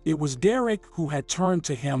 It was Derek who had turned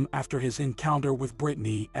to him after his encounter with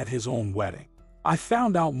Britney at his own wedding. "I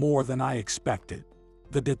found out more than I expected,"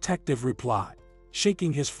 the detective replied,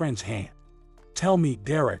 shaking his friend's hand. "Tell me,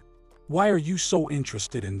 Derek, why are you so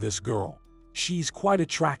interested in this girl? She's quite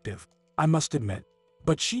attractive, I must admit,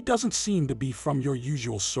 but she doesn't seem to be from your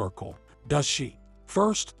usual circle, does she?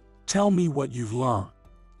 First, tell me what you've learned."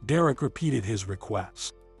 Derek repeated his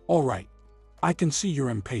request. "All right, I can see you're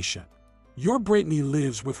impatient. Your Britney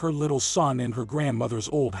lives with her little son in her grandmother's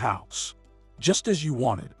old house. Just as you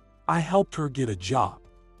wanted, I helped her get a job.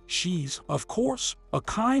 She's, of course, a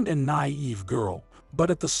kind and naive girl, but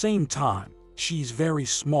at the same time, she's very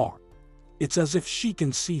smart. It's as if she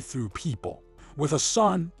can see through people. With a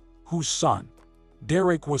son, whose son?"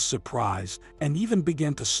 Derek was surprised and even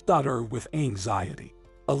began to stutter with anxiety.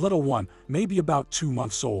 "A little one, maybe about 2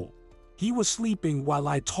 months old. He was sleeping while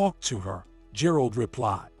I talked to her," Gerald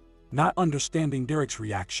replied, not understanding Derek's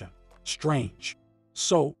reaction. "Strange.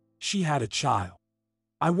 So, she had a child.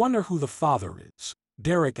 I wonder who the father is."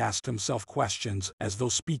 Derek asked himself questions as though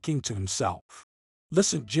speaking to himself.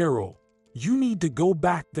 "Listen, Gerald, you need to go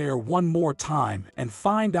back there one more time and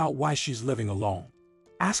find out why she's living alone.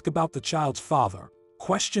 Ask about the child's father,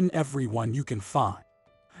 question everyone you can find,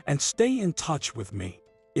 and stay in touch with me."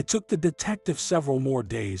 It took the detective several more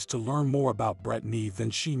days to learn more about Britney than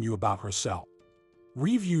she knew about herself.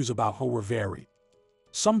 Reviews about her were varied.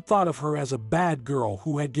 Some thought of her as a bad girl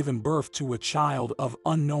who had given birth to a child of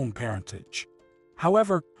unknown parentage.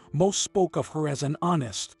 However, most spoke of her as an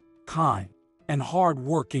honest, kind, and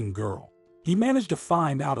hard-working girl. He managed to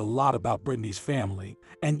find out a lot about Britney's family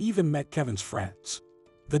and even met Kevin's friends.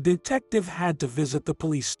 The detective had to visit the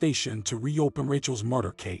police station to reopen Rachel's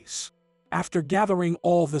murder case. After gathering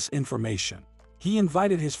all this information, he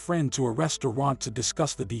invited his friend to a restaurant to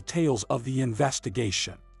discuss the details of the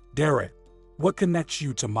investigation. "Derek, what connects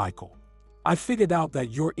you to Michael? I figured out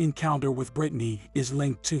that your encounter with Britney is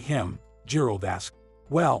linked to him," Gerald asked.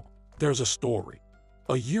 "Well, there's a story.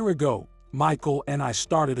 A year ago, Michael and I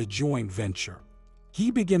started a joint venture. He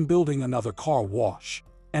began building another car wash,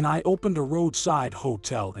 and I opened a roadside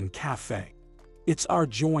hotel and cafe. It's our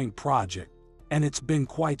joint project, and it's been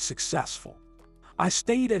quite successful. I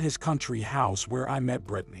stayed at his country house where I met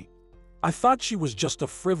Britney. I thought she was just a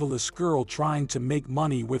frivolous girl trying to make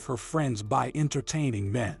money with her friends by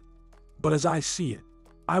entertaining men. But as I see it,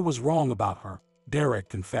 I was wrong about her," Derek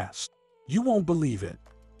confessed. "You won't believe it,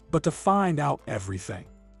 but to find out everything,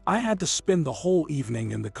 I had to spend the whole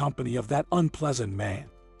evening in the company of that unpleasant man,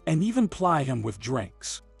 and even ply him with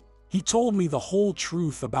drinks. He told me the whole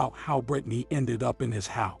truth about how Britney ended up in his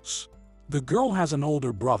house. The girl has an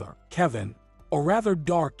older brother, Kevin, a rather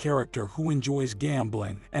dark character who enjoys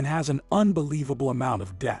gambling and has an unbelievable amount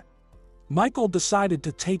of debt. Michael decided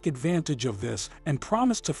to take advantage of this and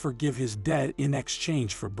promised to forgive his debt in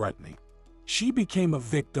exchange for Britney. She became a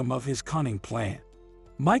victim of his cunning plan.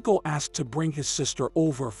 Michael asked to bring his sister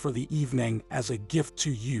over for the evening as a gift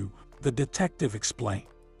to you," the detective explained.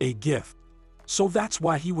 "A gift. So that's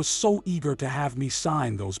why he was so eager to have me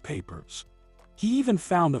sign those papers. He even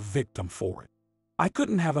found a victim for it. I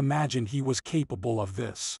couldn't have imagined he was capable of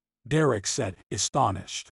this," Derek said,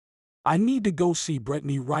 astonished. "I need to go see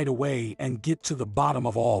Britney right away and get to the bottom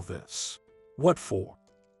of all this." "What for?"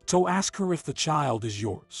 "To ask her if the child is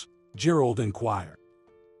yours," Gerald inquired.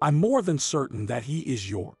 "I'm more than certain that he is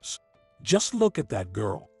yours. Just look at that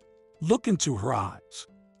girl. Look into her eyes.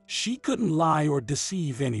 She couldn't lie or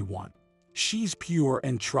deceive anyone. She's pure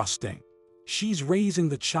and trusting. She's raising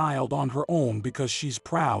the child on her own because she's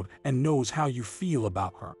proud and knows how you feel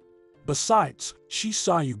about her. Besides, she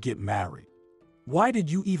saw you get married. Why did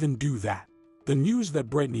you even do that?" The news that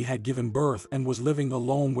Britney had given birth and was living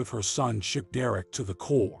alone with her son shook Derek to the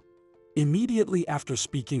core. Immediately after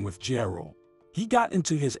speaking with Gerald, he got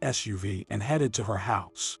into his SUV and headed to her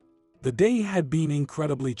house. The day had been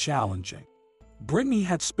incredibly challenging. Britney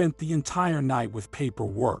had spent the entire night with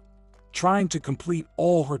paperwork, trying to complete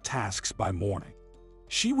all her tasks by morning.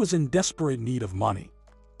 She was in desperate need of money.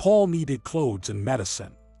 Paul needed clothes and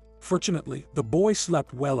medicine. Fortunately, the boy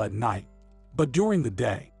slept well at night, but during the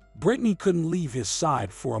day, Britney couldn't leave his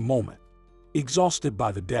side for a moment. Exhausted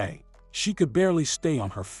by the day, she could barely stay on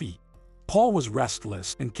her feet. Paul was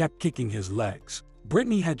restless and kept kicking his legs,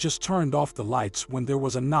 Britney had just turned off the lights when there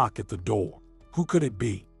was a knock at the door. Who could it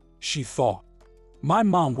be? She thought. My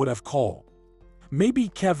mom would have called. Maybe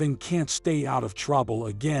Kevin can't stay out of trouble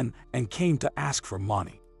again and came to ask for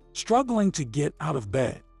money. Struggling to get out of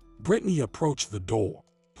bed, Britney approached the door.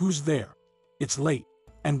 Who's there? It's late,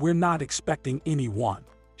 and we're not expecting anyone,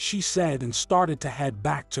 she said and started to head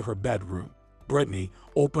back to her bedroom. Britney,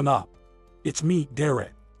 open up. It's me,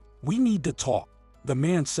 Derek. We need to talk, the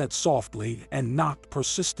man said softly and knocked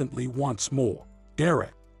persistently once more.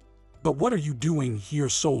 Derek. But what are you doing here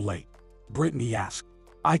so late? Britney asked.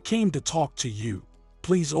 I came to talk to you.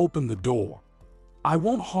 Please open the door. I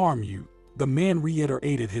won't harm you, the man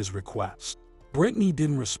reiterated his request. Britney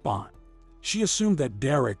didn't respond. She assumed that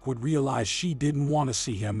Derek would realize she didn't want to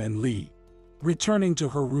see him and leave. Returning to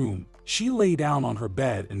her room, she lay down on her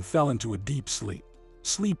bed and fell into a deep sleep,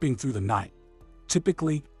 sleeping through the night.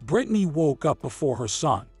 Typically, Britney woke up before her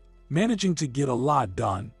son, managing to get a lot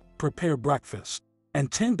done, prepare breakfast,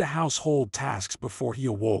 and tend to household tasks before he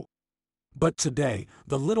awoke. But today,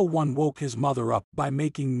 the little one woke his mother up by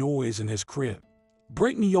making noise in his crib.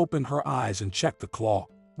 Britney opened her eyes and checked the clock,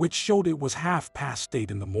 which showed it was 8:30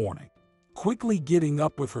 in the morning. Quickly getting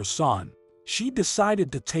up with her son, she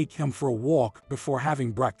decided to take him for a walk before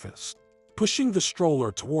having breakfast. Pushing the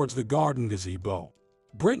stroller towards the garden gazebo,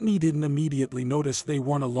 Britney didn't immediately notice they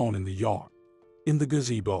weren't alone in the yard. In the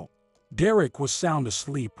gazebo, Derek was sound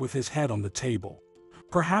asleep with his head on the table.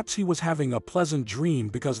 Perhaps he was having a pleasant dream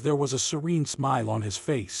because there was a serene smile on his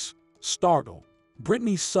face. Startled,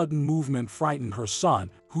 Britney's sudden movement frightened her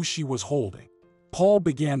son, who she was holding. Paul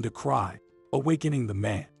began to cry, awakening the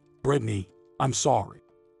man. Britney, I'm sorry.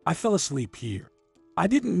 I fell asleep here. I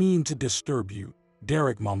didn't mean to disturb you,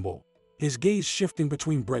 Derek mumbled, his gaze shifting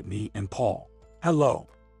between Britney and Paul. Hello.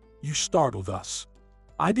 You startled us.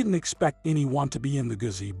 I didn't expect anyone to be in the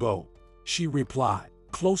gazebo, she replied,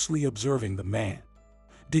 closely observing the man.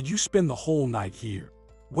 Did you spend the whole night here?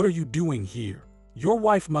 What are you doing here? Your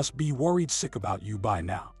wife must be worried sick about you by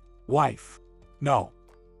now. Wife? No.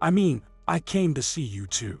 I mean, I came to see you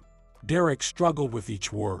too. Derek struggled with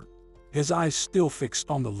each word, his eyes still fixed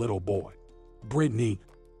on the little boy. Britney,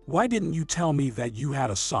 why didn't you tell me that you had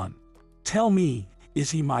a son? Tell me,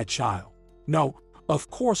 is he my child? No, of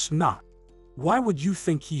course not. Why would you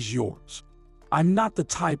think he's yours? I'm not the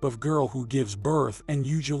type of girl who gives birth and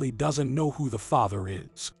usually doesn't know who the father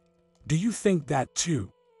is. Do you think that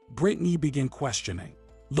too? Britney began questioning,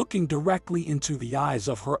 looking directly into the eyes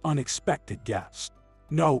of her unexpected guest.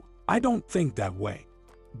 No, I don't think that way.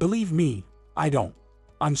 Believe me, I don't.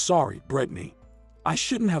 I'm sorry, Britney. I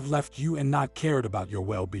shouldn't have left you and not cared about your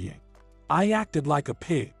well-being. I acted like a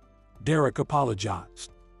pig. Derek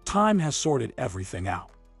apologized. Time has sorted everything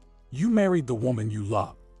out. You married the woman you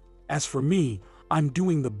love. As for me, I'm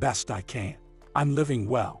doing the best I can. I'm living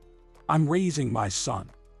well. I'm raising my son.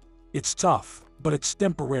 It's tough, but it's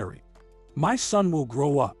temporary. My son will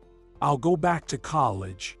grow up. I'll go back to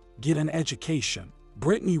college, get an education,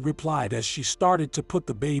 Britney replied as she started to put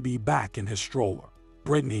the baby back in his stroller.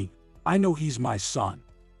 Britney, I know he's my son.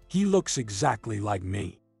 He looks exactly like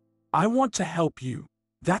me. I want to help you.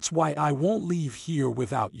 That's why I won't leave here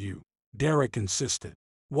without you, Derek insisted.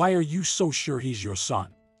 Why are you so sure he's your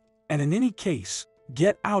son? And in any case,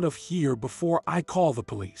 get out of here before I call the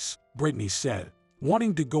police, Britney said,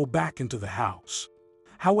 wanting to go back into the house.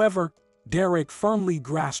 However, Derek firmly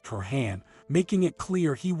grasped her hand, making it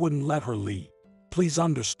clear he wouldn't let her leave. Please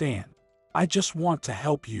understand, I just want to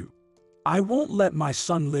help you. I won't let my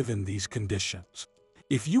son live in these conditions.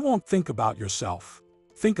 If you won't think about yourself,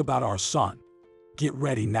 think about our son. Get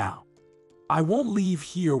ready now. I won't leave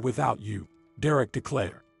here without you, Derek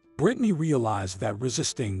declared. Britney realized that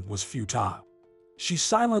resisting was futile. She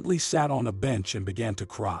silently sat on a bench and began to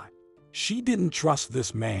cry. She didn't trust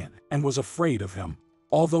this man and was afraid of him,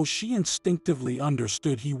 although she instinctively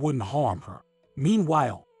understood he wouldn't harm her.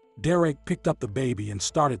 Meanwhile, Derek picked up the baby and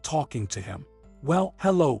started talking to him. Well,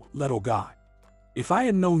 hello, little guy. If I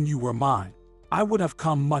had known you were mine, I would have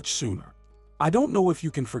come much sooner. I don't know if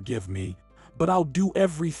you can forgive me, but I'll do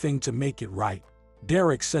everything to make it right,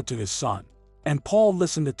 Derek said to his son, and Paul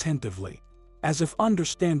listened attentively, as if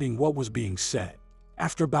understanding what was being said.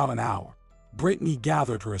 After about an hour, Britney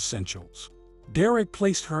gathered her essentials. Derek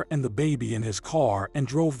placed her and the baby in his car and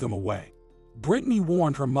drove them away. Britney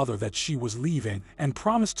warned her mother that she was leaving and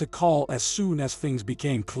promised to call as soon as things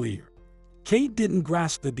became clear. Kate didn't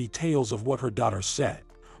grasp the details of what her daughter said,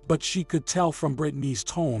 but she could tell from Britney's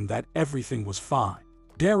tone that everything was fine.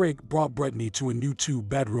 Derek brought Britney to a new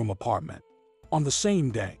 2-bedroom apartment. On the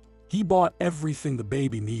same day, he bought everything the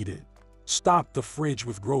baby needed, stocked the fridge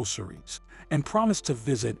with groceries, and promised to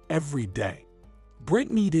visit every day.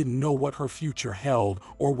 Britney didn't know what her future held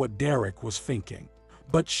or what Derek was thinking,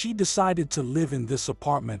 but she decided to live in this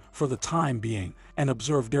apartment for the time being and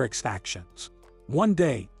observe Derek's actions. One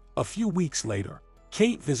day, a few weeks later,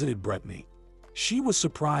 Kate visited Britney. She was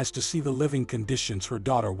surprised to see the living conditions her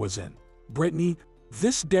daughter was in. "Britney,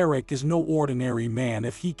 this Derek is no ordinary man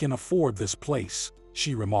if he can afford this place,"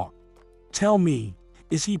 she remarked. "Tell me,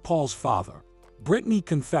 is he Paul's father?" Britney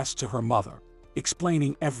confessed to her mother,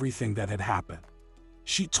 explaining everything that had happened.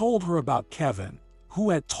 She told her about Kevin, who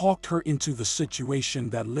had talked her into the situation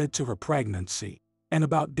that led to her pregnancy, and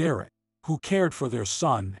about Derek, who cared for their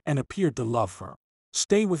son and appeared to love her.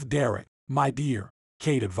 "Stay with Derek, my dear,"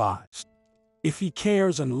 Kate advised. "If he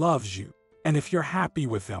cares and loves you, and if you're happy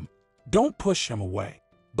with him, don't push him away."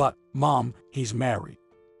 "But, Mom, he's married.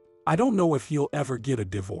 I don't know if he'll ever get a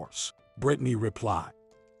divorce," Britney replied.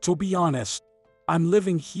 "To be honest, I'm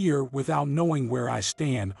living here without knowing where I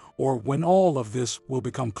stand or when all of this will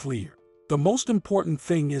become clear. The most important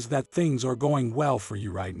thing is that things are going well for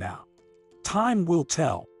you right now." "Time will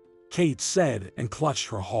tell," Kate said and clutched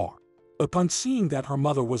her heart. Upon seeing that her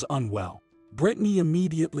mother was unwell, Britney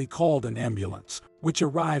immediately called an ambulance, which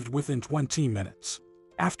arrived within 20 minutes.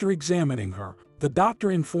 After examining her, the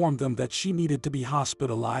doctor informed them that she needed to be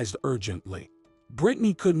hospitalized urgently.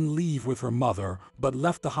 Britney couldn't leave with her mother but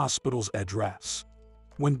left the hospital's address.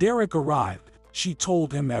 When Derek arrived, she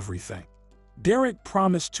told him everything. Derek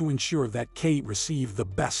promised to ensure that Kate received the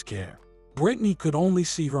best care. Britney could only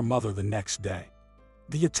see her mother the next day.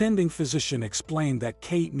 The attending physician explained that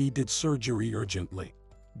Kate needed surgery urgently.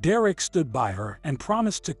 Derek stood by her and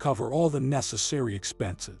promised to cover all the necessary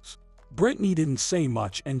expenses. Britney didn't say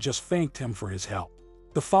much and just thanked him for his help.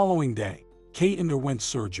 The following day, Kate underwent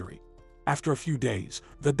surgery. After a few days,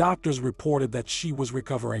 the doctors reported that she was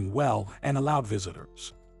recovering well and allowed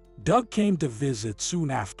visitors. Doug came to visit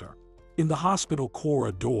soon after. In the hospital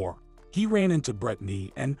corridor, he ran into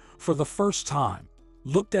Britney and, for the first time,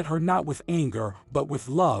 looked at her not with anger but with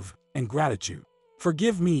love and gratitude.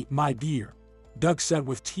 "Forgive me, my dear," Doug said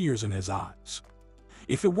with tears in his eyes.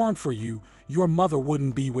 "If it weren't for you, your mother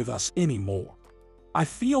wouldn't be with us anymore. I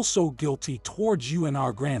feel so guilty towards you and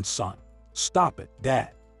our grandson." "Stop it,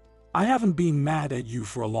 Dad. I haven't been mad at you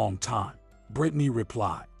for a long time," Britney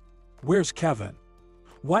replied. "Where's Kevin?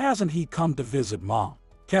 Why hasn't he come to visit Mom?"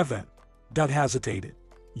 "Kevin," Doug hesitated.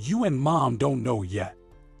 "You and Mom don't know yet.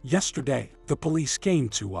 Yesterday, the police came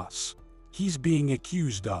to us. He's being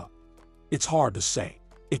accused of..." "It's hard to say.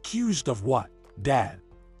 Accused of what, Dad?"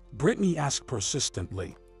 Britney asked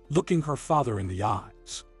persistently, looking her father in the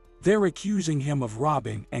eyes. "They're accusing him of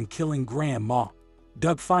robbing and killing Grandma,"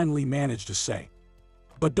 Doug finally managed to say.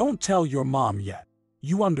 "But don't tell your mom yet.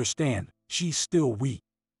 You understand, she's still weak.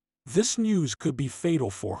 This news could be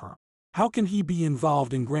fatal for her. How can he be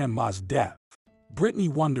involved in Grandma's death?" Britney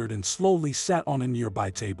wondered and slowly sat on a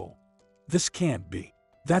nearby table. "This can't be.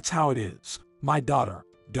 That's how it is, my daughter,"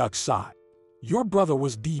 Doug sighed. "Your brother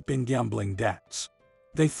was deep in gambling debts.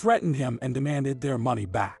 They threatened him and demanded their money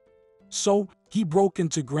back. So, he broke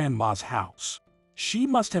into Grandma's house. She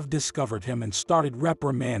must have discovered him and started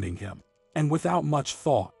reprimanding him. And without much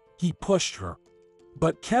thought, he pushed her.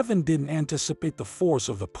 But Kevin didn't anticipate the force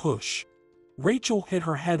of the push. Rachel hit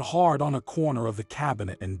her head hard on a corner of the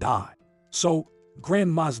cabinet and died. So,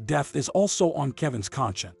 Grandma's death is also on Kevin's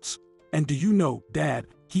conscience. And do you know, Dad,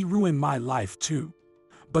 he ruined my life too.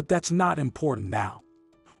 But that's not important now.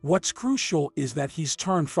 What's crucial is that he's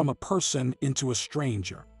turned from a person into a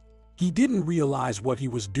stranger. He didn't realize what he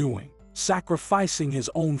was doing, sacrificing his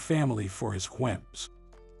own family for his whims.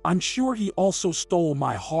 I'm sure he also stole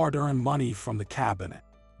my hard-earned money from the cabinet."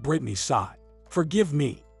 Britney sighed. Forgive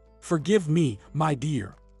me, my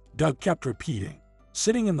dear," Doug kept repeating,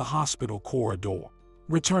 sitting in the hospital corridor.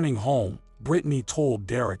 Returning home, Britney told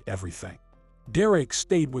Derek everything. Derek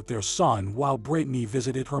stayed with their son while Britney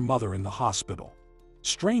visited her mother in the hospital.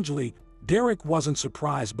 Strangely, Derek wasn't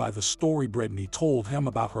surprised by the story Britney told him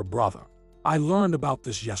about her brother. "I learned about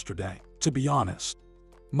this yesterday, to be honest.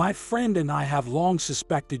 My friend and I have long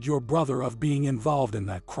suspected your brother of being involved in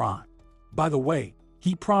that crime. By the way,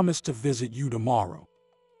 he promised to visit you tomorrow.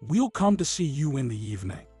 We'll come to see you in the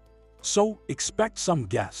evening. So, expect some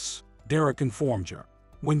guests," Derek informed her.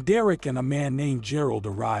 When Derek and a man named Gerald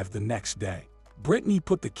arrived the next day, Britney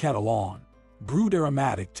put the kettle on, brewed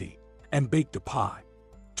aromatic tea, and baked a pie.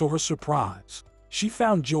 To her surprise, she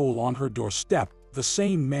found Joel on her doorstep, the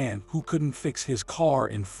same man who couldn't fix his car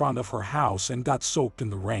in front of her house and got soaked in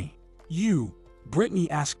the rain. "You?" Britney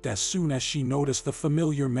asked as soon as she noticed the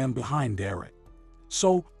familiar man behind Derek.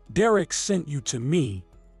 "So, Derek sent you to me.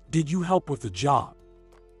 Did you help with the job?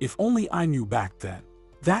 If only I knew back then."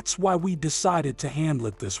 That's why we decided to handle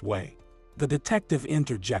it this way. The detective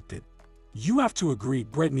interjected. You have to agree,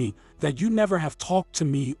 Britney, that you never have talked to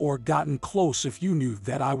me or gotten close if you knew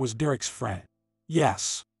that I was Derek's friend.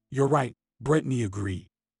 Yes, you're right, Britney agreed.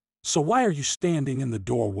 So why are you standing in the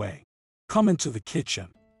doorway? Come into the kitchen.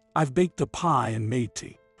 I've baked a pie and made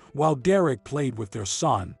tea. While Derek played with their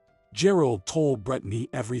son, Gerald told Britney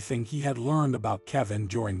everything he had learned about Kevin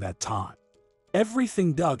during that time.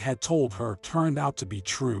 Everything Doug had told her turned out to be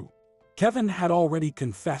true. Kevin had already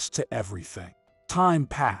confessed to everything. Time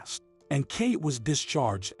passed, and Kate was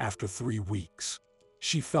discharged after 3 weeks.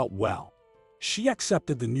 She felt well. She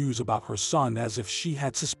accepted the news about her son as if she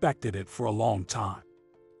had suspected it for a long time.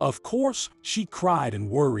 Of course, she cried and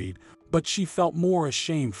worried, but she felt more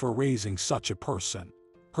ashamed for raising such a person.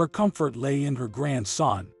 Her comfort lay in her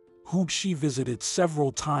grandson, whom she visited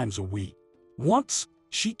several times a week. Once,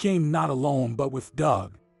 she came not alone but with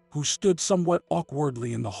Doug, who stood somewhat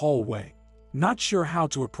awkwardly in the hallway, not sure how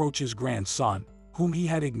to approach his grandson, whom he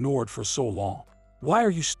had ignored for so long. Why are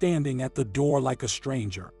you standing at the door like a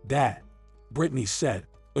stranger, Dad? Britney said,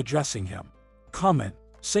 addressing him. Come in,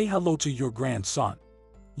 say hello to your grandson.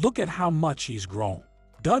 Look at how much he's grown.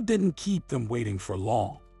 Doug didn't keep them waiting for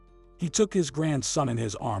long. He took his grandson in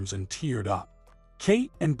his arms and teared up.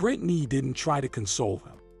 Kate and Britney didn't try to console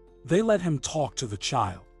him. They let him talk to the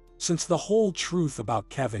child, since the whole truth about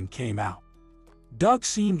Kevin came out. Doug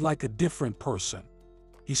seemed like a different person.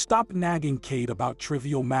 He stopped nagging Kate about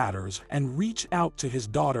trivial matters and reached out to his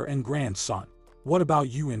daughter and grandson. What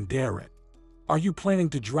about you and Derek? Are you planning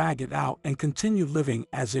to drag it out and continue living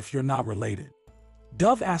as if you're not related?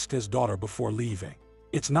 Doug asked his daughter before leaving.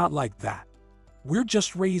 It's not like that. We're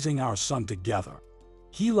just raising our son together.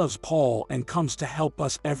 He loves Paul and comes to help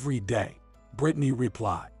us every day, Britney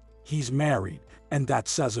replied. He's married, and that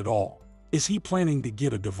says it all. Is he planning to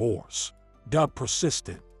get a divorce? Doug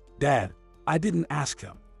persisted. Dad, I didn't ask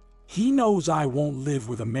him. He knows I won't live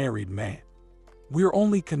with a married man. We're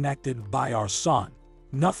only connected by our son,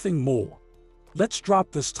 nothing more. Let's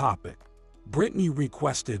drop this topic, Britney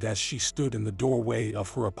requested as she stood in the doorway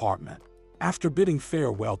of her apartment. After bidding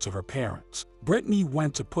farewell to her parents, Britney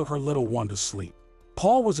went to put her little one to sleep.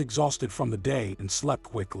 Paul was exhausted from the day and slept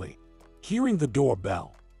quickly. Hearing the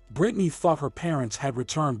doorbell, Britney thought her parents had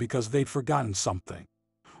returned because they'd forgotten something.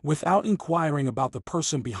 Without inquiring about the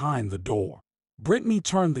person behind the door, Britney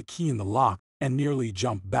turned the key in the lock and nearly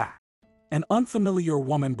jumped back. An unfamiliar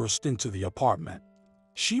woman burst into the apartment.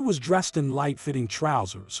 She was dressed in light-fitting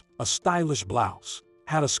trousers, a stylish blouse,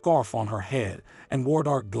 had a scarf on her head, and wore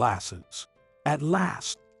dark glasses. At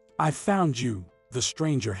last, I found you, the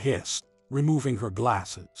stranger hissed, removing her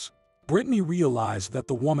glasses. Britney realized that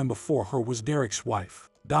the woman before her was Derek's wife,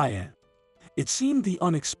 Diane. It seemed the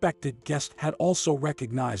unexpected guest had also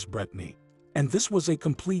recognized Britney, and this was a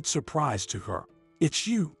complete surprise to her. It's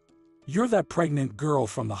you. You're that pregnant girl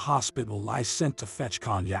from the hospital I sent to fetch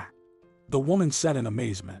cognac, the woman said in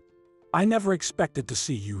amazement. I never expected to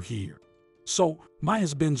see you here. So, my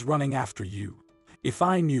husband's running after you. If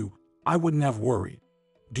I knew, I wouldn't have worried.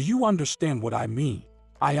 Do you understand what I mean?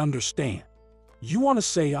 I understand. You want to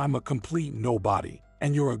say I'm a complete nobody,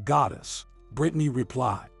 and you're a goddess, Britney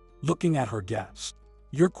replied, looking at her guest.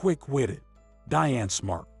 You're quick-witted, Diane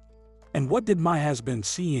smirked. And what did my husband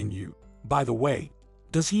see in you? By the way,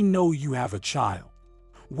 does he know you have a child?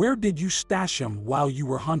 Where did you stash him while you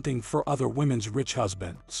were hunting for other women's rich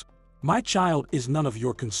husbands? My child is none of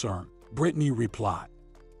your concern, Britney replied.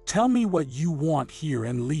 Tell me what you want here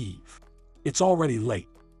and leave. It's already late.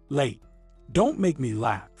 Late. Don't make me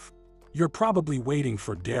laugh. You're probably waiting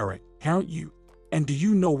for Derek, aren't you? And do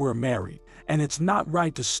you know we're married, and it's not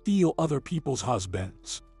right to steal other people's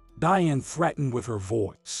husbands? Diane threatened with her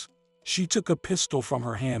voice. She took a pistol from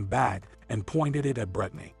her handbag and pointed it at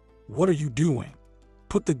Britney. What are you doing?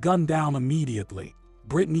 Put the gun down immediately,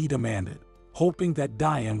 Britney demanded, hoping that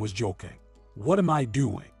Diane was joking. What am I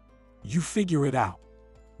doing? You figure it out.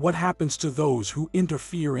 What happens to those who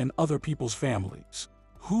interfere in other people's families?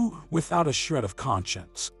 Who, without a shred of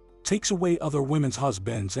conscience, takes away other women's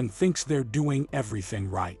husbands and thinks they're doing everything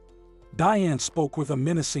right? Diane spoke with a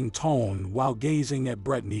menacing tone while gazing at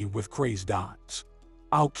Britney with crazed eyes.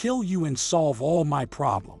 I'll kill you and solve all my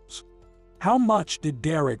problems. How much did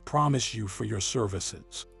Derek promise you for your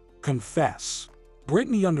services? Confess.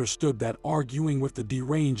 Britney understood that arguing with the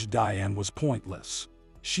deranged Diane was pointless.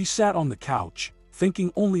 She sat on the couch,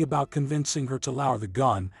 thinking only about convincing her to lower the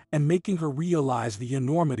gun and making her realize the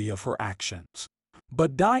enormity of her actions.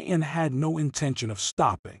 But Diane had no intention of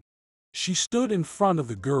stopping. She stood in front of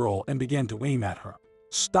the girl and began to aim at her.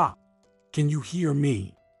 Stop. Can you hear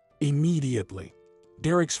me? Immediately.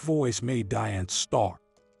 Derek's voice made Diane start.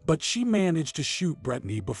 but she managed to shoot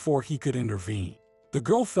Britney before he could intervene. The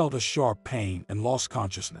girl felt a sharp pain and lost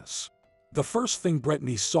consciousness. The first thing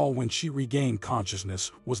Britney saw when she regained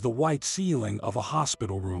consciousness was the white ceiling of a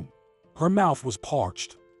hospital room. Her mouth was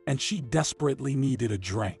parched, and she desperately needed a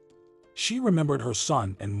drink. She remembered her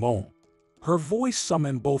son and moaned. Her voice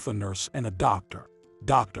summoned both a nurse and a doctor.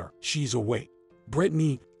 "Doctor, she's awake."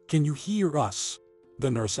 "Britney, can you hear us?"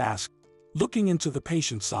 the nurse asked, looking into the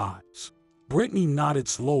patient's eyes. Britney nodded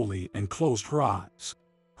slowly and closed her eyes.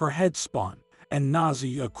 Her head spun, and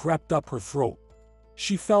nausea crept up her throat.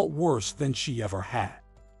 She felt worse than she ever had.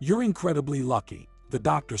 "You're incredibly lucky," the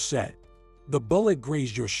doctor said. "The bullet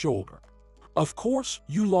grazed your shoulder. Of course,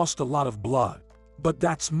 you lost a lot of blood, but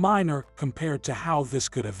that's minor compared to how this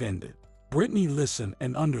could have ended." Britney listened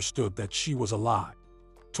and understood that she was alive.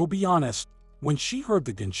 To be honest, when she heard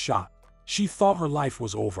the gunshot, she thought her life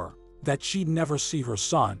was over, that she'd never see her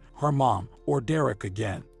son, her mom, or Derek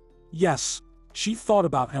again. Yes, she thought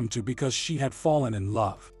about him too because she had fallen in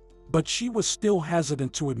love, but she was still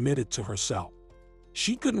hesitant to admit it to herself.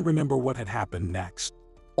 She couldn't remember what had happened next.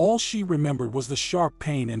 All she remembered was the sharp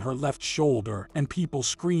pain in her left shoulder and people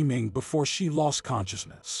screaming before she lost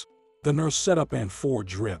consciousness. The nurse set up an IV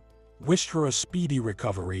drip, wished her a speedy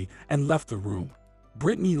recovery, and left the room.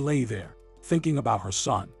 Britney lay there, thinking about her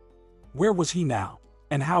son. Where was he now?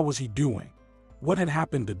 And how was he doing? What had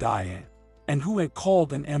happened to Diane? And who had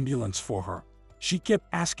called an ambulance for her? She kept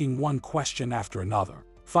asking one question after another,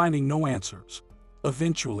 finding no answers.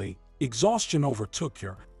 Eventually, exhaustion overtook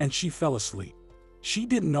her, and she fell asleep. She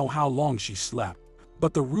didn't know how long she slept,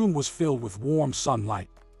 but the room was filled with warm sunlight,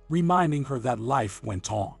 reminding her that life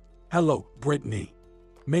went on. "Hello, Britney.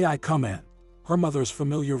 May I come in?" Her mother's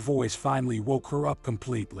familiar voice finally woke her up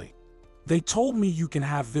completely. "They told me you can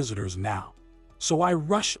have visitors now, so I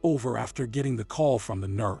rushed over after getting the call from the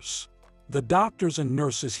nurse. The doctors and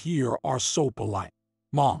nurses here are so polite."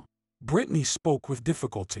 "Mom," Britney spoke with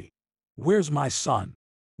difficulty. "Where's my son?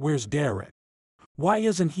 Where's Derek? Why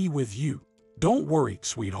isn't he with you?" "Don't worry,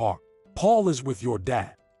 sweetheart. Paul is with your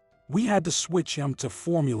dad. We had to switch him to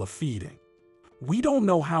formula feeding. We don't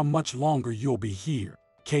know how much longer you'll be here,"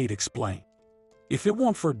 Kate explained. "If it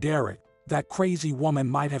weren't for Derek, that crazy woman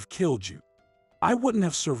might have killed you. I wouldn't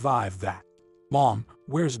have survived that." "Mom,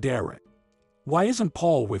 where's Derek? Why isn't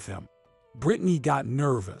Paul with him?" Britney got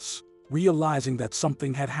nervous, realizing that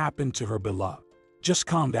something had happened to her beloved. "Just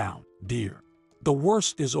calm down, dear. The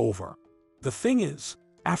worst is over. The thing is,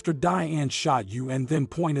 after Diane shot you and then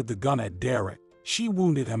pointed the gun at Derek, she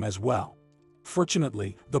wounded him as well.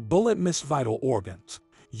 Fortunately, the bullet missed vital organs.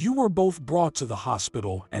 You were both brought to the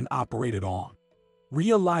hospital and operated on."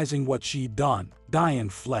 Realizing what she'd done, Diane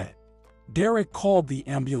fled. "Derek called the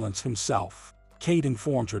ambulance himself," Kate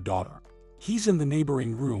informed her daughter. "He's in the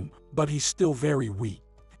neighboring room, but he's still very weak.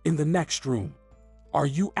 In the next room." "Are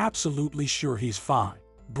you absolutely sure he's fine?"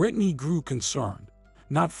 Britney grew concerned,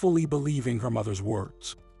 not fully believing her mother's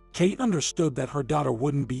words. Kate understood that her daughter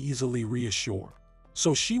wouldn't be easily reassured,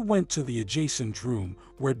 so she went to the adjacent room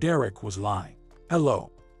where Derek was lying.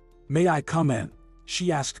 "Hello. May I come in?"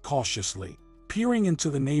 she asked cautiously, peering into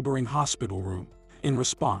the neighboring hospital room. In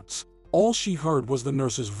response, all she heard was the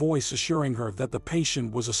nurse's voice assuring her that the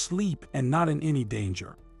patient was asleep and not in any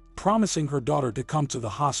danger. Promising her daughter to come to the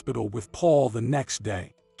hospital with Paul the next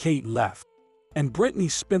day, Kate left, and Britney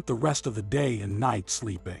spent the rest of the day and night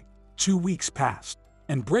sleeping. 2 weeks passed,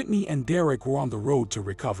 and Britney and Derek were on the road to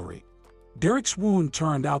recovery. Derek's wound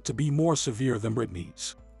turned out to be more severe than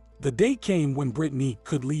Britney's. The day came when Britney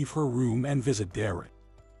could leave her room and visit Derek.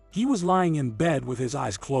 He was lying in bed with his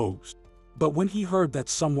eyes closed, but when he heard that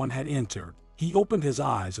someone had entered, he opened his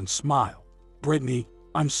eyes and smiled. "Britney,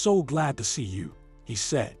 I'm so glad to see you," he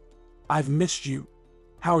said. "I've missed you.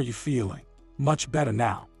 How are you feeling?" "Much better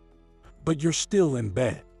now. But you're still in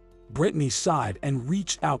bed." Britney sighed and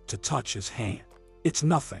reached out to touch his hand. "It's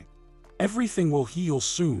nothing. Everything will heal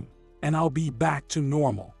soon, and I'll be back to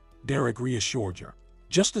normal," Derek reassured her.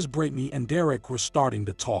 Just as Britney and Derek were starting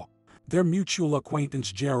to talk, their mutual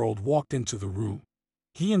acquaintance Gerald walked into the room.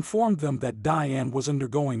 He informed them that Diane was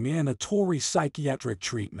undergoing mandatory psychiatric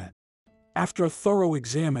treatment. After a thorough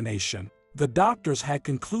examination, the doctors had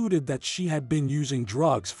concluded that she had been using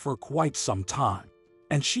drugs for quite some time,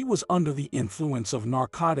 and she was under the influence of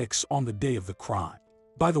narcotics on the day of the crime.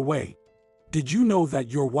 "By the way, did you know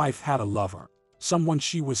that your wife had a lover, someone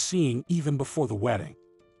she was seeing even before the wedding?"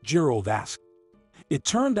 Gerald asked. It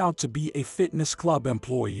turned out to be a fitness club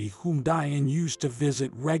employee whom Diane used to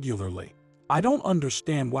visit regularly. "I don't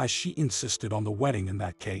understand why she insisted on the wedding in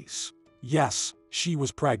that case. Yes, she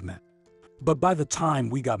was pregnant. But by the time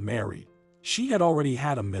we got married, She had already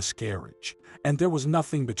had a miscarriage, and there was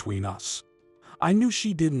nothing between us. I knew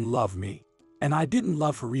she didn't love me, and I didn't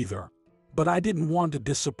love her either, but I didn't want to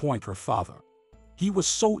disappoint her father. He was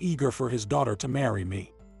so eager for his daughter to marry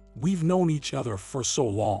me. We've known each other for so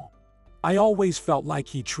long. I always felt like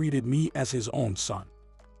he treated me as his own son.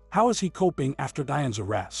 How is he coping after Diane's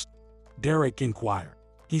arrest? Derek inquired.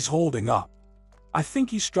 He's holding up. I think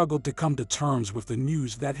he struggled to come to terms with the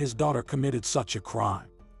news that his daughter committed such a crime,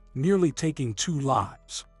 nearly taking 2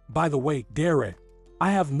 lives. By the way, Derek,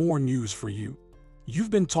 I have more news for you.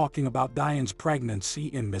 You've been talking about Diane's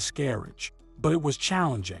pregnancy and miscarriage, but it was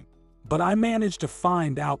challenging. But I managed to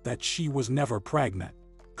find out that she was never pregnant.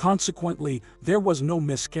 Consequently, there was no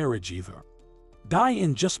miscarriage either.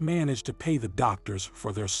 Diane just managed to pay the doctors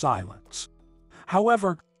for their silence.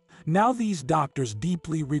 However, now these doctors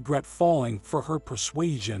deeply regret falling for her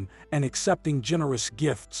persuasion and accepting generous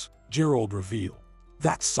gifts, Gerald revealed.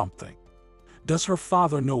 That's something. Does her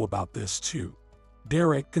father know about this too?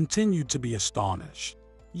 Derek continued to be astonished.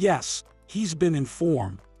 Yes, he's been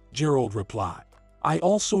informed, Gerald replied. I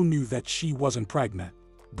also knew that she wasn't pregnant.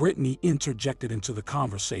 Britney interjected into the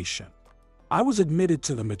conversation. I was admitted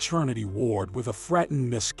to the maternity ward with a threatened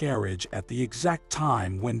miscarriage at the exact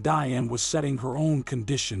time when Diane was setting her own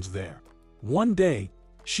conditions there. One day,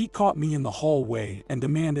 she caught me in the hallway and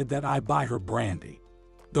demanded that I buy her brandy.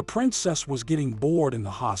 The princess was getting bored in the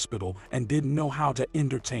hospital and didn't know how to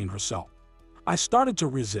entertain herself. I started to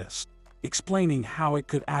resist, explaining how it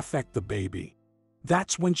could affect the baby.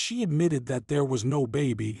 That's when she admitted that there was no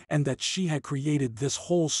baby and that she had created this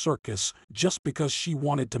whole circus just because she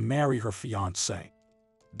wanted to marry her fiancé.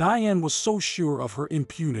 Diane was so sure of her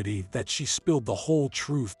impunity that she spilled the whole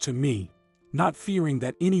truth to me, not fearing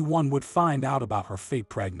that anyone would find out about her fake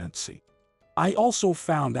pregnancy. I also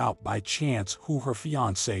found out by chance who her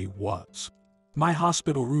fiancé was. My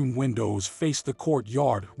hospital room windows faced the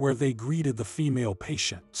courtyard where they greeted the female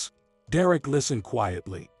patients. Derek listened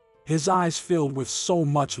quietly, his eyes filled with so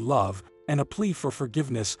much love and a plea for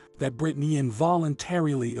forgiveness that Britney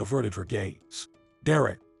involuntarily averted her gaze.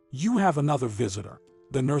 Derek, you have another visitor,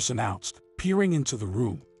 the nurse announced, peering into the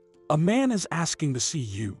room. A man is asking to see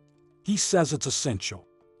you. He says it's essential.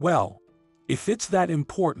 Well, if it's that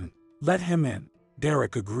important, let him in,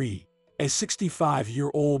 Derek agreed. A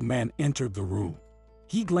 65-year-old man entered the room.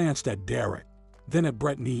 He glanced at Derek, then at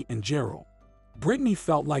Britney and Gerald. Britney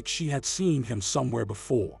felt like she had seen him somewhere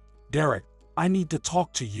before. Derek, I need to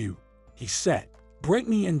talk to you, he said.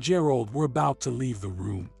 Britney and Gerald were about to leave the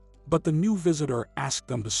room, but the new visitor asked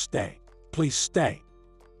them to stay. Please stay.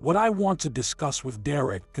 What I want to discuss with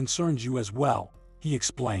Derek concerns you as well, he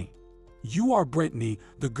explained. You are Britney,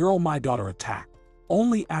 the girl my daughter attacked.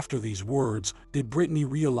 Only after these words did Britney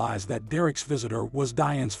realize that Derek's visitor was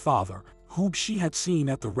Diane's father, whom she had seen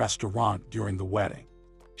at the restaurant during the wedding.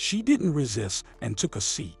 She didn't resist and took a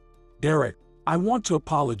seat. Derek, I want to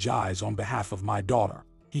apologize on behalf of my daughter,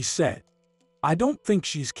 he said. I don't think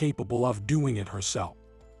she's capable of doing it herself.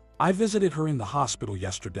 I visited her in the hospital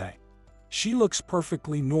yesterday. She looks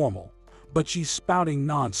perfectly normal, but she's spouting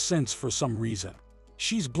nonsense for some reason.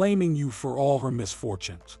 She's blaming you for all her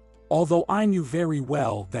misfortunes. Although I knew very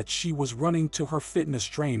well that she was running to her fitness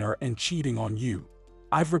trainer and cheating on you.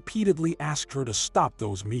 I've repeatedly asked her to stop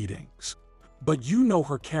those meetings. But you know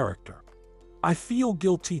her character. I feel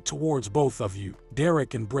guilty towards both of you,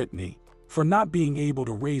 Derek and Britney, for not being able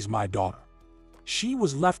to raise my daughter. She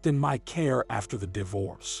was left in my care after the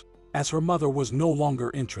divorce, as her mother was no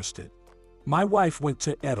longer interested. My wife went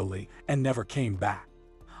to Italy and never came back.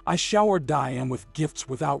 I showered Diane with gifts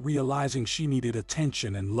without realizing she needed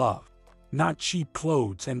attention and love, not cheap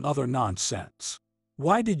clothes and other nonsense.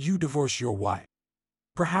 Why did you divorce your wife?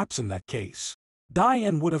 Perhaps in that case,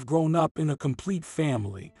 Diane would have grown up in a complete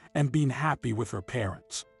family and been happy with her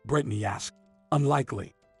parents, Britney asked.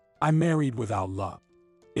 Unlikely. I married without love.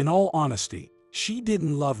 In all honesty, she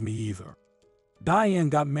didn't love me either. Diane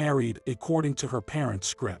got married according to her parents'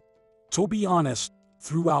 script. To be honest,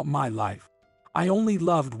 throughout my life, I only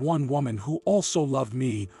loved one woman who also loved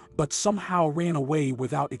me, but somehow ran away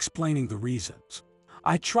without explaining the reasons.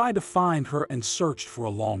 I tried to find her and searched for a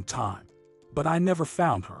long time, but I never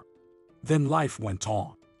found her. Then life went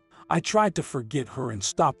on. I tried to forget her and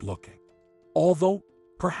stop looking. Although,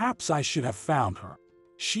 perhaps I should have found her.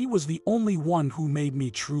 She was the only one who made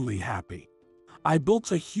me truly happy. I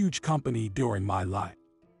built a huge company during my life.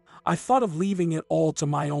 I thought of leaving it all to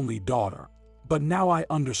my only daughter, but now I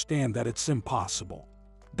understand that it's impossible.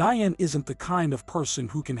 Diane isn't the kind of person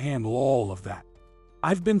who can handle all of that.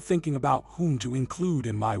 I've been thinking about whom to include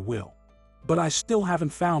in my will, but I still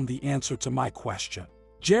haven't found the answer to my question.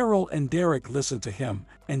 Gerald and Derek listened to him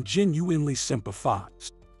and genuinely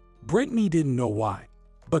sympathized. Britney didn't know why,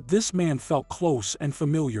 but this man felt close and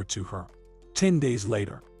familiar to her. 10 days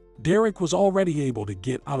later, Derek was already able to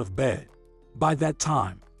get out of bed. By that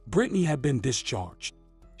time, Britney had been discharged.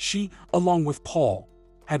 She, along with Paul,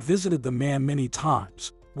 had visited the man many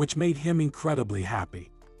times, which made him incredibly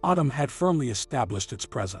happy. Autumn had firmly established its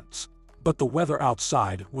presence, but the weather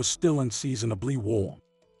outside was still unseasonably warm.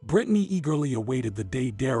 Britney eagerly awaited the day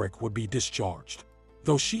Derek would be discharged,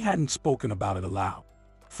 though she hadn't spoken about it aloud.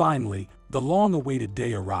 Finally, the long-awaited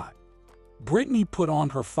day arrived. Britney put on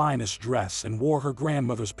her finest dress and wore her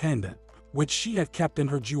grandmother's pendant, which she had kept in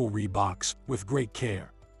her jewelry box with great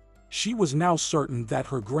care. She was now certain that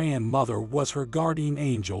her grandmother was her guardian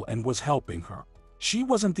angel and was helping her. She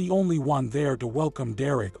wasn't the only one there to welcome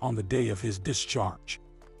Derek on the day of his discharge.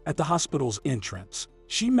 At the hospital's entrance,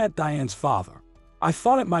 she met Diane's father. "I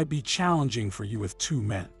thought it might be challenging for you with two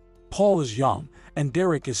men. Paul is young, and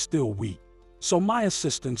Derek is still weak, so my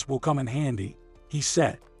assistance will come in handy," he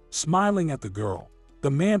said, smiling at the girl.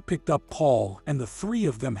 The man picked up Paul and the three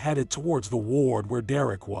of them headed towards the ward where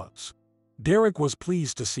Derek was. Derek was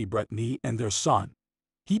pleased to see Britney and their son.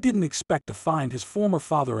 He didn't expect to find his former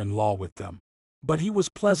father-in-law with them, but he was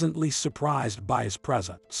pleasantly surprised by his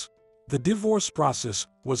presence. The divorce process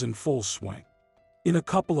was in full swing. In a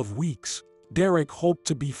couple of weeks, Derek hoped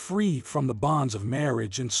to be free from the bonds of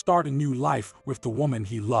marriage and start a new life with the woman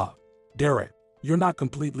he loved. "Derek, you're not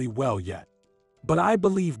completely well yet, but I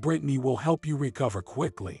believe Britney will help you recover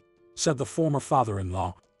quickly," said the former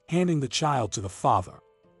father-in-law, handing the child to the father.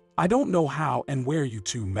 "I don't know how and where you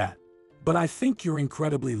two met, but I think you're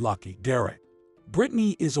incredibly lucky, Derek.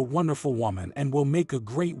 Britney is a wonderful woman and will make a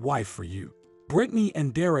great wife for you." Britney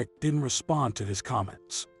and Derek didn't respond to his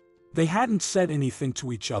comments. They hadn't said anything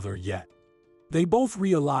to each other yet. They both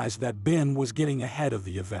realized that Ben was getting ahead of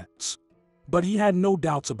the events. But he had no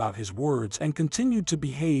doubts about his words and continued to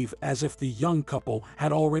behave as if the young couple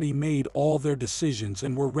had already made all their decisions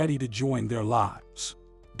and were ready to join their lives.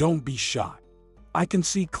 "Don't be shy. I can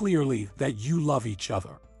see clearly that you love each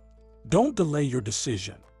other. Don't delay your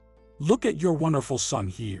decision. Look at your wonderful son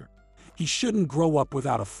here. He shouldn't grow up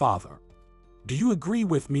without a father. Do you agree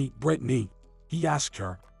with me, Britney?" he asked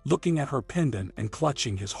her, looking at her pendant and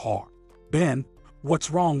clutching his heart. "Ben,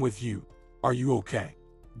 what's wrong with you? Are you okay?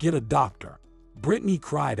 Get a doctor," Britney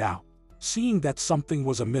cried out, seeing that something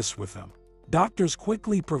was amiss with him. Doctors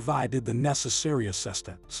quickly provided the necessary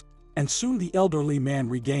assistance, and soon the elderly man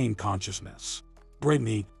regained consciousness.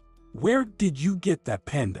 "Britney, where did you get that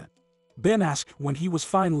pendant?" Ben asked when he was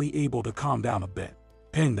finally able to calm down a bit.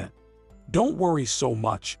 "Pendant? Don't worry so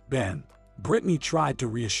much, Ben," Britney tried to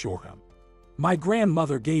reassure him. "My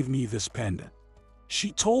grandmother gave me this pendant.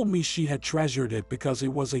 She told me she had treasured it because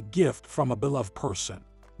it was a gift from a beloved person."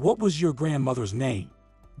 "What was your grandmother's name?"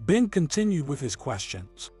 Ben continued with his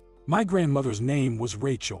questions. "My grandmother's name was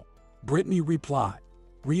Rachel," Britney replied,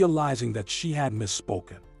 realizing that she had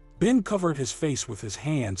misspoken. Ben covered his face with his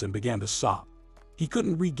hands and began to sob. He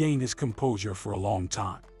couldn't regain his composure for a long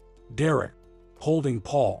time. Derek, holding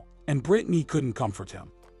Paul, and Britney couldn't comfort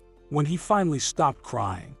him. When he finally stopped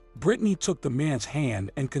crying, Britney took the man's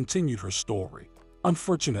hand and continued her story.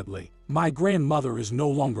 "Unfortunately, my grandmother is no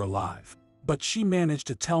longer alive, but she managed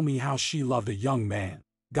to tell me how she loved a young man,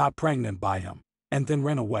 got pregnant by him, and then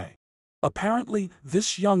ran away. Apparently,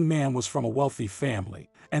 this young man was from a wealthy family,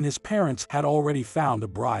 and his parents had already found a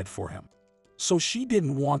bride for him. So she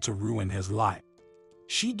didn't want to ruin his life.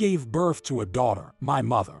 She gave birth to a daughter, my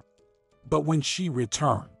mother. But when she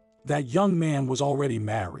returned, that young man was already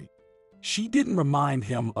married. She didn't remind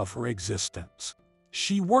him of her existence.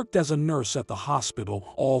 She worked as a nurse at the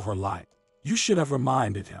hospital all her life. You should have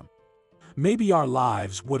reminded him. Maybe our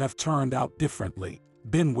lives would have turned out differently,"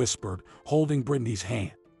 Ben whispered, holding Britney's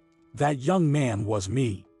hand. "That young man was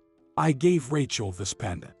me. I gave Rachel this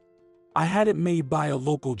pendant. I had it made by a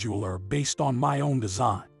local jeweler based on my own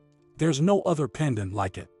design. There's no other pendant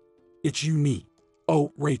like it. It's unique.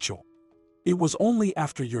 Oh, Rachel. It was only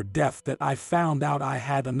after your death that I found out I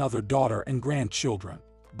had another daughter and grandchildren.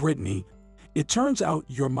 Britney, it turns out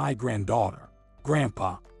you're my granddaughter."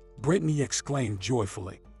 "Grandpa," Britney exclaimed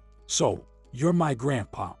joyfully. "So, you're my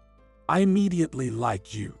grandpa. I immediately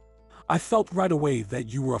liked you. I felt right away that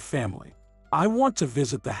you were a family. I want to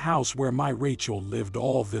visit the house where my Rachel lived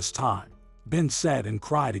all this time," Ben said and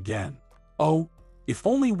cried again. "Oh, if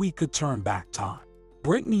only we could turn back time."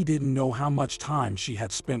 Britney didn't know how much time she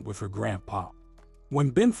had spent with her grandpa. When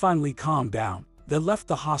Ben finally calmed down, they left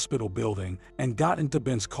the hospital building and got into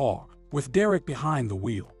Ben's car, with Derek behind the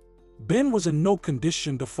wheel. Ben was in no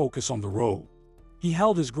condition to focus on the road. He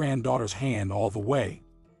held his granddaughter's hand all the way,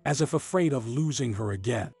 as if afraid of losing her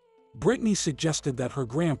again. Britney suggested that her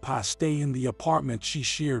grandpa stay in the apartment she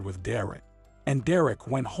shared with Derek, and Derek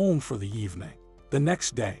went home for the evening. The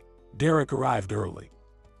next day, Derek arrived early.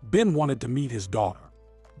 Ben wanted to meet his daughter.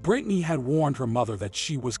 Britney had warned her mother that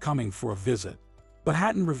she was coming for a visit, but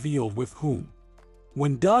hadn't revealed with whom.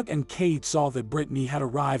 When Doug and Kate saw that Britney had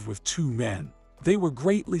arrived with two men, they were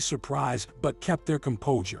greatly surprised but kept their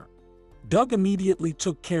composure. Doug immediately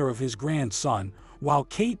took care of his grandson, while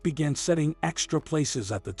Kate began setting extra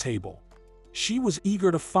places at the table. She was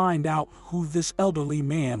eager to find out who this elderly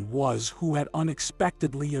man was who had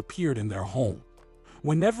unexpectedly appeared in their home.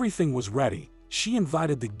 When everything was ready, she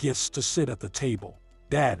invited the guests to sit at the table.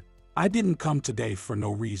 "Dad, I didn't come today for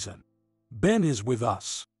no reason. Ben is with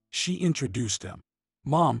us," she introduced him.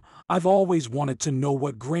 "Mom, I've always wanted to know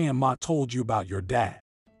what Grandma told you about your dad."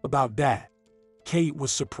 "About Dad?" Kate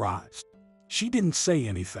was surprised. She didn't say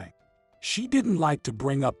anything. She didn't like to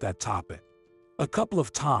bring up that topic. "A couple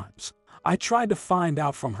of times, I tried to find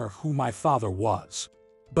out from her who my father was,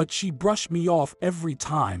 but she brushed me off every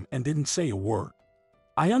time and didn't say a word.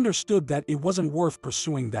 I understood that it wasn't worth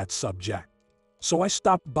pursuing that subject, so I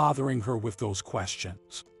stopped bothering her with those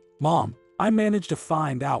questions." "Mom, I managed to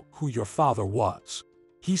find out who your father was.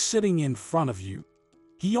 He's sitting in front of you.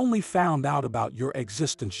 He only found out about your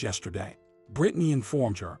existence yesterday," Britney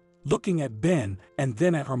informed her, looking at Ben and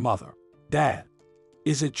then at her mother. "Dad,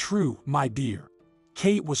 is it true, my dear?"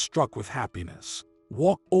 Kate was struck with happiness,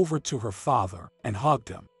 walked over to her father and hugged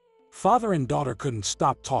him. Father and daughter couldn't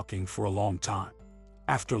stop talking for a long time.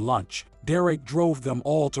 After lunch, Derek drove them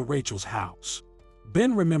all to Rachel's house.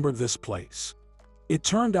 Ben remembered this place. It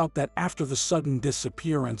turned out that after the sudden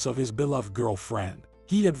disappearance of his beloved girlfriend,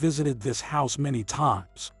 he had visited this house many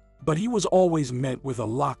times, but he was always met with a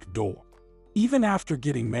locked door. Even after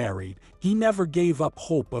getting married, he never gave up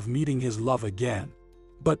hope of meeting his love again.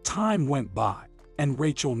 But time went by, and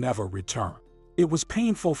Rachel never returned. It was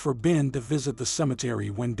painful for Ben to visit the cemetery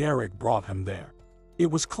when Derek brought him there.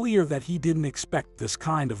 It was clear that he didn't expect this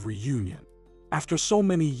kind of reunion. After so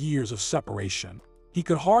many years of separation, he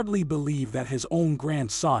could hardly believe that his own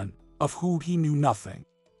grandson, of whom he knew nothing,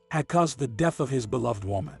 had caused the death of his beloved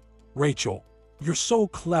woman. "Rachel, you're so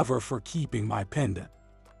clever for keeping my pendant.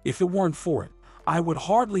 If it weren't for it, I would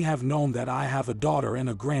hardly have known that I have a daughter and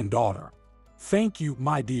a granddaughter. Thank you,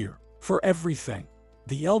 my dear, for everything,"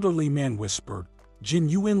 the elderly man whispered,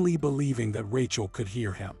 genuinely believing that Rachel could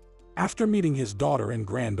hear him. After meeting his daughter and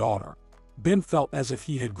granddaughter, Ben felt as if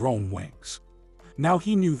he had grown wings. Now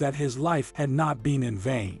he knew that his life had not been in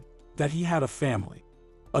vain, that he had a family,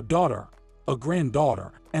 a daughter, a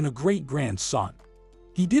granddaughter, and a great-grandson.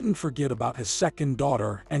 He didn't forget about his second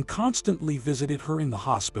daughter and constantly visited her in the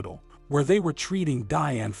hospital, where they were treating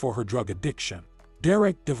Diane for her drug addiction.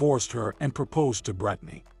 Derek divorced her and proposed to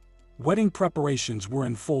Britney. Wedding preparations were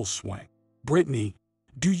in full swing. "Britney,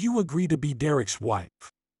 do you agree to be Derek's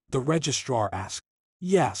wife?" the registrar asked.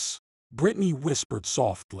 "Yes," Britney whispered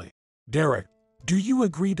softly. "Derek, do you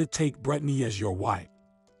agree to take Britney as your wife?"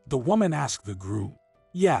 the woman asked the groom.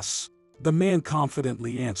 "Yes," the man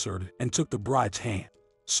confidently answered and took the bride's hand.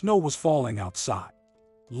 Snow was falling outside.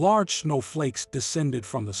 Large snowflakes descended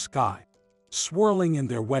from the sky, swirling in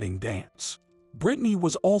their wedding dance. Britney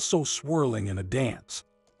was also swirling in a dance,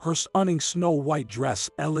 her stunning snow-white dress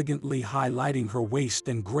elegantly highlighting her waist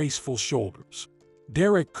and graceful shoulders.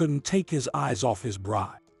 Derek couldn't take his eyes off his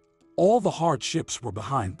bride. All the hardships were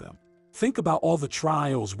behind them. "Think about all the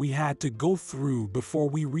trials we had to go through before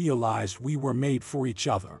we realized we were made for each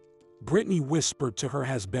other," Britney whispered to her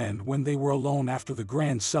husband when they were alone after the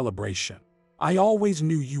grand celebration. "I always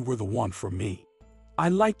knew you were the one for me. I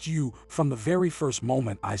liked you from the very first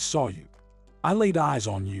moment I saw you. I laid eyes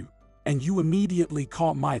on you, and you immediately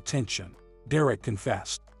caught my attention," Derek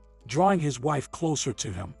confessed, drawing his wife closer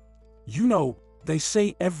to him. "You know, they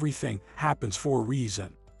say everything happens for a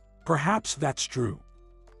reason. Perhaps that's true.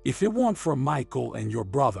 If it weren't for Michael and your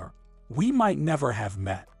brother, we might never have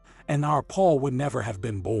met, and our Paul would never have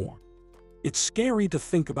been born. It's scary to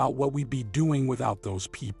think about what we'd be doing without those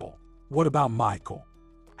people." "What about Michael?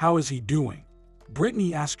 How is he doing?"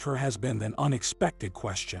 Britney asked her husband an unexpected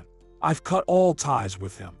question. "I've cut all ties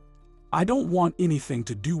with him. I don't want anything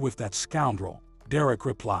to do with that scoundrel," Derek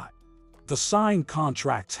replied. "The signed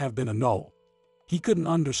contracts have been annulled. He couldn't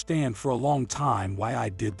understand for a long time why I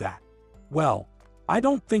did that." "Well, I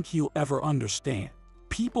don't think he'll ever understand.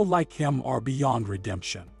 People like him are beyond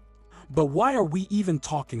redemption. But why are we even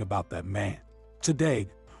talking about that man? Today,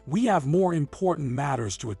 we have more important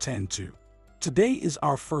matters to attend to. Today is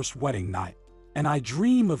our first wedding night, and I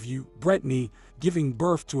dream of you, Britney, giving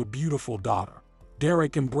birth to a beautiful daughter."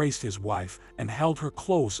 Derek embraced his wife and held her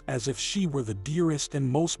close as if she were the dearest and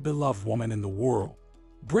most beloved woman in the world.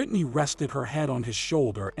 Britney rested her head on his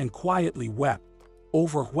shoulder and quietly wept,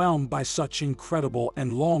 overwhelmed by such incredible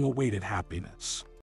and long-awaited happiness.